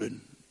board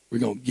and we're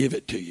going to give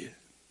it to you.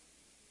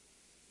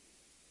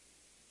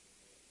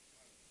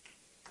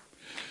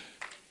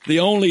 The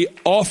only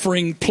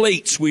offering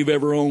plates we've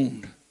ever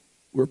owned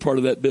were part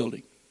of that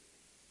building.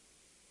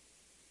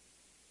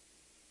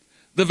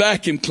 The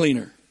vacuum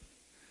cleaner,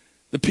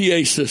 the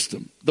PA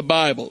system, the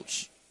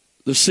Bibles,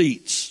 the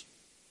seats,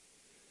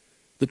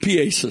 the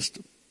PA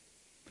system.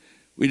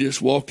 We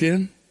just walked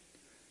in,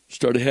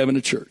 started having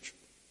a church.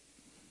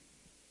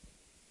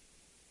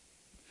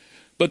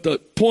 But the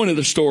point of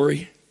the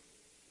story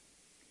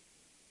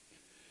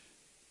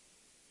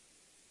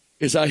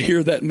is I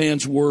hear that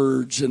man's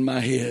words in my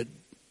head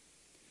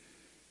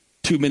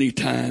too many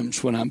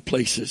times when I'm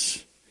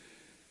places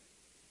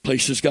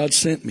God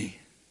sent me,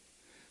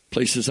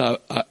 places I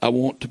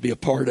want to be a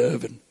part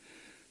of and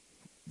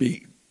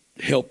be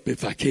help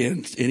if I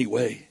can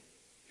anyway.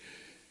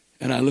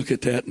 And I look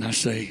at that and I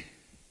say,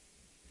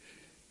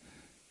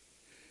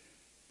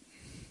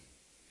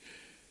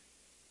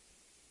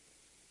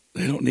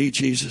 they don't need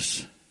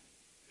Jesus.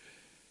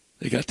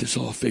 They got this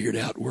all figured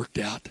out, worked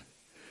out.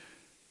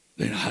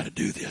 They know how to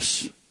do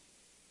this.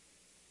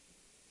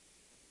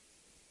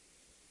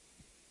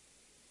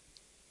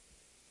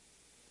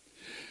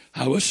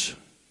 I was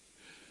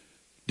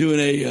doing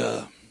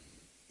a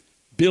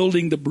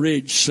building the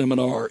bridge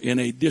seminar in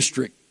a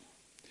district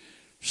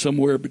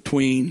somewhere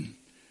between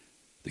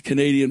the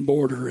Canadian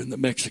border and the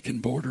Mexican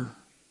border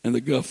and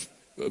the Gulf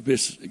of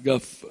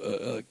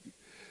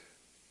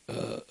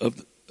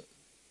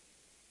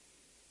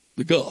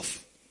the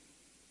Gulf.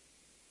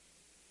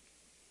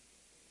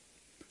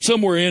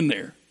 Somewhere in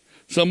there.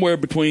 Somewhere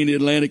between the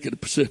Atlantic and the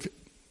Pacific.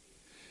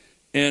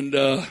 And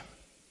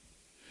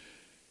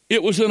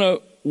it was in a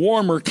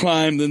warmer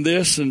climate than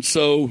this, and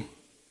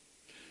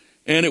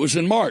it was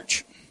in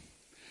March.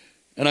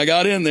 And I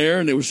got in there,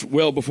 and it was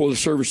well before the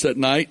service that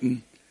night,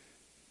 and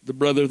the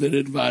brother that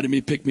invited me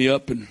picked me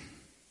up, and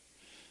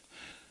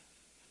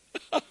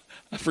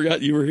I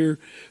forgot you were here.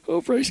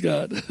 Oh, praise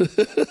God.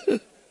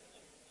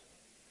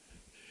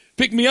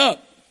 Picked me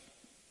up.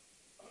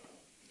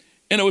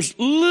 And it was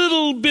a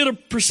little bit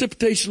of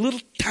precipitation, little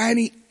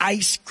tiny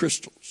ice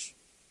crystals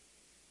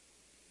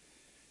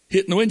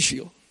hitting the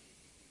windshield.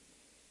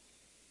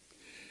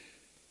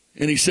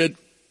 And he said,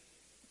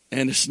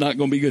 and it's not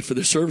going to be good for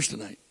this service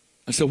tonight.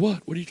 I said,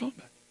 what? What are you talking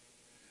about?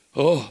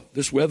 Oh,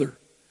 this weather.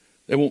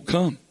 They won't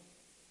come.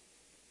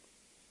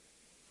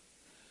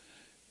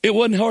 It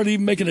wasn't hardly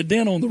even making a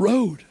dent on the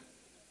road.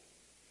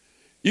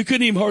 You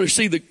couldn't even hardly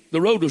see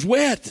the road was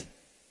wet.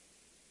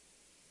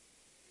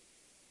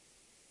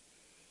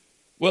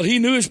 Well, he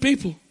knew his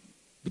people,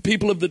 the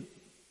people of the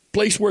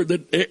place where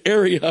the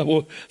area, I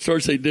will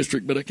start to say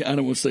district, but I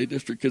don't want to say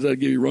district because that'd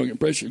give you a wrong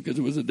impression because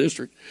it was a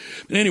district.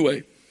 But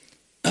anyway,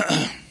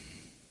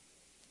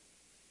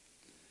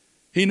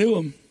 he knew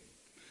them.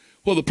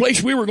 Well, the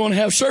place we were going to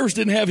have service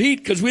didn't have heat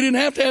because we didn't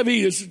have to have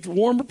heat. It's a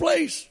warmer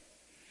place.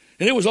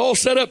 And it was all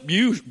set up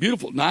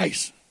beautiful,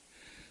 nice.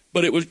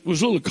 But it was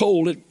a little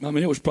cold. It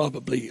was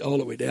probably all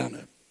the way down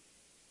to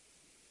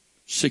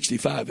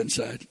 65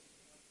 inside.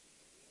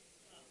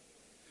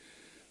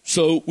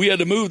 So we had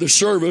to move the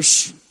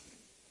service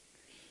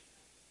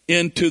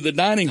into the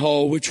dining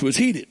hall, which was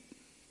heated.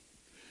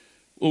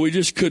 Well, we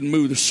just couldn't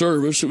move the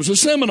service. It was a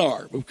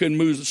seminar. We couldn't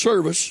move the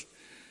service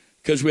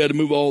because we had to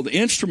move all the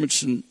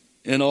instruments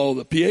and all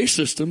the PA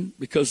system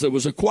because there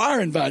was a choir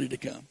invited to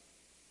come.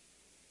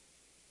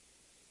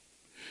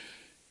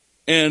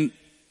 And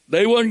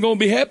they wasn't going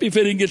to be happy if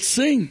they didn't get to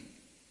sing.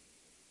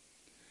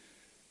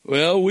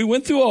 Well, we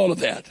went through all of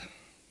that.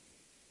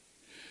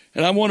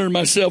 And I'm wondering to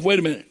myself, wait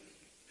a minute.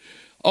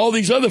 All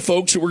these other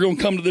folks that were going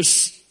to come to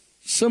this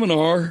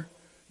seminar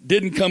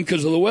didn't come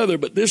because of the weather,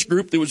 but this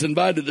group that was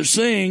invited to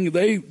sing,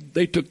 they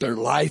took their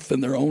life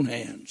in their own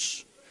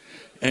hands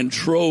and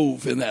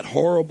drove in that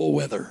horrible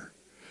weather,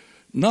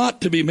 not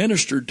to be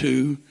ministered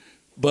to,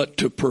 but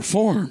to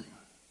perform.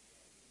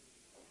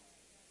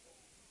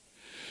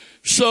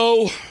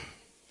 So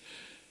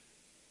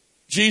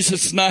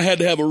Jesus and I had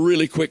to have a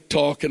really quick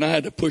talk, and I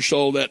had to push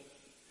all that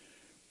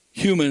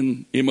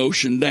human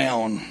emotion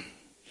down,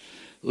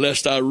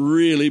 lest I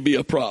really be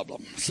a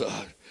problem.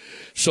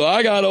 So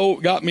I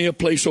got me a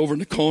place over in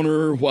the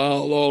corner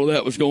while all of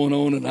that was going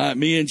on, and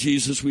me and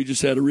Jesus, we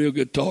just had a real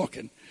good talk,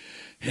 and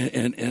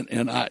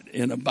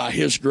by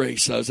His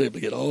grace, I was able to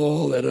get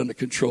all that under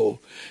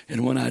control.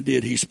 And when I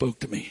did, He spoke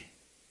to me,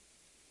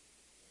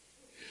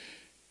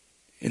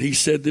 and He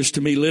said this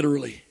to me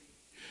literally.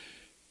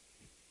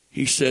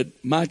 He said,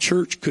 "My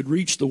church could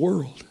reach the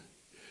world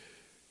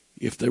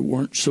if they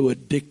weren't so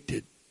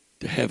addicted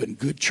to having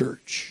good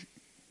church."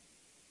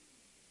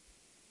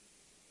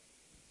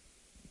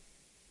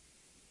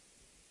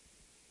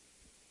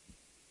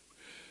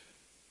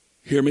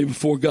 Hear me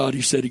before God,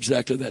 He said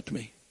exactly that to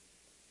me.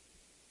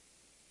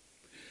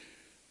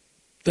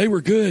 They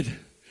were good.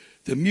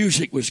 The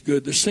music was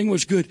good. The singing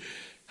was good.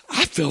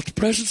 I felt the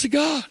presence of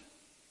God.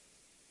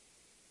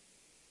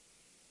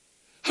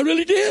 I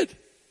really did.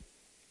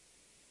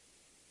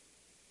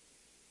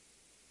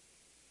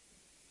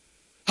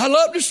 I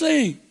love to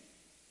sing.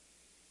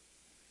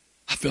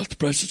 I felt the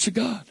presence of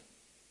God.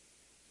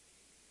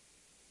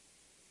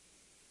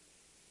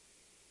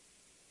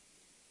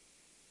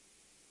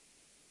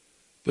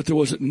 But there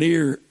wasn't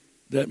near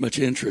that much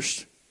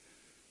interest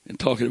in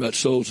talking about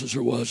souls as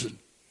there was in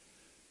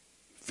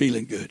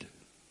feeling good.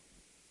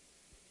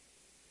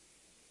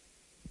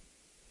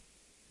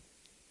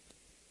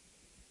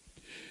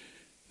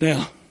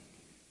 Now,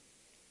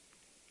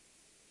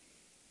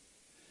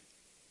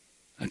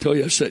 I told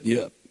you I was setting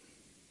you up.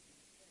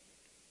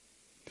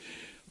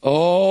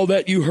 All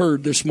that you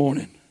heard this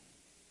morning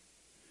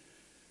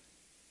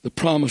the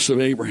promise of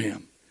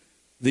Abraham,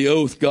 the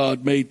oath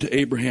God made to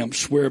Abraham,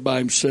 swear by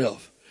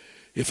himself,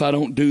 if I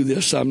don't do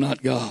this, I'm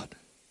not God.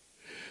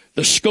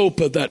 The scope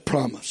of that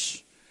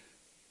promise.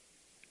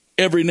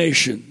 Every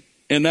nation,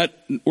 and that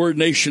word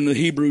nation in the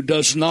Hebrew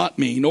does not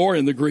mean, or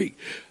in the Greek,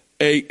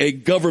 a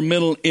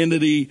governmental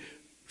entity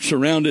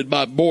surrounded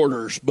by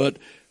borders, but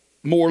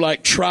more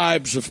like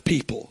tribes of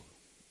people.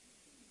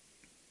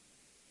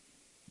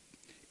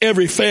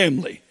 Every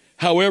family,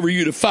 however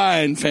you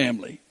define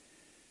family,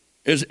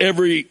 as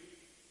every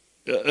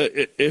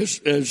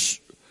as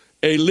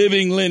a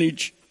living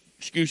lineage,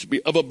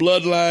 of a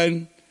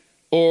bloodline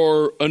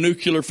or a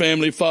nuclear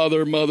family,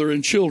 father, mother,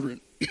 and children.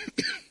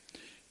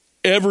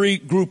 Every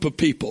group of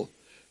people,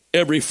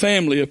 every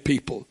family of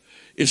people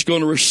is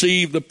going to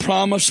receive the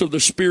promise of the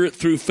Spirit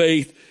through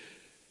faith,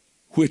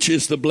 which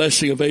is the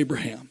blessing of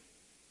Abraham.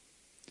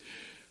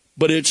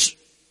 But it's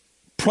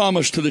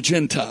promised to the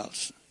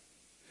Gentiles.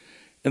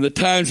 And the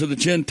times of the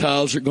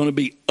Gentiles are going to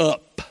be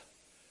up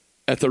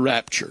at the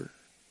rapture.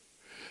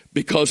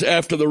 Because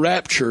after the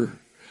rapture,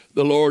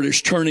 the Lord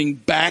is turning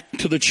back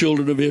to the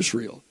children of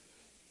Israel.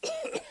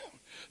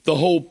 The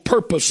whole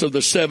purpose of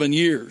the 7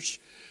 years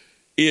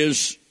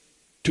is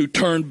to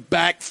turn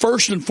back,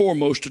 first and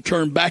foremost, to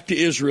turn back to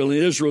Israel, and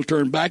Israel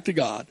turn back to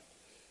God.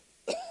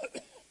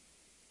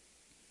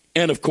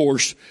 And, of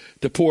course,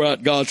 to pour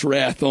out God's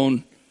wrath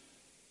on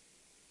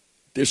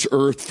this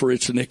earth for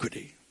its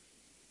iniquity,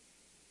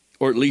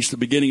 or at least the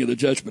beginning of the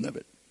judgment of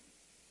it.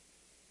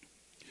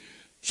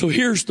 So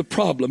here's the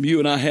problem you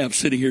and I have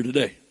sitting here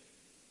today.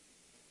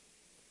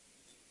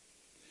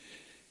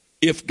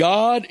 If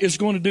God is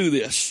going to do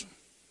this,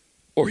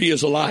 or he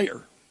is a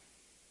liar,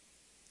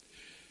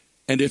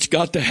 and it's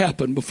got to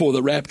happen before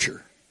the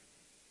rapture,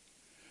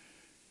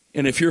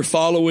 and if you're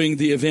following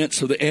the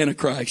events of the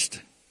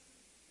Antichrist,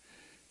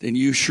 then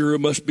you sure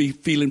must be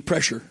feeling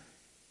pressure,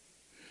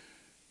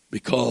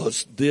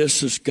 because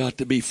this has got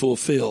to be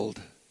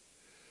fulfilled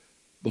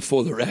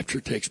before the rapture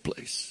takes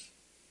place.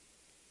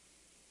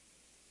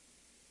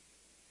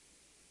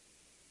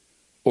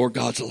 Or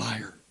God's a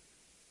liar.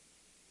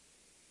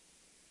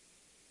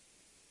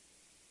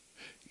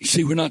 You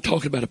see, we're not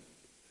talking about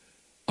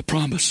a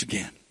promise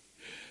again.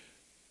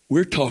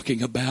 We're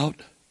talking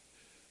about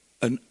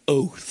an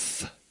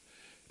oath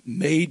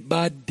made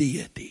by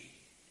deity.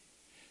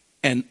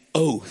 An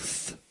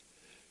oath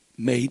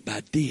made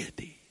by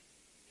deity.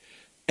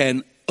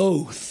 An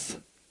oath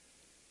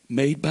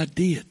made by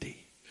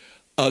deity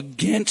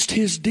against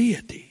his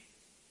deity.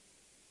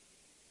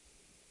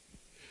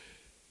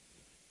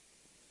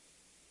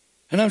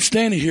 And I'm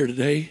standing here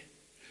today.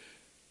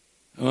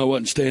 I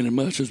wasn't standing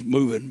much, I was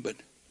moving, but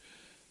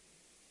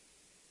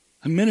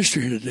I'm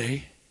ministering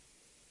today.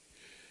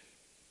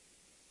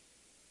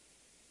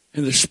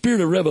 And the spirit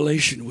of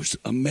revelation was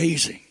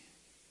amazing.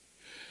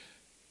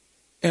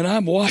 And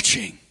I'm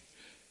watching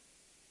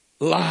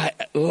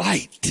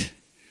light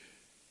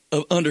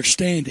of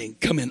understanding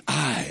come in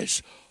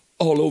eyes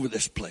all over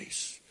this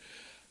place.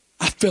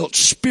 I felt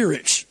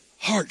spirits,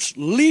 hearts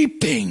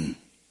leaping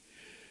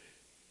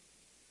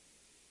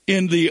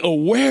in the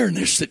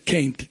awareness that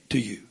came to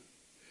you,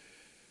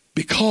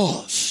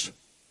 because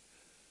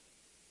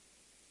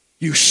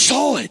you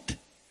saw it.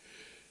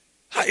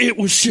 It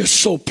was just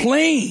so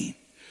plain,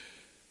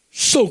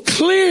 so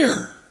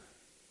clear.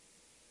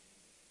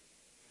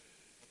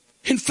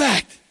 In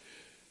fact,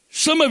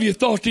 some of you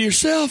thought to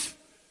yourself,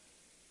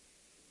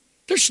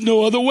 there's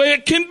no other way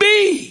it can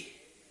be.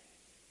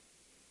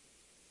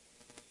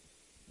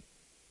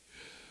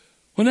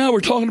 Well, now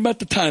we're talking about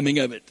the timing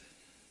of it.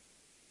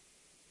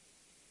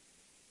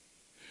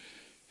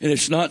 And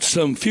it's not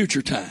some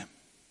future time.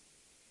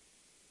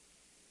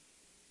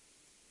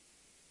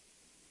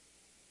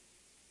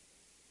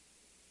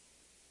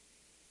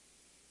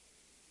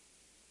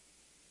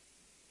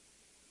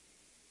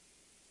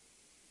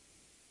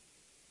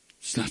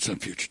 It's not some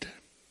future time.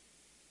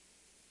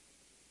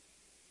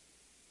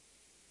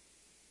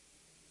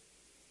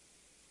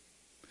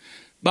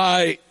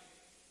 By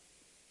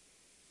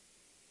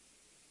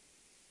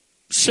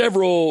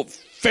several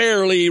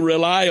fairly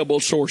reliable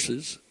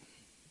sources,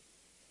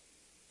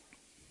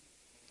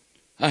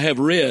 I have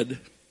read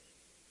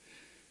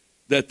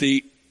that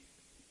the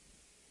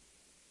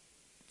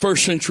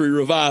first century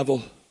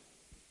revival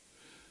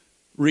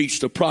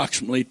reached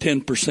approximately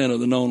 10% of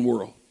the known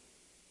world.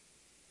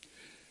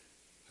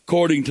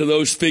 According to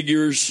those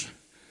figures,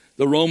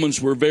 the Romans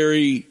were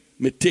very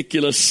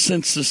meticulous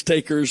census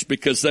takers,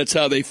 because that's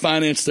how they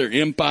financed their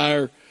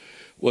empire,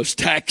 was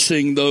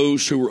taxing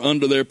those who were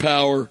under their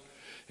power.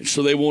 And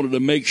so they wanted to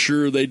make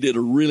sure they did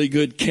a really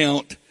good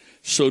count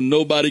so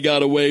nobody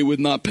got away with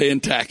not paying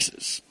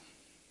taxes.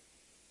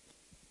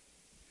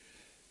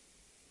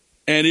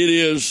 And it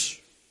is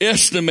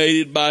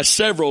estimated by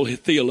several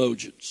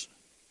theologians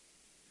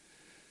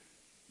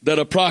that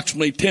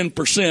approximately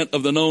 10%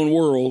 of the known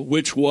world,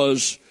 which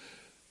was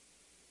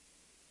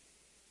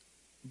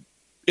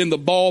in the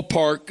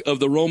ballpark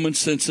of the Roman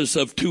census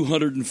of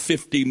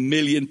 250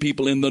 million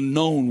people in the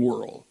known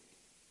world,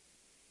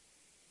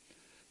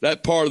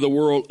 that part of the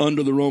world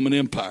under the Roman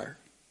Empire,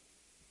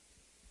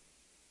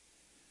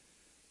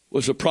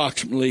 was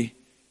approximately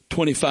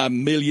 25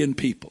 million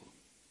people.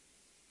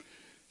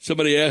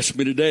 Somebody asked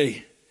me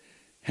today,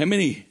 how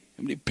many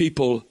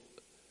people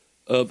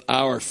of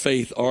our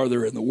faith are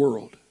there in the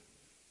world?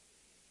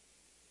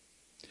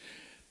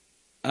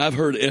 I've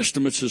heard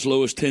estimates as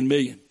low as 10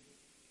 million.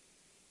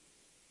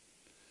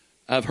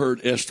 I've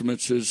heard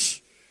estimates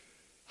as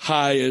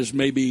high as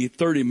maybe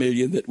 30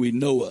 million that we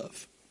know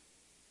of.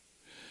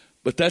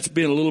 But that's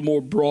been a little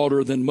more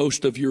broader than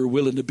most of you are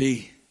willing to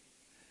be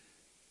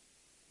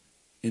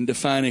in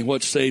defining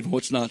what's saved and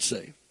what's not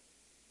saved.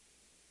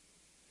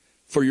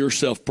 For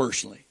yourself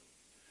personally.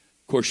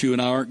 Of course, you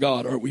and I aren't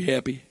God. Aren't we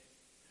happy?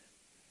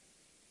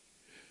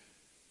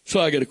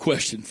 So I got a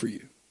question for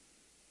you.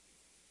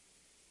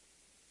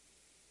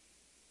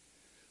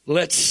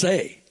 Let's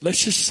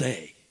just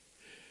say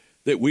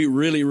that we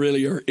really,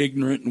 really are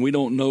ignorant and we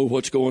don't know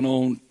what's going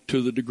on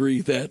to the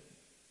degree that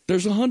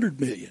there's 100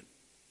 million.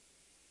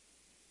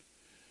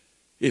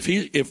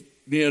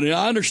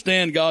 I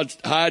understand God's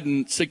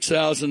hiding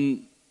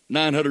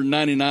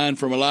 6,999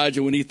 from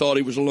Elijah when he thought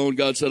he was alone.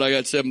 God said, I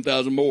got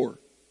 7,000 more.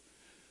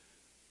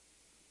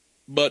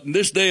 But in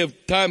this day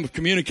of time of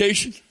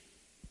communication,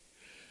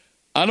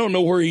 I don't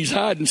know where he's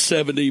hiding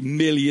 70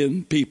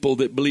 million people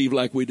that believe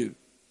like we do.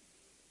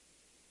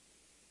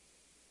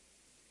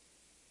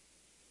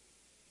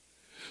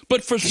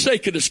 But for the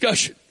sake of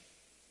discussion,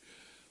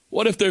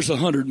 what if there's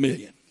 100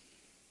 million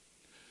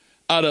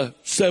out of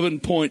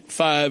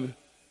 7.5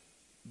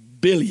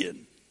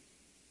 billion?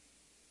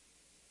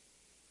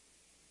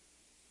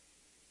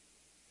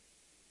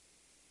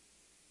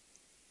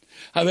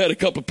 I've had a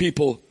couple of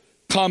people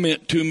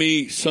comment to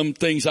me some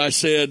things I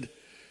said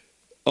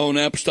on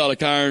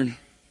Apostolic Iron.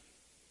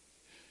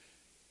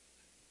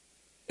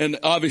 And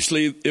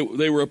obviously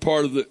they were a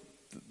part of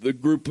the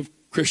group of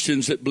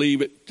Christians that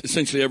believe it,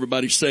 essentially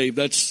everybody's saved.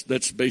 That's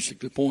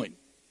basically the point.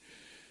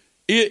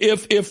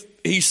 If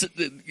he said,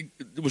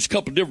 there was a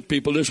couple of different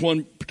people. This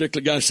one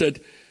particular guy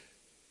said,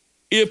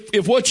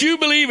 if what you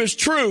believe is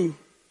true,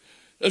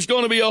 there's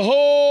going to be a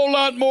whole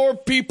lot more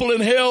people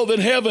in hell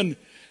than heaven.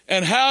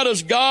 And how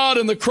does God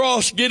and the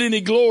cross get any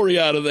glory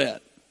out of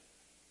that?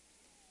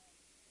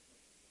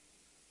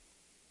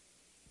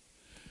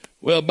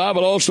 Well, the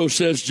Bible also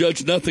says,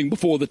 judge nothing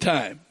before the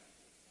time.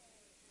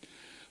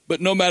 But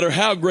no matter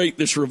how great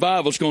this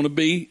revival is going to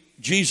be,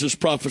 Jesus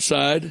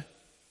prophesied,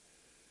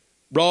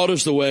 broad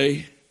is the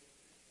way,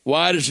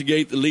 wide is the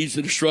gate that leads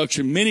to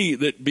destruction, many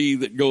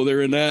that go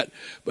there in that,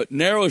 but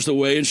narrow is the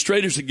way and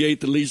straight is the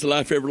gate that leads to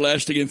life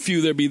everlasting, and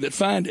few there be that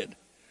find it.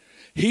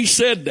 He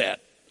said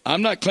that.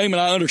 I'm not claiming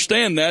I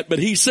understand that, but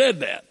he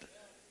said that.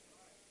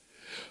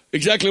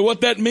 Exactly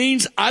what that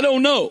means, I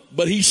don't know,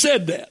 but he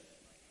said that.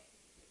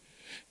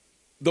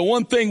 The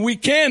one thing we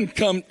can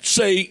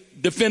say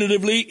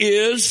definitively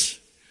is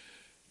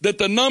that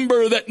the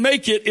number that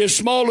make it is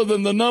smaller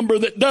than the number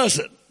that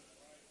doesn't.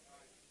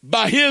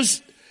 By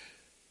his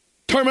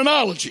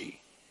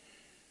terminology.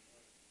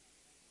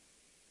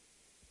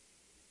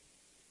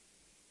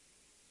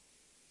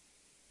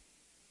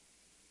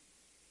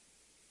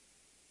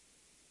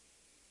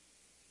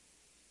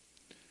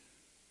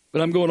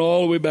 But I'm going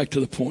all the way back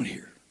to the point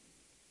here.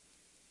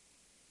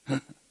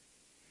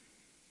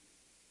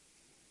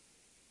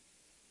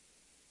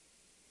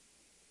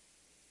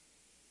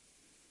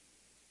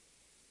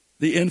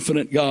 The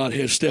infinite God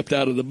has stepped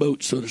out of the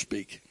boat, so to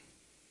speak.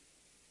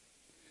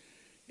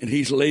 And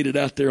he's laid it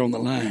out there on the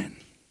line.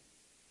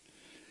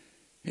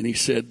 And he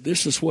said,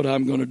 this is what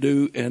I'm going to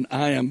do, and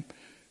I am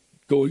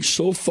going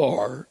so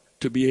far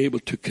to be able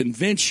to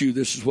convince you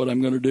this is what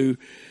I'm going to do.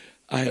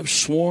 I have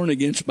sworn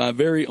against my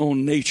very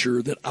own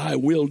nature that I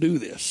will do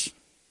this.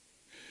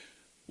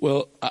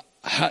 Well,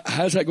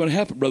 how's that going to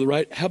happen, Brother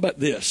Wright? How about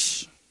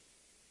this?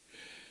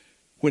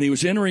 When he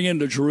was entering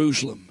into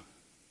Jerusalem,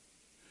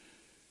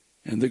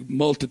 and the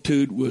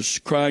multitude was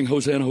crying,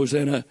 Hosanna,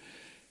 Hosanna,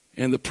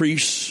 and the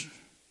priests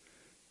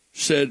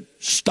said,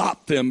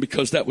 stop them,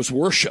 because that was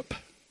worship.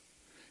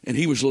 And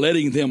he was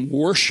letting them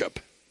worship.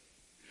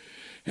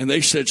 And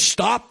they said,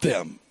 stop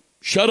them.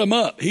 Shut them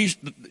up.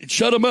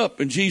 Shut them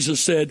up. And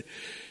Jesus said,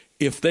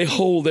 if they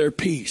hold their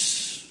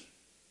peace,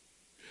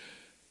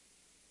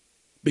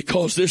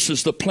 because this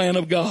is the plan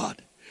of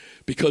God,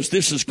 because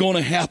this is going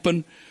to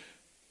happen,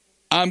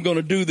 I'm going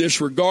to do this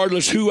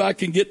regardless who I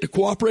can get to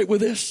cooperate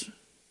with this.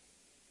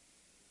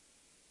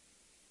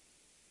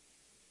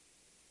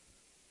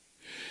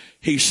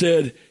 He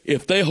said,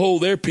 if they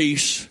hold their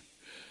peace,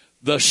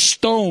 the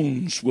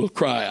stones will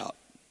cry out.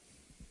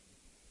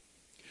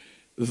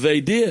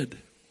 They did.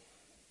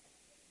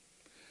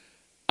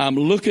 I'm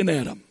looking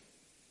at them.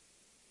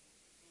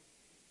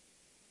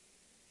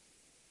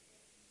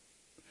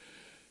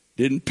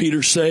 Didn't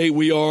Peter say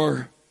we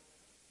are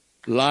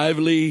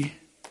lively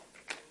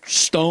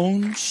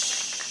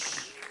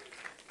stones?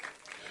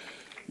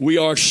 We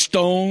are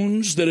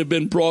stones that have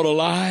been brought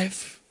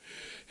alive.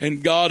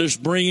 And God is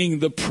bringing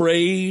the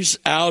praise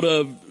out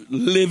of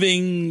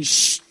living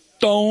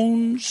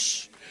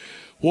stones.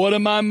 What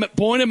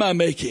point am I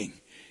making?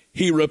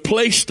 He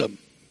replaced them.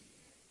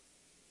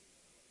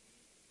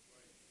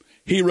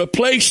 He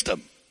replaced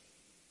them.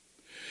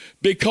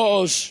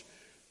 Because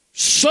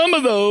some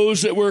of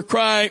those that were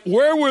crying,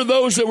 where were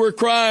those that were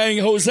crying,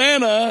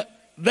 Hosanna,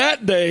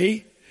 that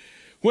day,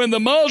 when the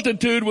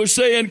multitude was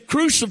saying,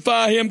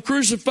 crucify him,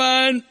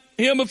 crucifying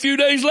him a few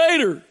days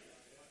later?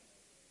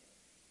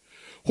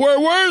 Where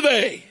were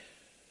they?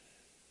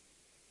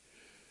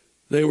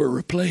 They were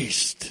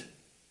replaced.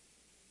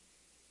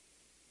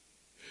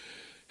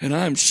 And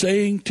I'm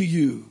saying to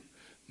you,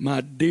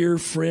 my dear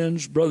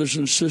friends, brothers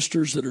and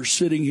sisters that are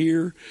sitting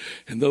here,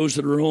 and those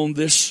that are on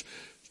this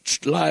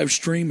live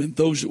stream, and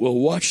those that will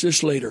watch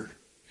this later,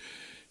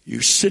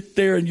 you sit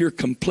there in your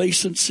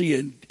complacency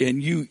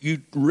and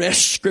you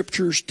wrest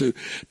scriptures to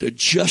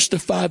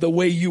justify the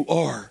way you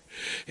are.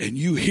 And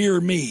you hear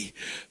me.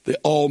 The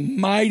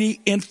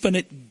Almighty,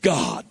 infinite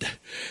God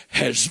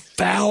has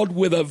vowed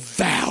with a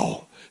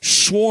vow,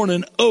 sworn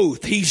an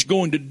oath, he's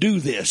going to do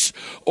this,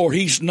 or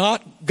he's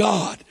not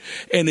God.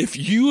 And if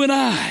you and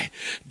I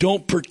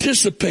don't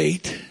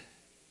participate,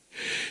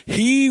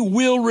 he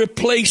will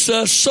replace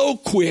us so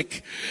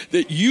quick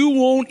that you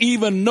won't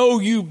even know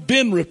you've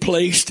been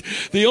replaced.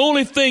 The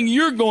only thing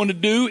you're going to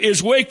do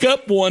is wake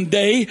up one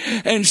day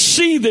and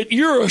see that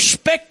you're a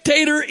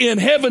spectator in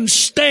heaven's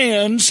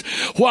stands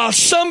while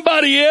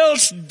somebody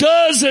else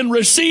does and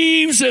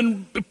receives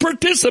and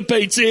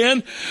participates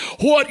in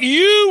what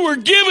you were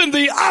given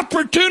the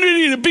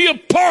opportunity to be a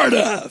part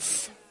of.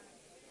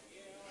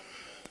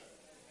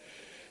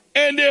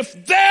 And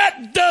if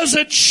that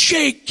doesn't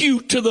shake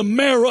you to the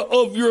marrow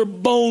of your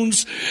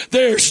bones,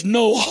 there's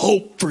no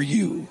hope for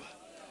you.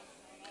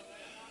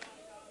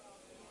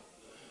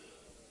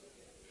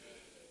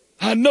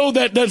 I know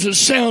that doesn't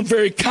sound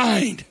very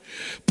kind,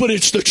 but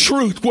it's the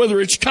truth,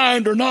 whether it's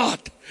kind or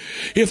not.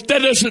 If that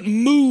doesn't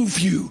move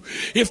you,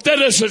 if that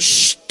doesn't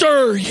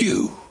stir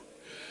you,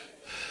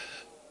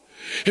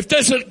 if that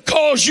doesn't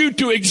cause you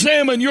to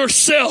examine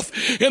yourself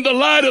in the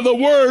light of the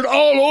Word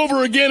all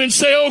over again and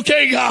say,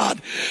 okay,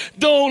 God,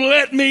 don't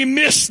let me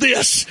miss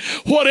this.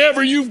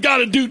 Whatever you've got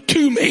to do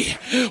to me,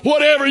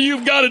 whatever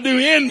you've got to do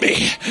in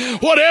me,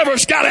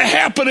 whatever's got to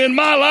happen in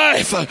my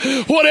life,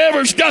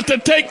 whatever's got to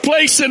take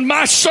place in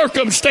my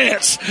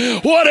circumstance,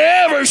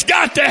 whatever's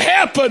got to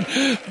happen,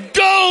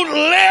 don't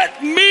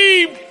let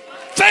me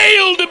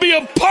fail to be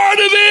a part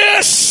of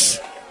this.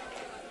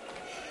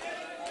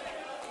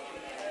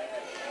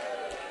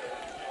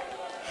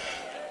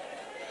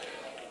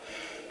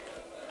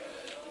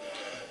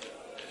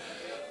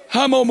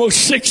 I'm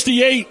almost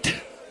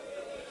 68.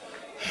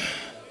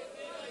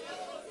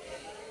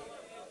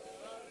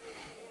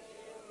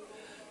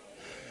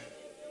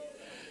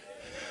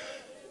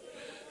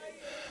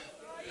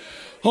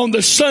 On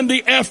the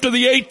Sunday after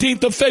the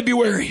 18th of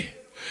February,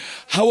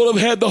 I will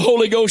have had the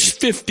Holy Ghost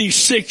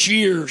 56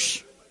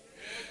 years.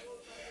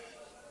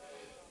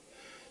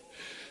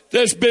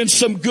 There's been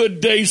some good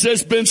days,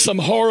 there's been some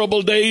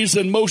horrible days,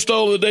 and most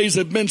all of the days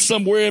have been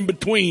somewhere in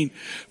between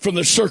from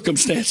the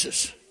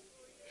circumstances.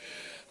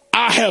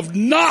 I have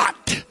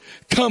not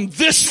come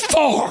this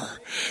far,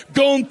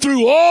 gone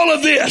through all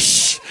of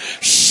this,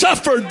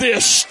 suffered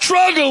this,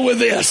 struggled with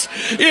this,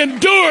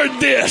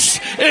 endured this,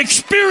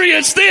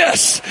 experienced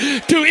this,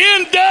 to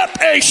end up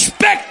a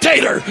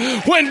spectator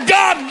when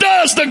God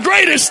does the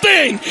greatest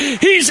thing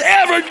he's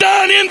ever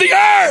done in the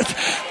earth.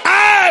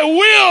 I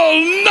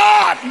will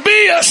not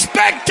be a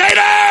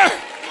spectator.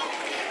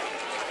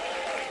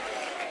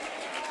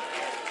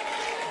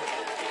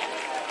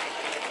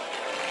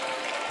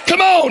 Come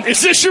on,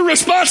 is this your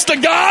response to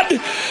God?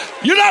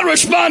 You're not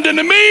responding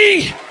to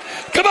me.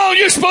 Come on,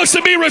 you're supposed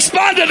to be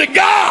responding to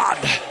God.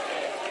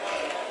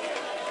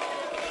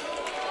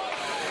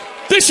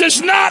 This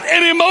is not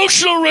an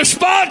emotional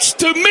response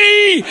to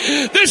me.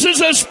 This is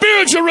a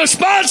spiritual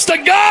response to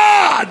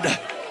God.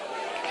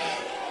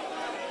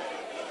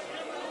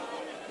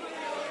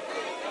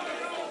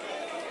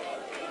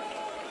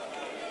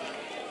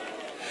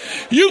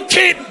 You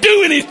can't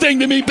do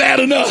anything to me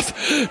bad enough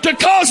to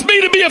cause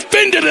me to be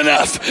offended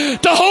enough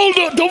to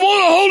want to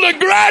hold a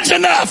grudge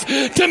enough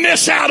to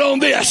miss out on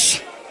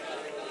this.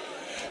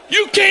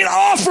 You can't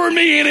offer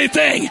me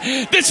anything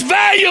that's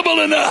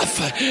valuable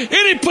enough,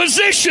 any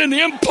position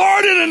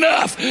important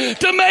enough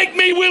to make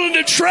me willing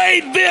to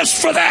trade this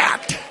for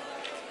that.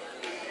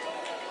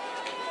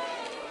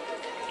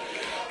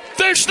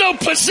 There's no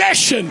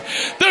possession.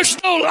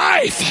 There's no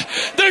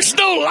life. There's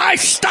no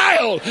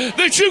lifestyle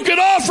that you could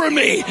offer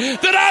me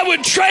that I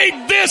would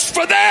trade this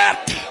for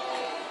that.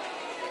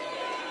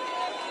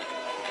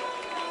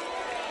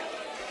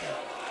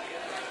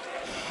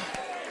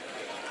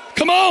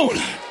 Come on.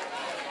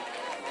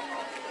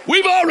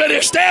 We've already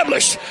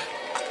established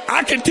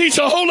I can teach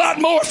a whole lot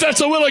more if that's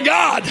the will of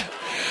God.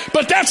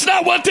 But that's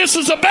not what this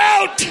is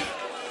about.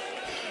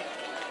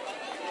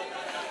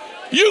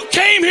 You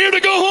came here to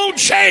go home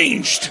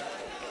changed.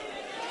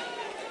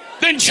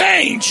 Then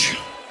change.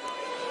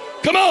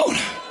 Come on.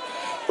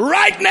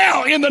 Right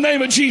now in the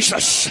name of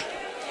Jesus.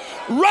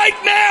 Right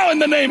now in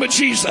the name of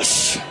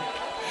Jesus.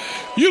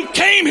 You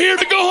came here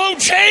to go home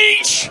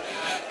change.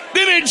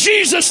 Then in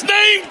Jesus'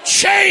 name,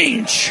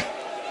 change.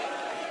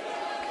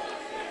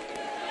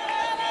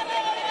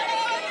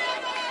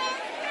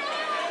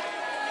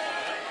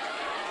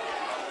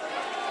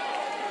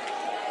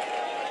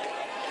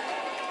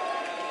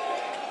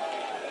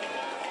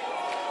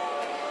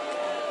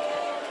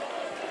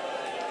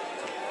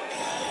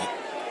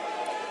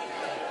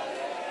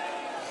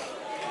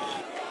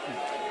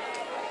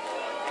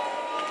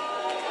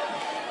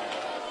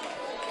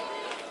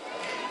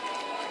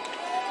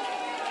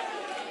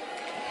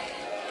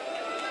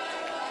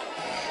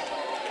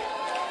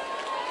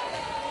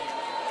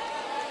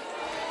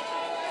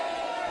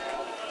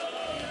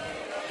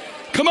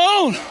 Come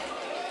on.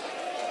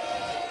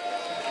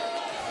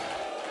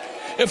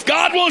 If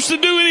God wants to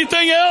do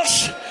anything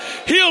else,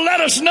 He'll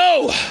let us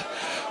know.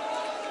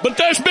 But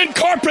there's been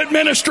corporate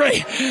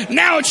ministry.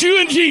 Now it's you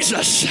and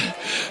Jesus.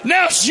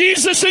 Now it's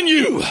Jesus and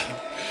you.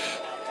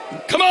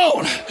 Come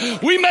on.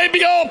 We may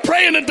be all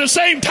praying at the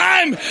same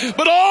time,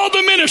 but all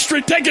the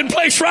ministry taking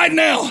place right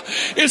now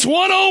is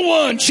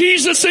one-on-one.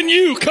 Jesus and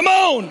you. Come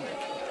on.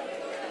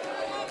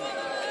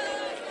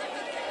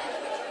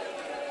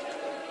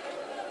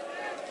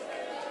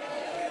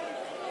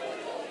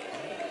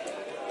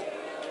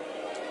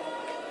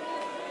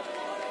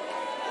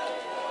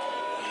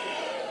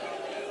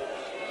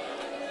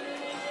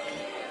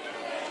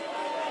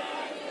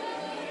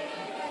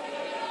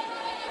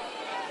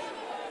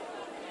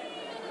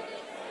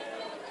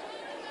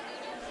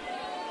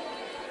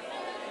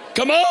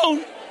 Come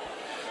on.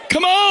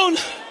 Come on.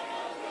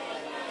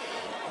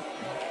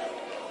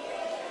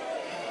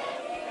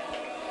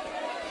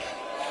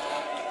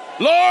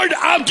 Lord,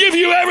 I'll give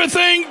you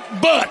everything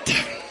but.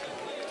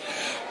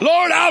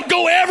 Lord, I'll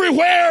go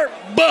everywhere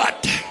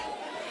but.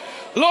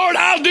 Lord,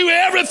 I'll do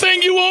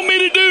everything you want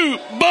me to do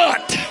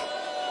but.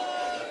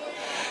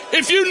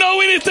 If you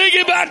know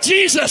anything about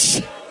Jesus,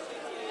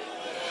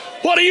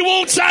 what He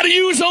wants out of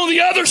you is on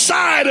the other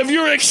side of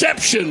your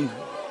exception.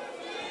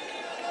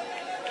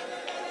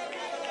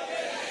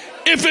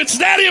 If it's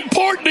that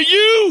important to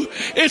you,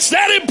 it's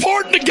that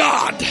important to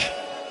God.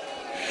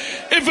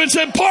 If it's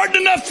important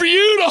enough for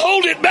you to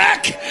hold it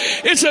back,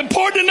 it's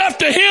important enough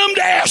to Him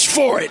to ask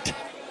for it.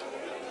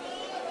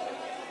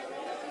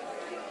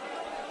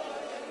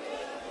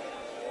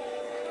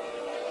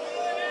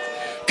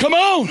 Come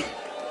on.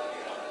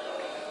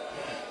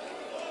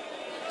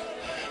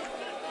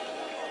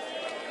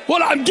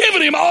 Well, I'm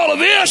giving Him all of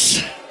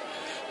this.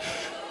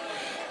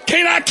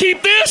 Can I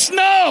keep this?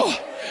 No.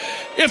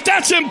 If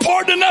that's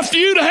important enough to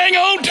you to hang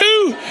on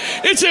to,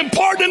 it's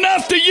important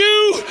enough to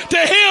you, to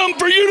Him,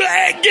 for you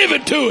to give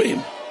it to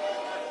Him.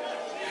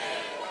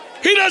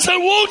 He doesn't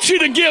want you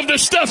to give the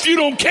stuff you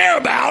don't care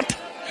about.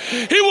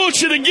 He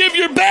wants you to give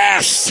your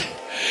best.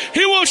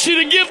 He wants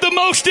you to give the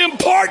most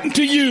important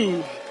to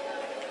you.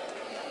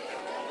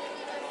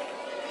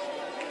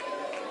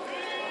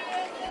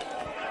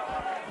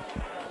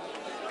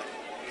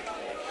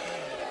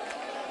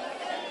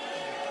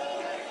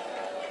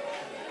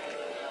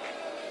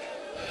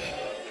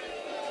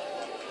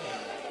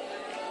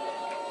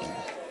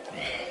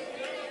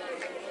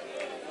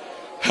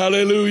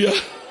 Hallelujah.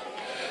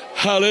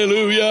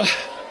 Hallelujah.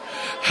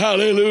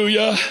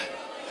 Hallelujah.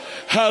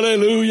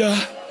 Hallelujah.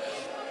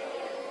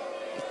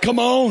 Come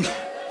on.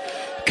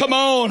 Come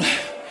on.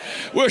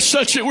 We're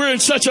in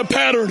such a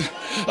pattern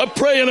of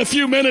praying a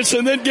few minutes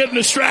and then getting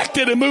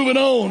distracted and moving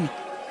on.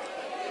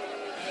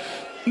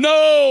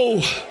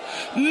 No.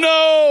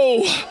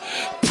 No.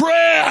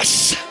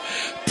 Press.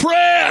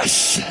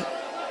 Press.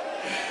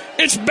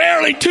 It's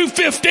barely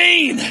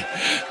 2:15.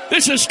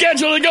 This is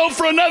scheduled to go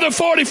for another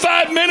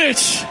 45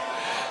 minutes.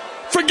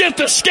 Forget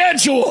the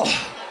schedule.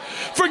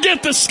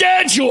 Forget the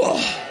schedule.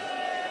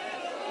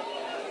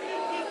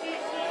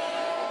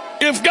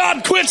 If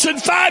God quits in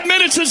 5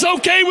 minutes, it's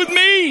okay with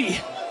me.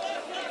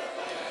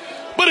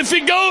 But if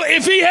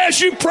He has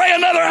you pray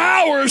another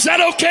hour, is that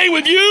okay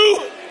with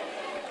you?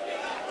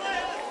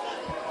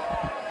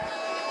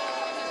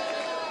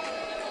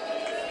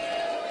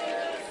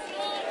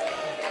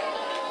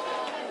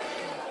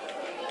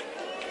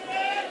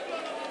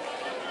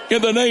 In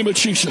the name of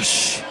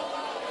Jesus.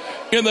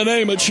 In the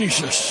name of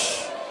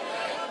Jesus.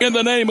 In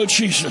the name of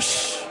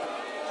Jesus.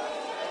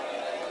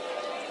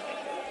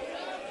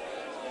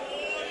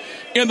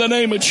 In the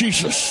name of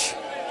Jesus.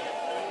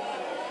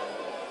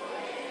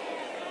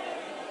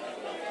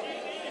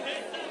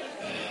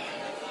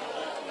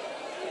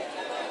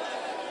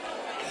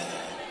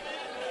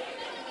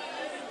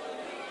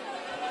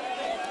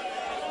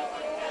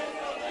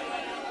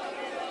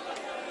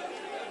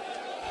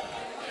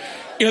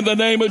 In the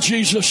name of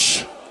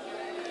Jesus.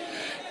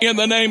 In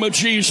the name of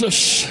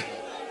Jesus.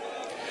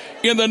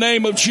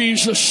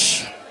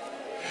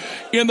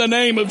 In the name of Jesus. In the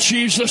name of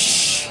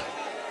Jesus.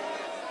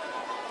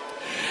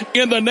 In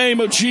the name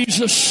of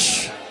Jesus.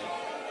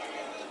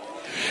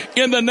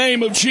 In the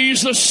name of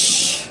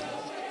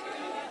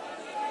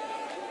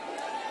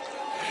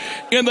Jesus.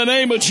 In the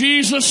name of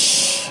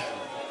Jesus.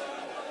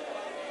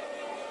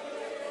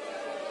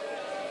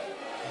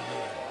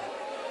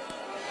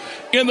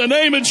 In the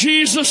name of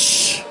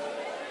Jesus.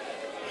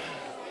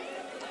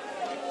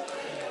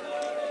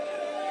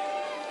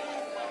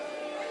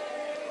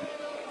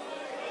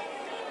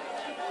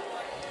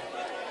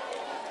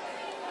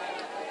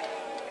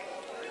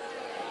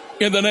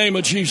 In the name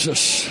of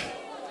Jesus.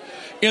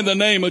 In the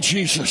name of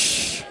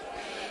Jesus.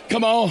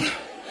 Come on.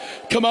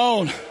 Come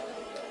on.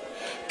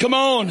 Come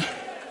on.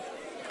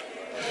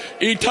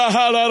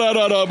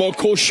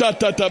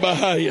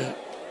 Itahalarabokoshatabahaya.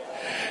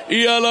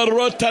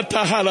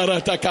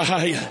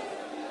 Ialarotatahalaratakahaya.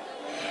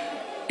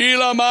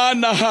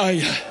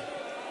 Ilamanahaya.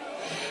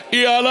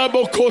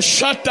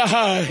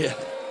 Ialabokoshatahaya.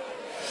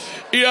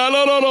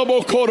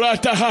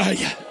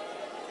 Ialarabokoratahaya.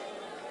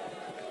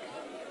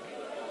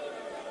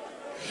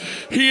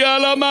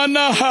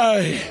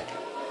 Hialamanahai.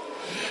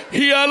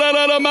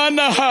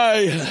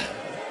 Hialalamanahai.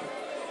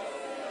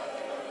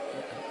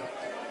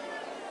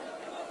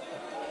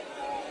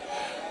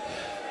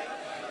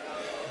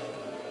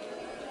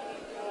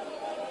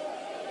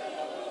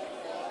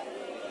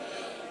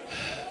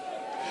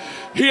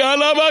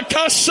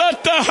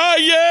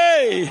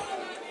 Hialabakasatahaye.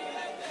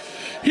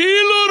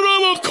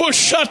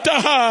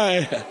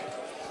 Hilorobokoshatahai.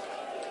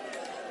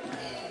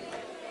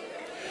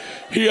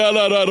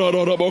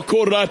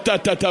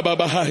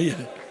 Hialararorobokoratatatatabahaya.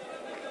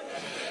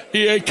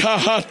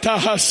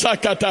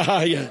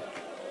 Iekahatahasakatahaya.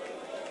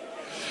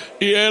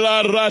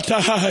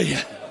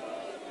 Ielaratahaya.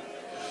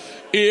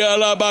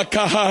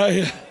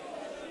 Ialabakahaya.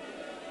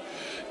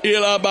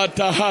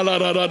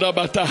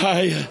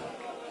 Ilabatahalararabatahaya.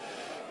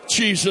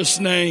 Jesus'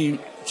 name.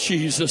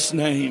 Jesus'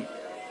 name.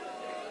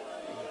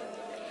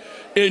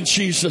 In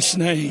Jesus'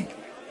 name.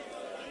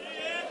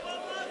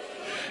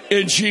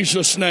 In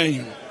Jesus'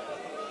 name.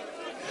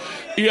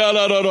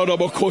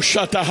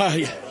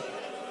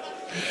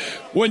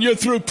 When you're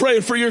through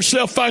praying for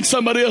yourself, find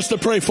somebody else to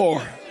pray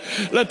for.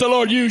 Let the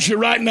Lord use you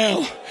right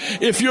now.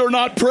 If you're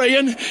not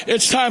praying,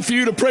 it's time for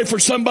you to pray for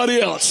somebody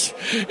else.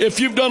 If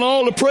you've done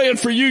all the praying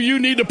for you, you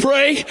need to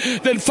pray,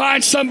 then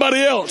find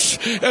somebody else.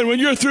 And when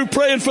you're through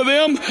praying for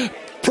them,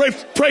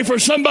 pray for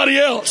somebody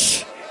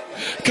else.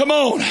 Come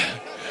on.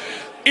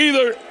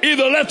 Either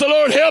let the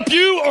Lord help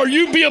you or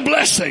you be a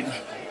blessing.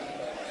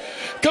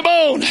 Come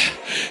on.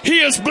 He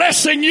is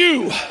blessing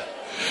you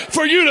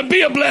for you to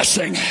be a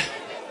blessing.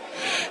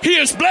 He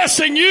is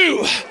blessing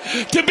you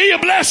to be a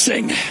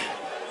blessing.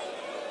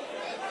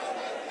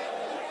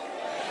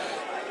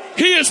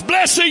 He is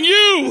blessing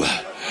you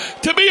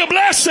to be a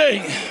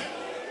blessing.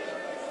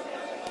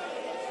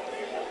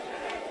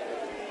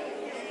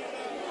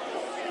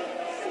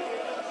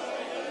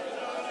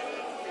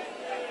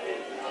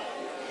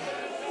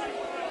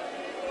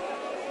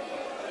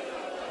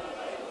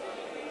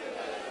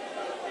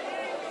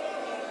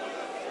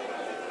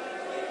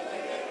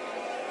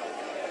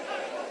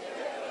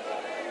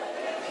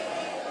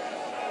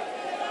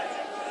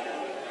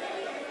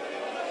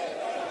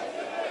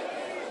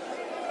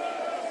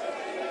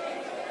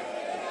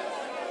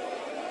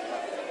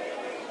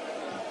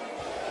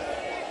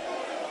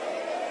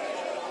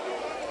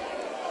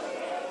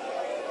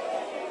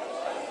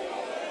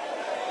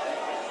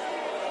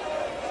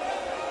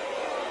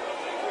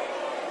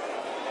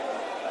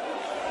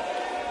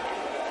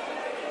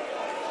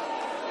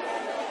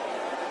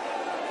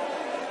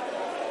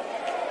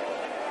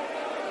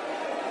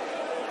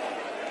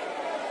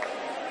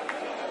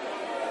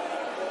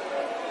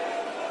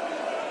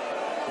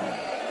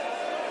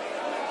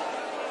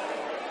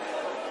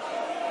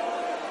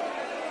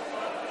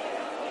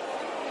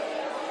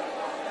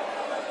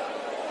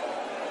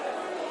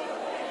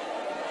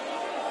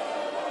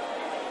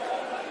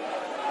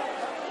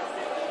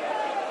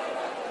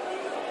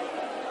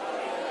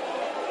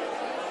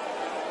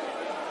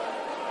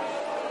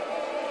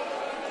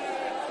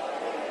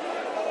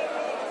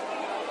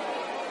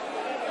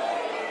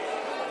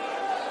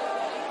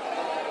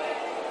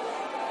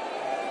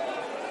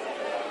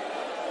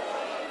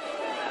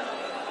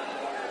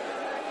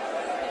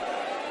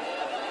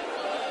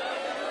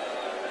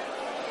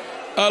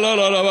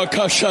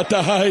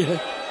 Alarabakashatahaya.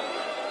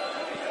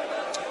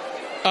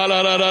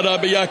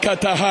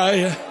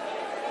 Alararabiakatahaya.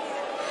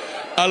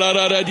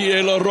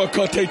 Alararadielo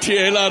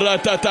rokotetiela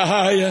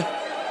ratatahaya.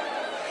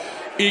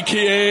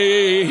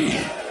 Ikie.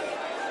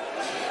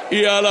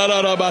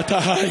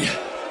 Ialararabatahaya.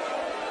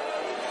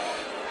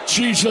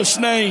 Jesus'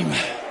 name.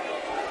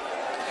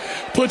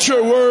 Put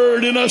your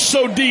word in us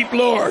so deep,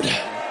 Lord,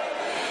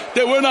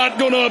 that we're not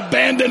going to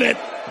abandon it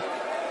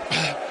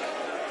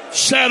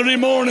Saturday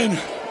morning.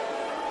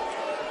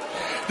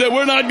 That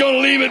we're not going to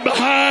leave it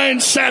behind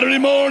Saturday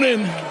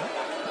morning.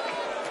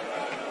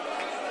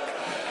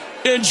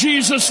 In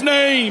Jesus'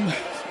 name.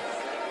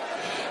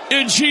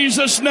 In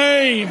Jesus'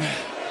 name.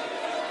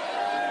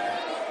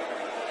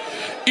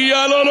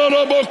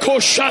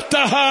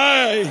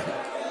 Iyalorobokoshatahai.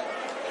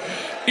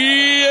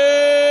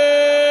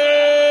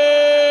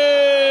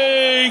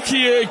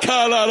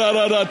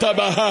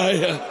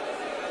 Iyekiekalaratabahai.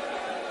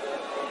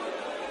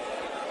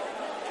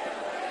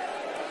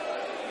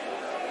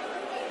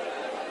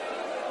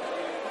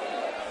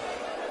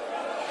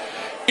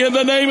 In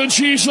the name of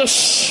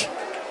Jesus.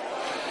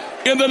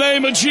 In the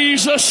name of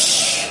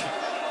Jesus.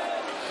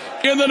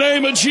 In the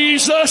name of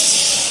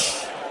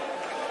Jesus.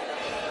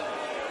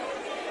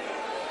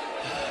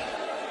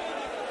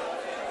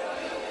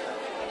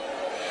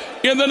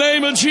 In the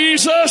name of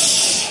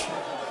Jesus.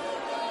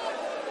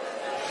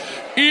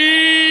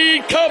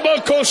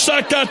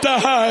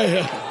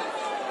 Ikabakosakatahaya.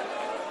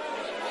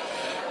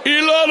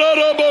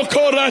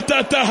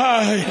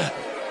 Ilororobokoratatahaya.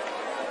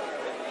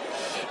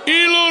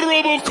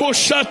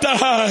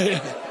 Ilorobokoshatahaya.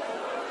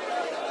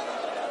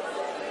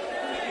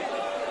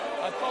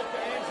 I talked to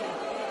Angie.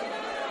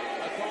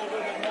 I told her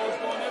that Noah's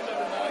going in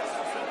there tonight.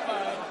 She said,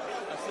 fine.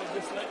 I said,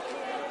 just let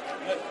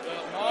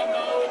Mom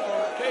know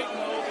or Kate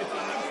know if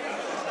you need to.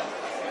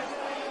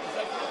 Is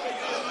that okay?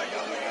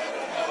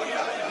 Oh,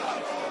 yeah.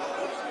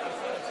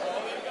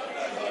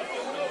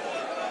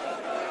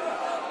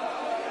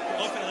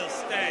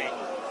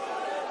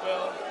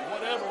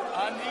 whatever.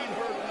 I need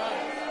her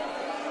tonight.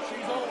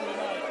 She's on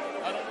tonight.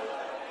 I don't know.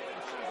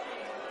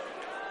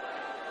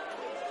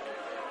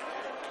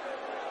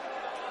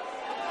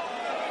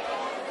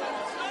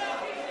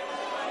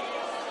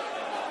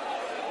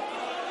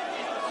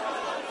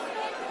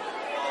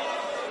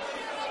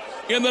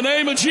 In the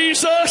name of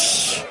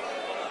Jesus.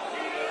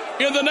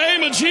 In the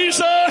name of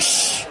Jesus.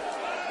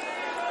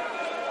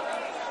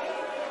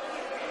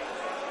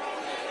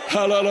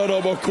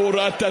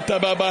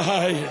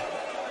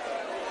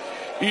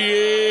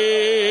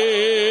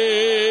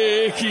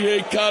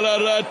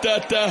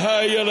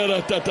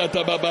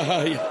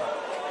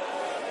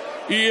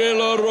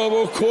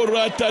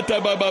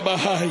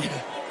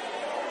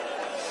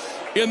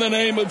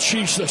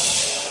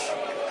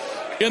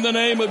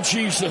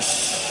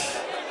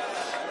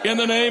 In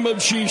the name of Jesus. In the name of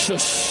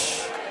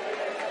Jesus.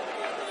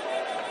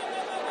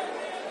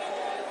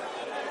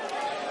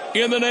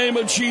 In the name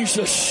of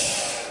Jesus.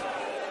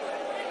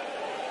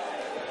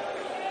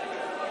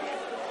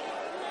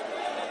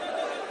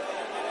 In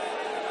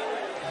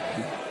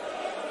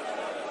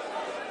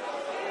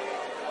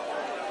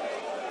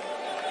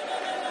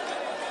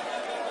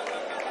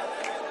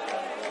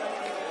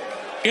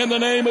the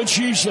name of Jesus. In the name of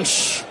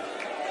Jesus.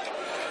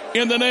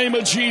 In the name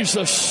of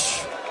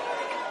Jesus.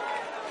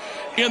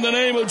 In the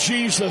name of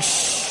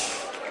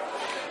Jesus.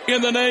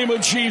 In the name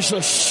of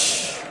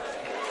Jesus.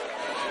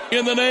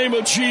 In the name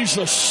of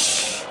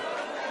Jesus.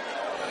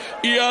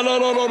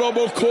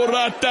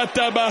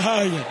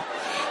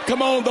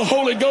 Come on, the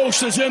Holy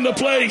Ghost is in the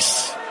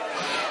place.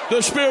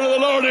 The Spirit of the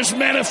Lord is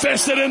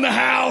manifested in the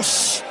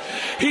house.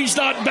 He's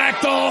not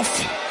backed off.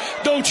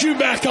 Don't you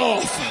back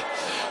off.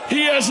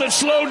 He hasn't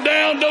slowed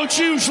down. Don't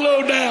you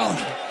slow down.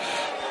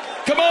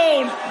 Come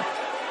on.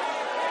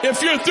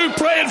 If you're through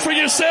praying for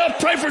yourself,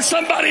 pray for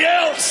somebody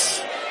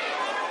else.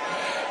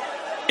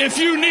 If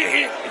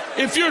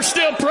you're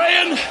still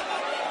praying,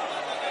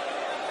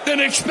 then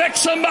expect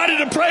somebody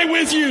to pray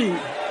with you.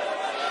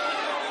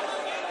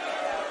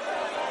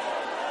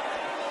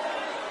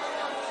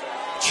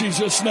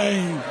 Jesus'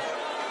 name.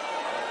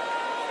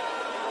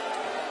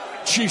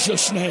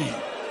 Jesus' name.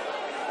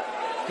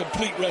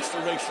 Complete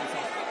restoration.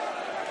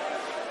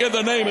 In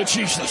the name of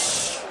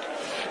Jesus.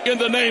 In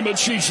the name of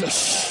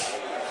Jesus.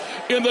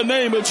 In the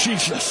name of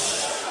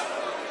Jesus.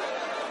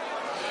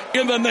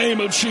 In the name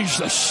of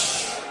Jesus.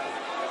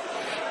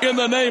 In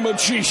the name of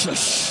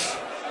Jesus.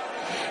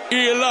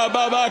 In the name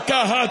of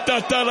Jesus.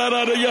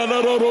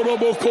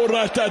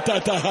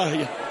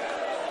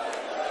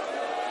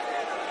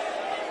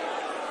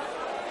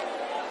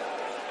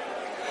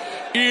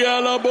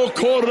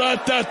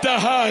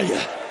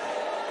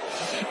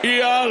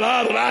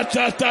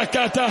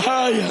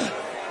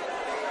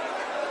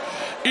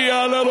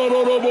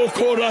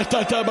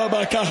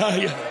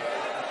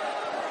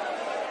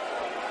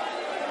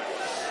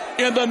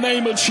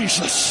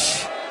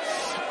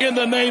 In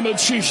the name of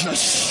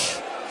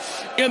Jesus.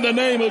 In the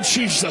name of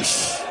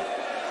Jesus.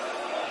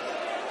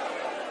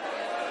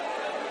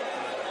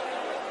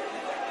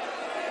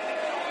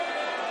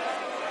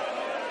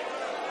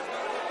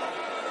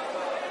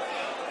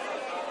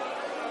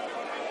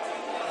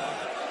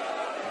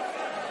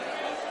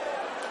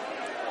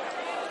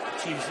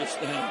 Jesus'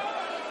 name.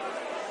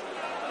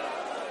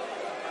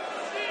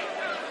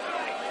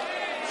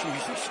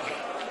 Jesus'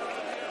 name.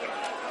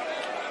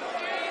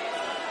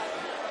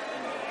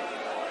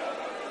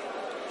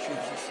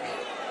 Jesus'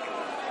 name.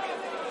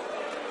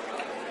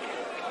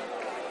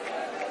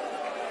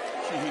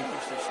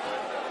 Jesus'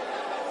 name.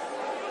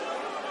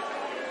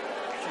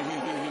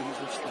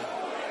 Jesus' name.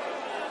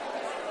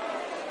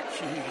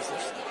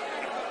 Jesus' name.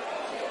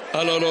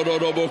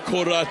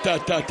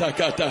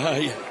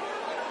 Alororobokoratatatakatahaya.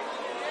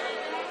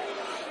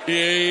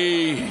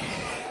 Yay.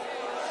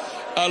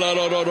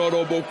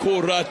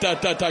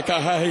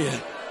 Alororobokoratatatakahaya.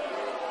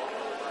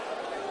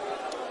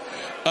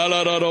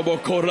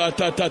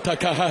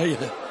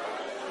 Alororobokoratatatakahaya.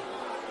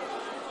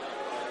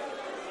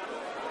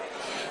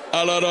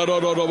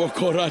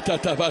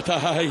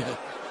 Alororobokoratatabatahaya.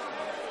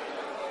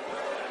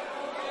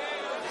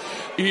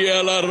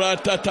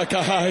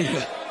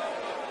 Yelaratatahaya.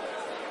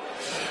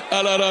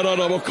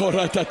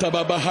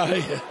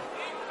 Alororobokoratababahaya.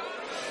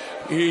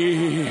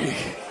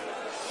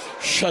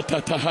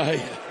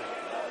 Shatatahaya.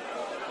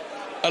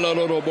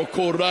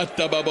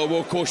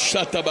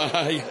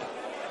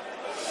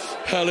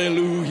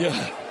 Hallelujah.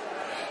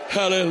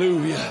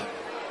 Hallelujah.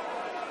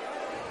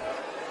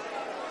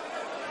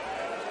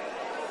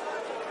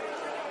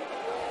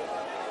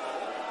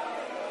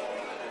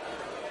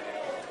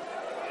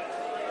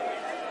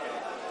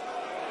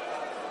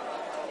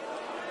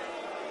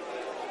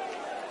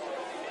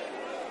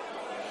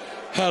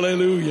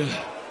 Hallelujah.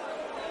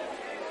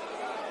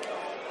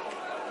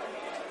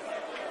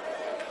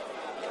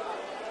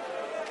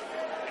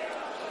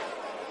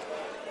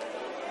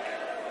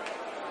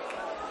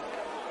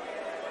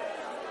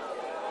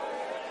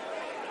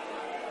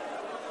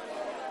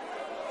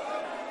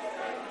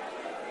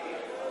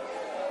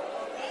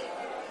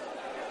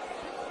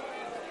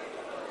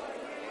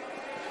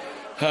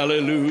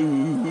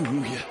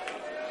 Hallelujah.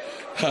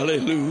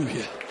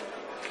 Hallelujah.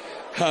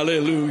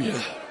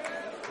 Hallelujah.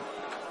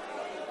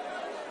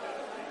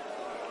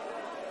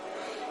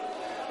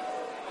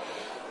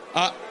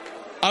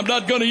 I'm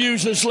not going to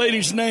use this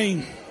lady's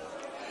name,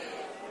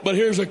 but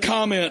here's a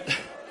comment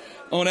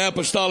on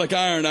Apostolic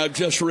Iron I've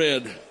just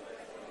read.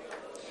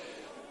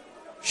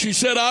 She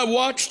said, I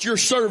watched your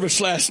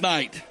service last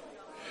night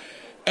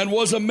and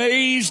was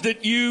amazed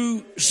that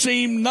you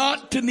seemed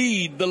not to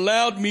need the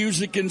loud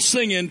music and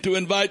singing to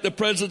invite the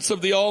presence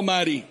of the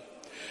Almighty.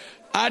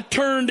 I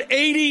turned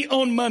 80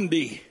 on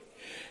Monday,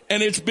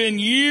 and it's been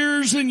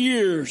years and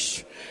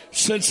years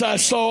since I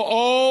saw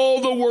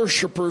all the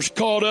worshipers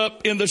caught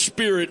up in the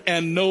Spirit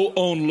and no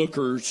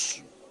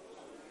onlookers.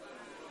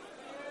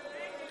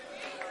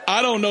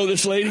 I don't know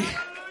this lady.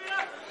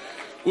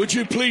 Would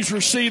you please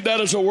receive that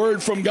as a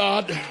word from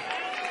God?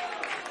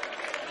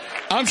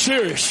 I'm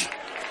serious.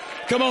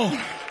 Come on.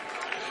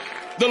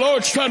 The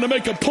Lord's trying to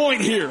make a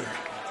point here.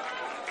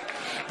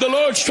 The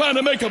Lord's trying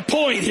to make a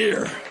point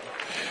here.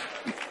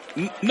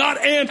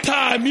 Not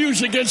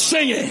anti-music and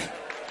singing,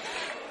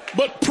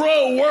 but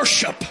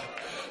pro-worship.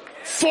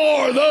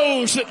 For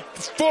those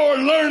for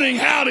learning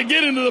how to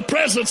get into the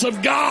presence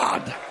of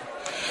God,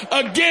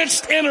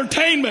 against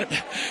entertainment,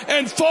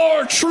 and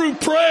for true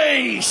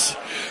praise.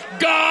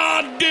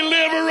 God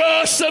deliver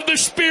us of the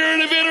spirit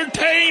of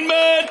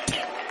entertainment.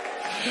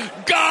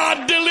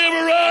 God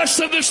deliver us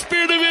of the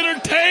spirit of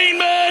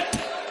entertainment.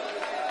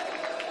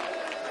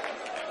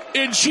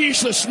 In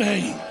Jesus'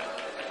 name.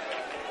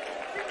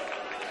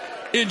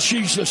 In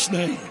Jesus'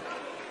 name.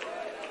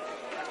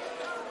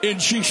 In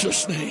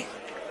Jesus' name.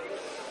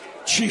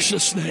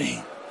 Jesus'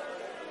 name.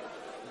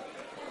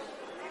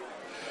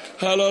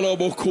 I want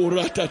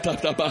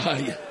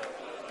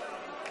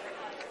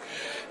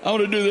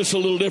to do this a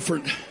little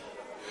different.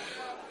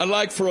 I'd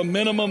like for a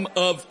minimum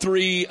of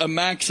 3, a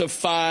max of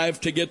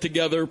 5 to get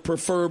together,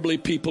 preferably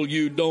people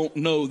you don't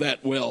know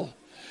that well.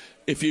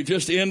 If you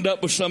just end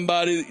up with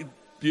somebody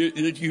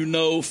that you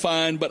know,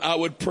 fine, but I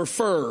would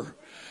prefer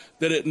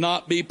that it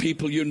not be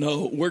people you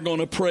know. We're going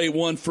to pray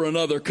one for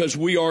another because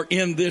we are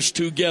in this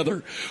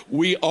together.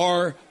 We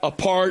are a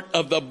part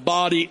of the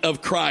body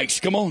of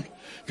Christ. Come on.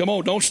 Come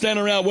on. Don't stand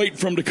around waiting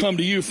for them to come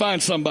to you.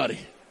 Find somebody.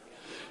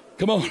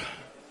 Come on.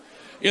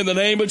 In the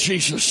name of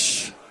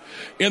Jesus.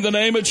 In the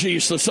name of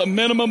Jesus. A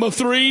minimum of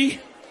 3,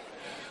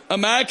 a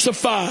max of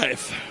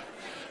 5.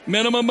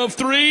 Minimum of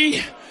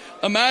 3,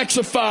 a max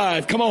of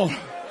 5. Come on.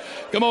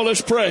 Come on,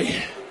 let's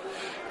pray.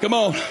 Come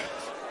on.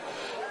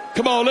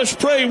 Come on, let's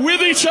pray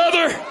with each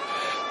other.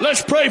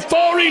 Let's pray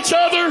for each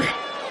other.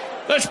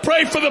 Let's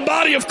pray for the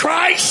body of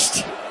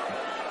Christ.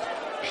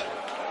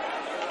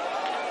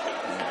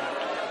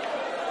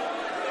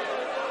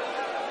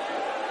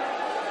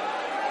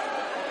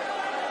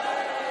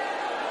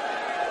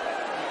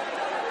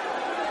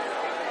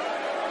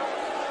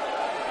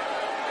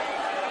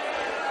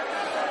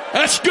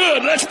 That's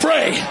good. Let's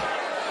pray.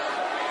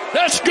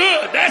 That's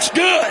good. That's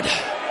good.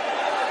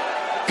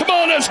 Come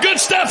on, there's good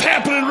stuff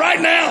happening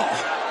right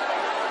now.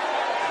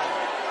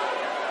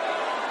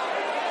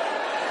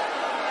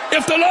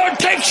 If the Lord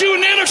takes you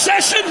in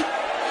intercession,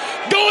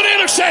 go in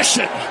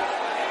intercession.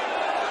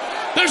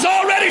 There's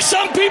already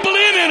some people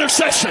in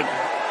intercession.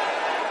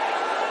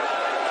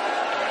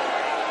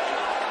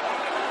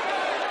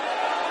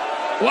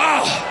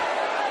 Wow.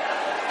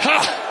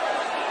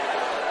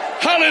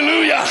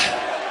 Hallelujah.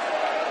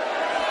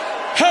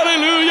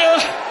 Hallelujah.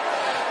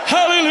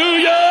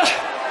 Hallelujah.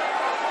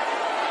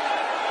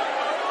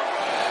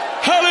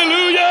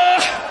 Hallelujah.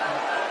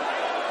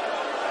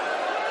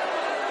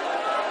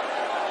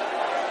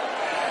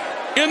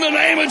 In the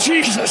name of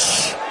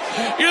Jesus.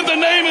 In the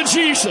name of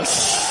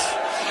Jesus.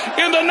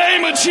 In the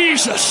name of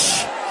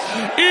Jesus.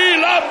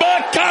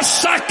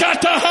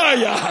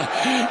 Ilabakasakatahaya.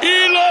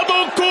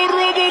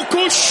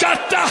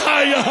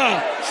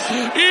 Ilabokurubukushatahaya.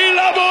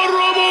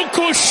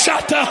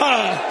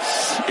 Ilaborubukushataha.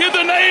 In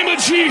the name of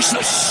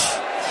Jesus.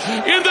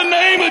 In the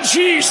name of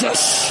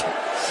Jesus.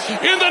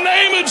 In the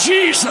name of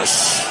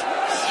Jesus.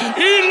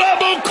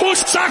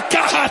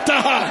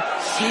 Ilabokusakahataha.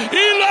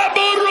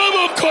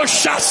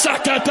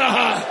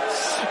 Ilaborubukushasakataha.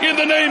 In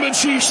the name of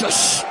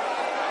Jesus.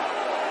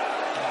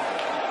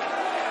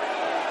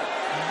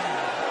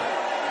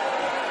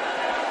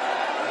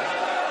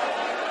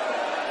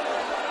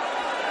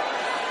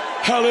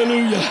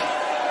 Hallelujah.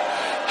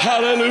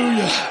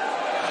 Hallelujah.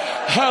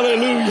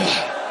 Hallelujah.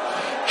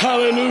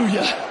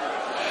 Hallelujah.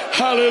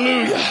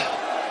 Hallelujah.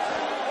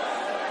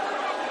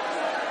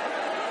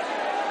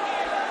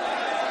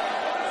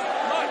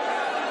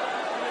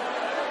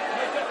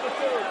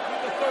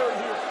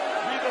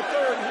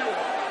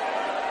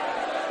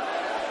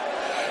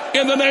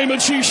 In the name of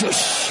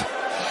Jesus.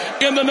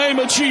 In the name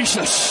of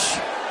Jesus.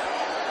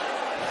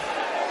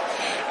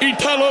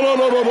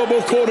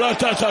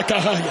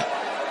 Italololobokoratakahaya.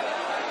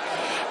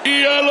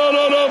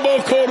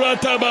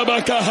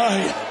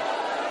 Ialololobokoratababakahaya.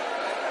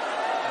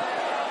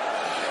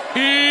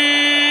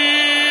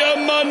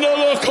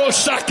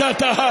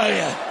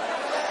 Iamanolokosakatahaya.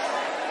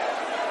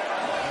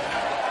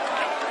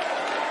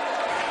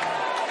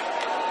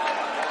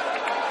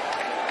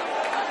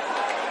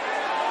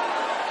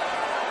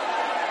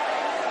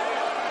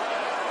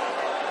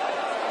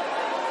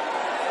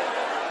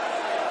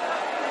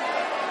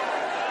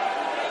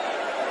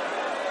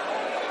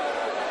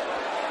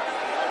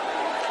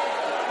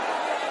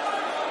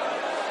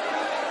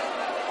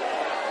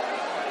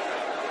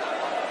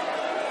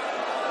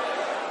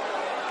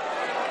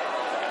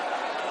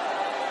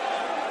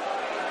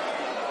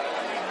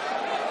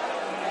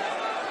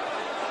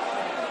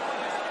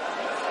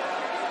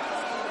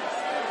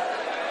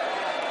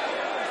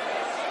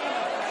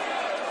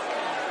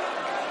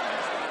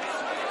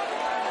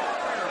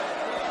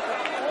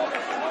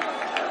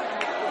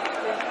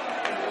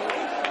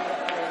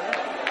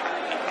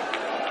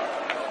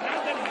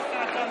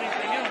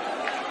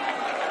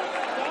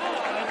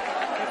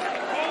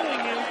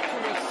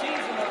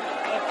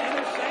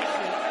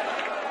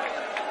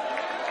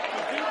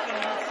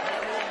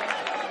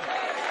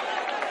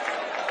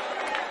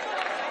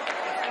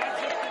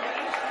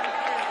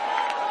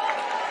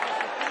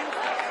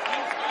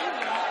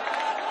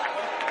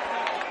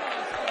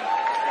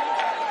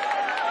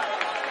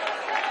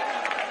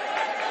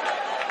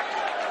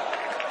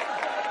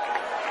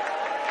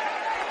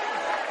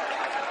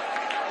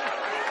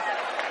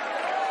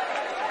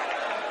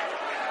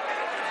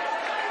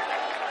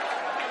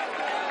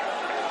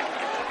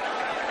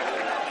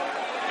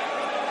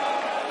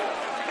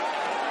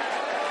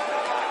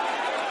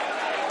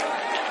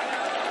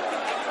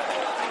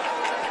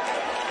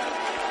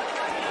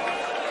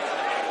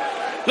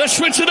 Let's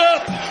switch it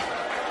up.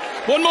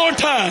 One more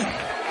time.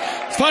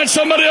 Find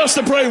somebody else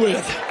to pray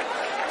with.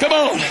 Come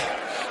on.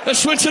 Let's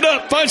switch it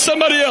up. Find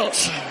somebody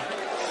else.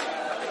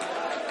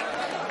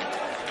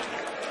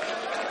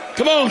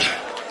 Come on.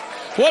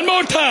 One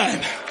more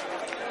time.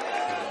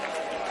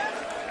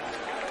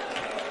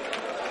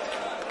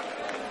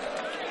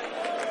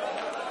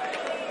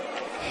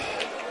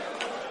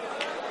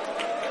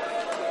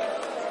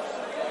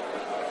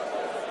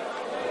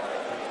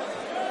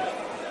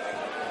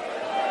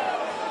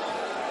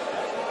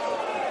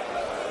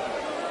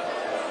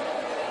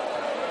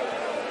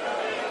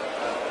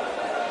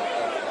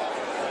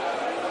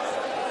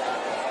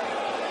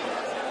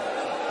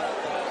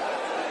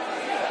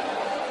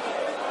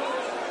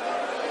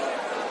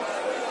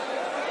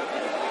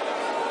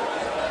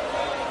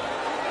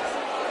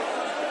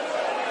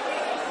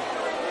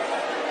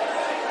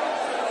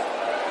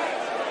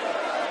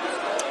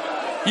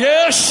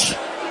 Yes.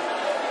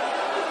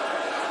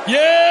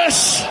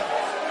 Yes.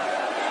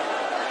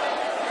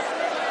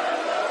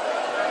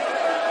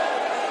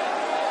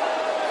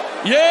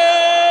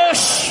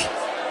 Yes.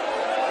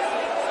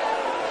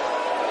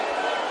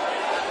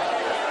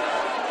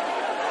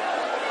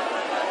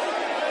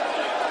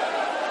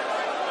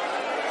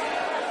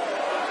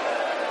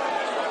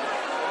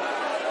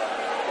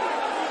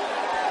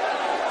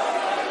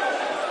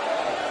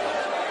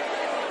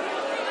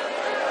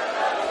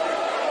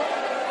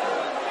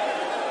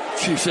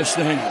 Jesus'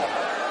 name.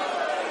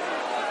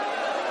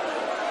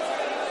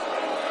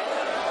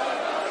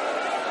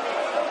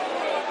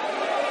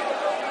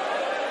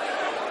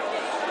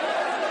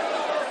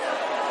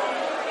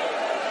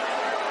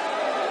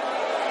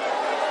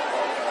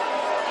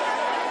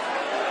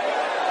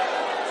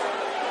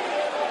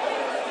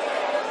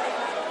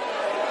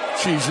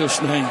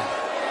 Jesus' name.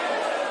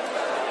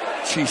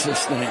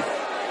 Jesus' name.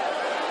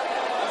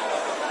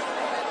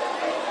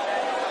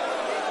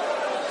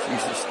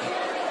 Jesus' name.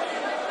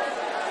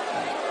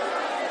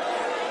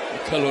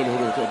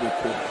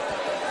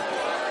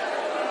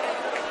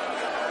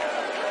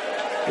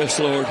 Yes,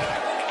 Lord.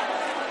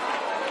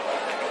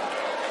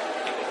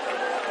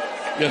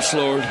 Yes,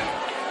 Lord.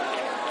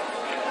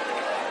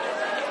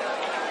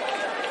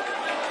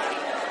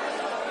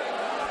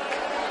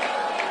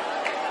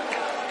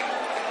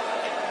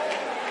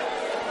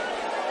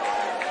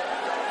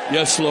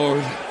 Yes,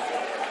 Lord.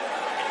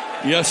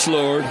 Yes,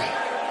 Lord.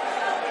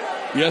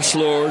 Yes,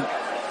 Lord.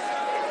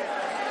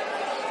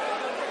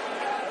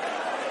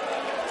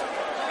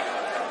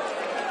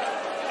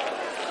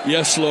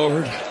 Yes,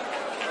 Lord.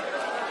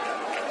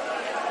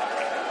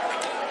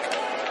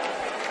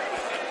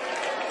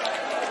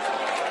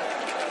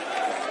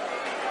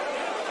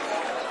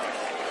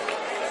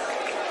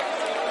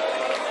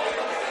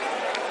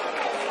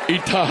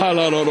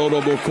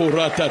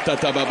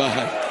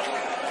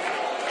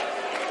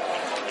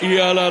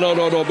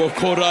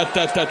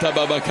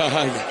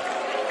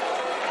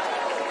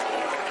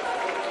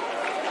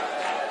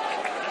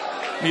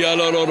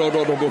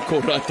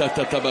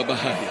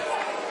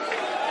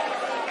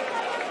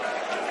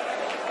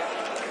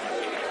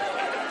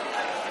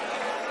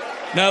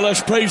 Now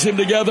let's praise him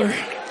together.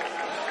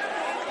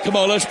 Come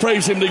on, let's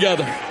praise him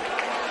together.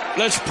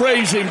 Let's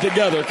praise him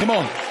together. Come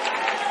on.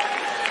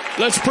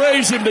 Let's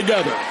praise him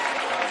together.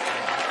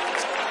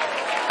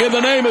 In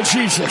the name of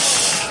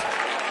Jesus.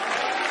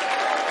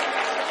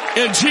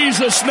 In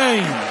Jesus'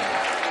 name.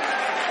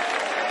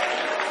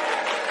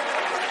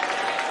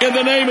 In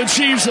the name of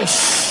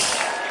Jesus.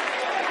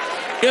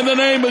 In the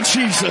name of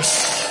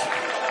Jesus.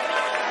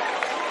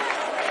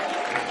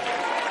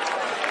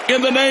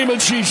 In the name of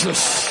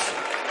Jesus.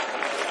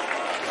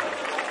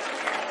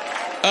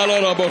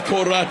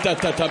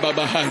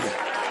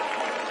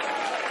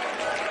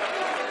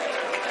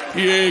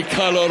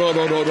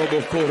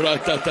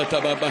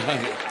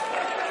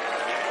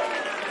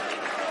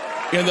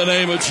 In the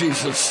name of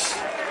Jesus.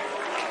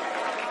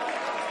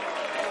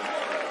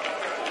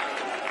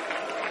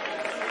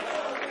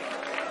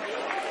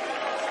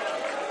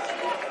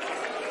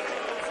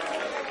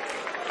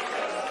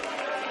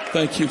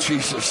 Thank you,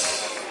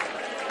 Jesus.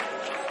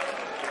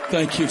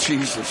 Thank you,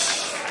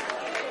 Jesus.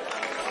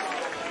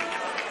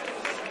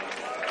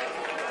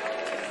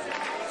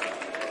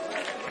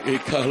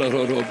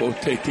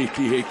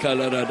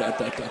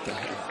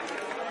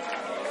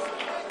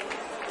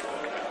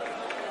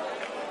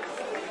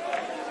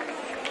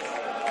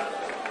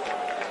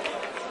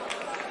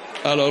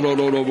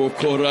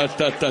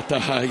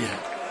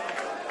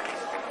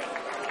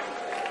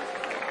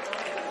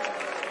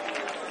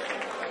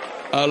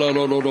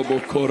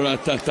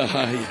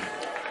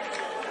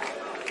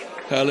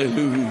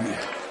 Hallelujah.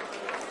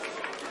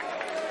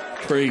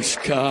 Praise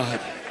God.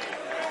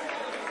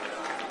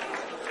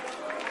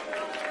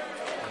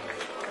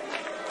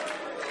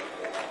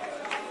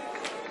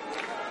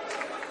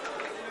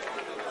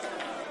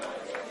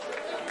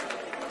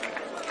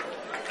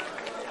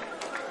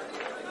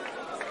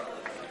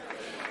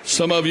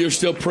 Some of you are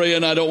still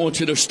praying. I don't want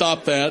you to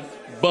stop that,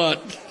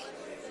 but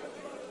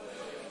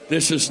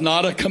this is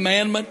not a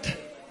commandment.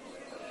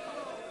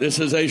 This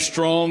is a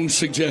strong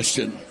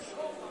suggestion.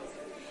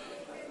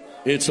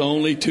 It's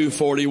only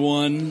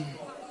 2:41.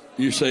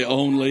 You say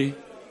only.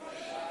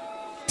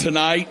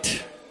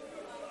 Tonight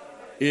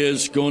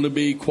is going to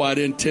be quite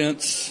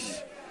intense.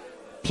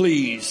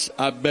 Please,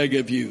 I beg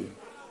of you.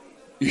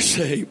 You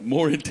say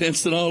more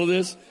intense than all of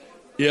this?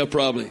 Yeah,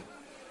 probably.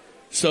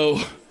 So,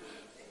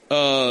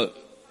 I'm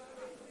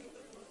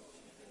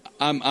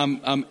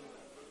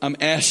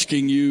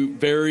asking you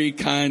very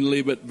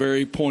kindly but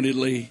very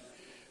pointedly,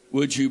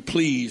 would you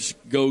please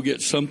go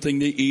get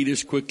something to eat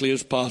as quickly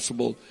as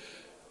possible?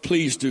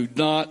 Please do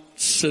not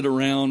sit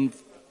around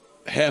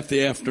half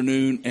the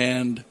afternoon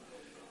and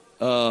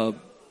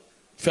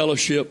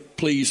fellowship.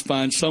 Please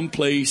find some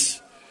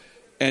place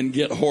and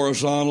get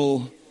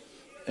horizontal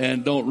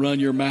and don't run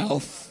your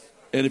mouth.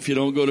 And if you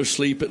don't go to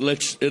sleep, at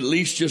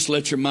least just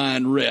let your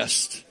mind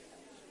rest.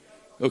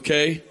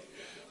 Okay?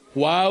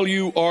 While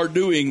you are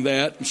doing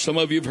that, some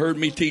of you have heard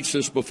me teach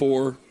this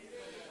before.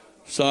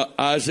 So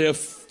Isaiah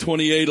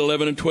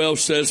 28:11-12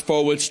 says,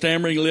 "For with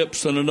stammering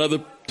lips and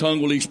another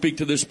tongue will he speak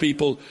to this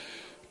people,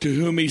 to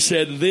whom he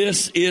said,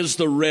 this is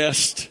the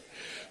rest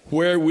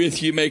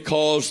wherewith you may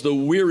cause the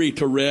weary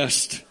to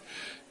rest.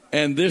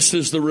 And this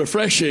is the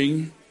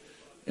refreshing,"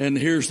 and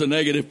here's the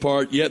negative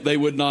part, "yet they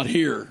would not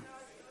hear."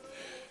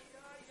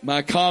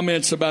 My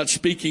comments about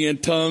speaking in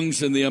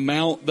tongues and the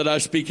amount that I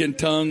speak in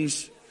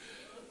tongues,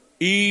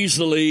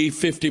 easily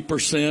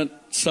 50%,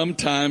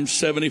 sometimes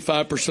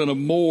 75% or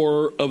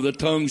more of the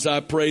tongues I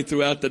pray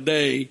throughout the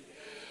day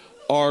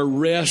are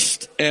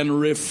rest and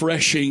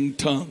refreshing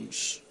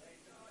tongues.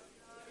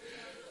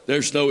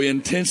 There's no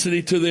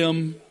intensity to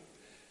them.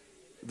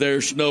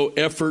 There's no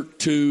effort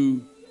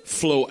to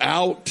flow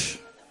out.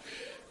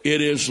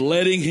 It is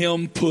letting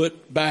him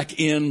put back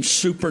in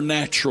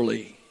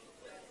supernaturally.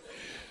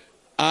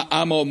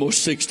 I'm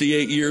almost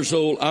 68 years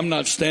old. I'm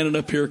not standing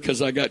up here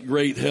because I got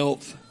great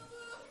health.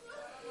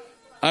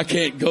 I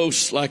can't go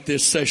like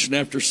this session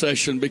after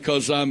session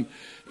because I'm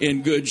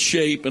in good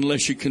shape,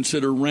 unless you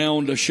consider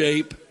round a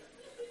shape.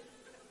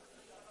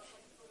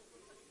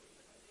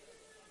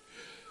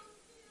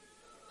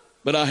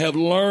 But I have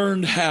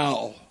learned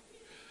how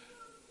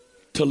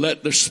to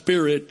let the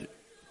Spirit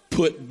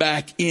put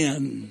back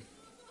in.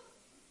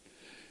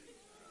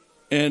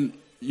 And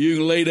you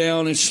can lay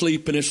down and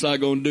sleep and it's not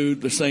going to do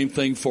the same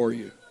thing for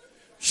you.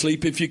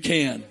 Sleep if you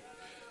can.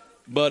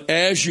 But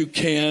as you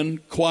can,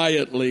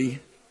 quietly,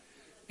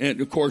 and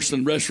of course the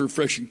rest of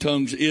refreshing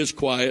tongues is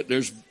quiet.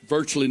 There's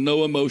virtually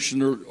no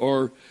emotion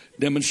or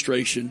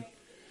demonstration.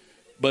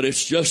 But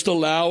it's just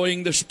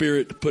allowing the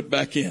Spirit to put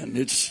back in.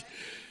 This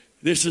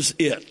is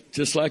it,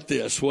 just like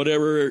this.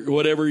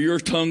 Whatever your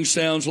tongue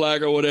sounds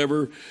like or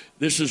whatever,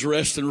 this is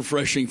rest and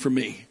refreshing for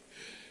me.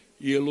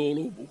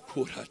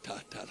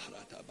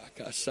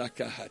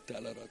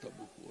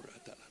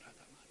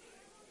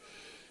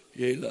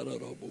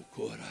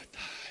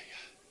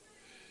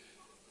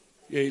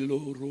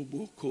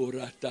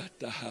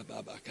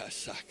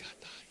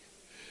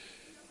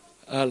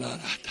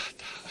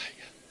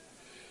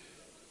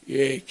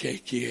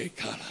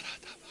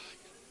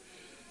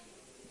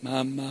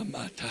 Mama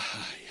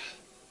matahaya,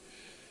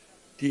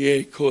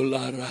 die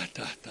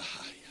kolarata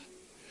tahaya,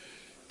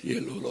 die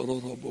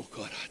lolorobo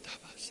korata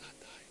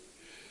basataya,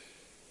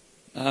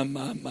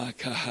 mama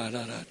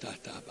makaharata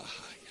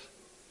tabahaya,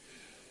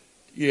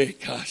 die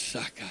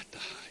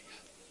kasakatahaya,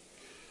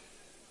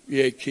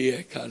 die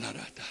kie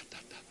kalarata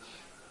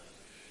tabahaya,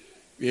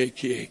 die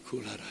kie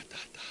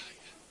kularata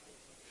tahaya,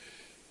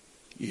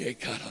 die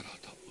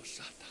kararata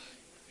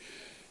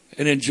busataya.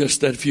 And in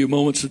just that few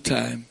moments of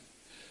time,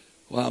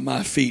 while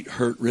my feet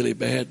hurt really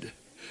bad,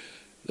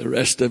 the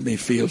rest of me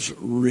feels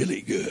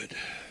really good.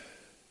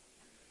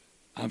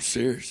 I'm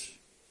serious.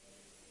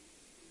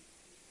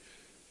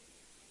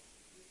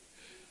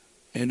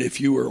 And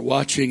if you were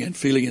watching and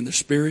feeling in the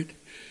Spirit,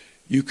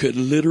 you could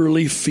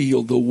literally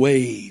feel the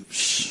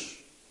waves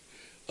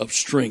of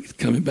strength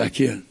coming back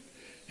in.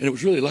 And it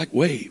was really like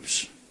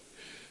waves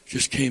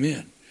just came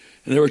in.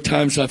 And there were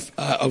times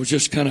I was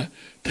just kind of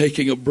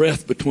taking a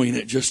breath between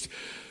it, just,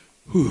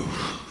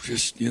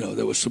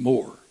 there was some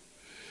more.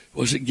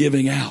 Wasn't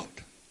giving out.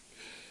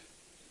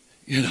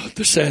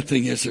 The sad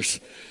thing is there's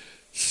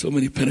so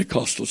many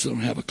Pentecostals that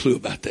don't have a clue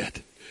about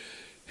that.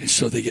 And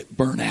so they get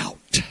burnt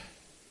out.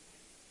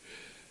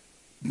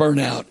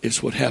 Burnout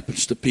is what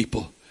happens to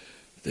people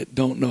that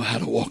don't know how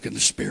to walk in the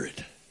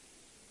Spirit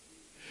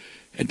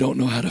and don't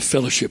know how to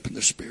fellowship in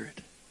the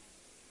Spirit.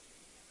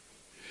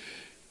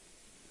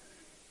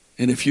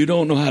 And if you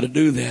don't know how to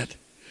do that,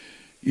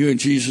 you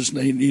and Jesus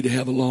need to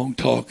have a long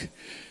talk,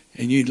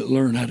 and you need to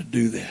learn how to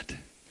do that.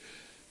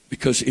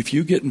 Because if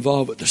you get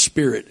involved with the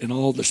Spirit and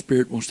all the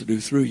Spirit wants to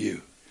do through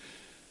you,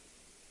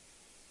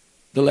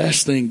 the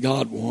last thing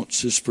God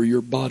wants is for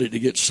your body to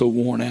get so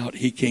worn out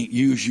He can't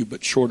use you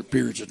but short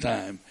periods of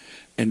time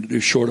and to do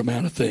short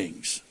amount of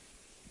things.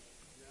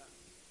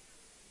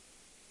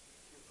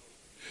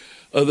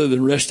 Other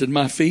than resting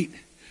my feet,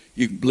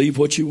 you can believe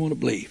what you want to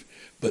believe.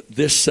 But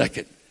this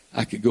second,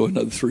 I could go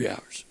another 3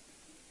 hours.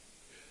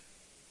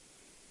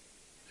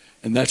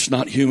 And that's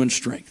not human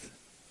strength.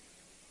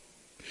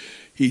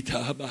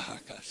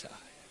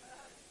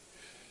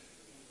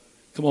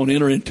 Come on,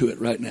 enter into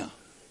it right now.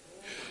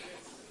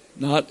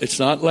 It's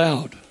not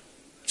loud.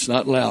 It's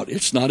not loud.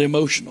 It's not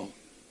emotional.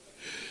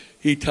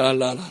 And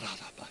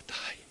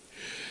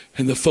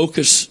the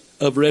focus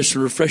of rest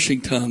and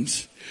refreshing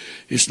tongues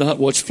is not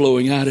what's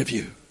flowing out of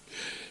you.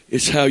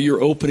 It's how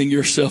you're opening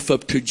yourself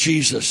up to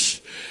Jesus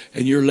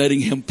and you're letting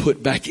him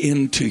put back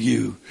into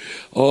you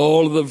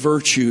all of the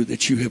virtue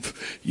that you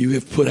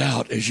have put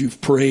out as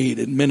you've prayed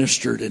and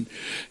ministered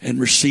and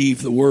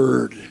received the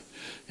word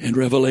and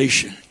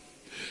revelation.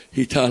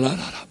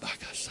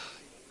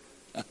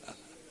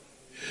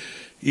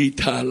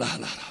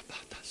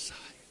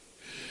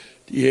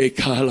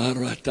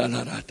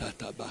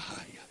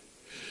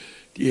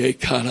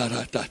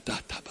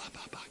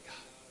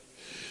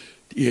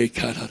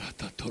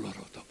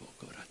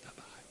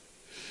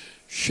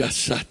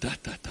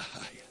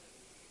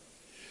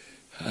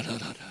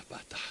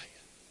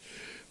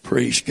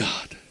 Praise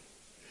God.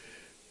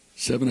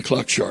 7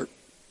 o'clock sharp.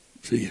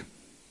 See you.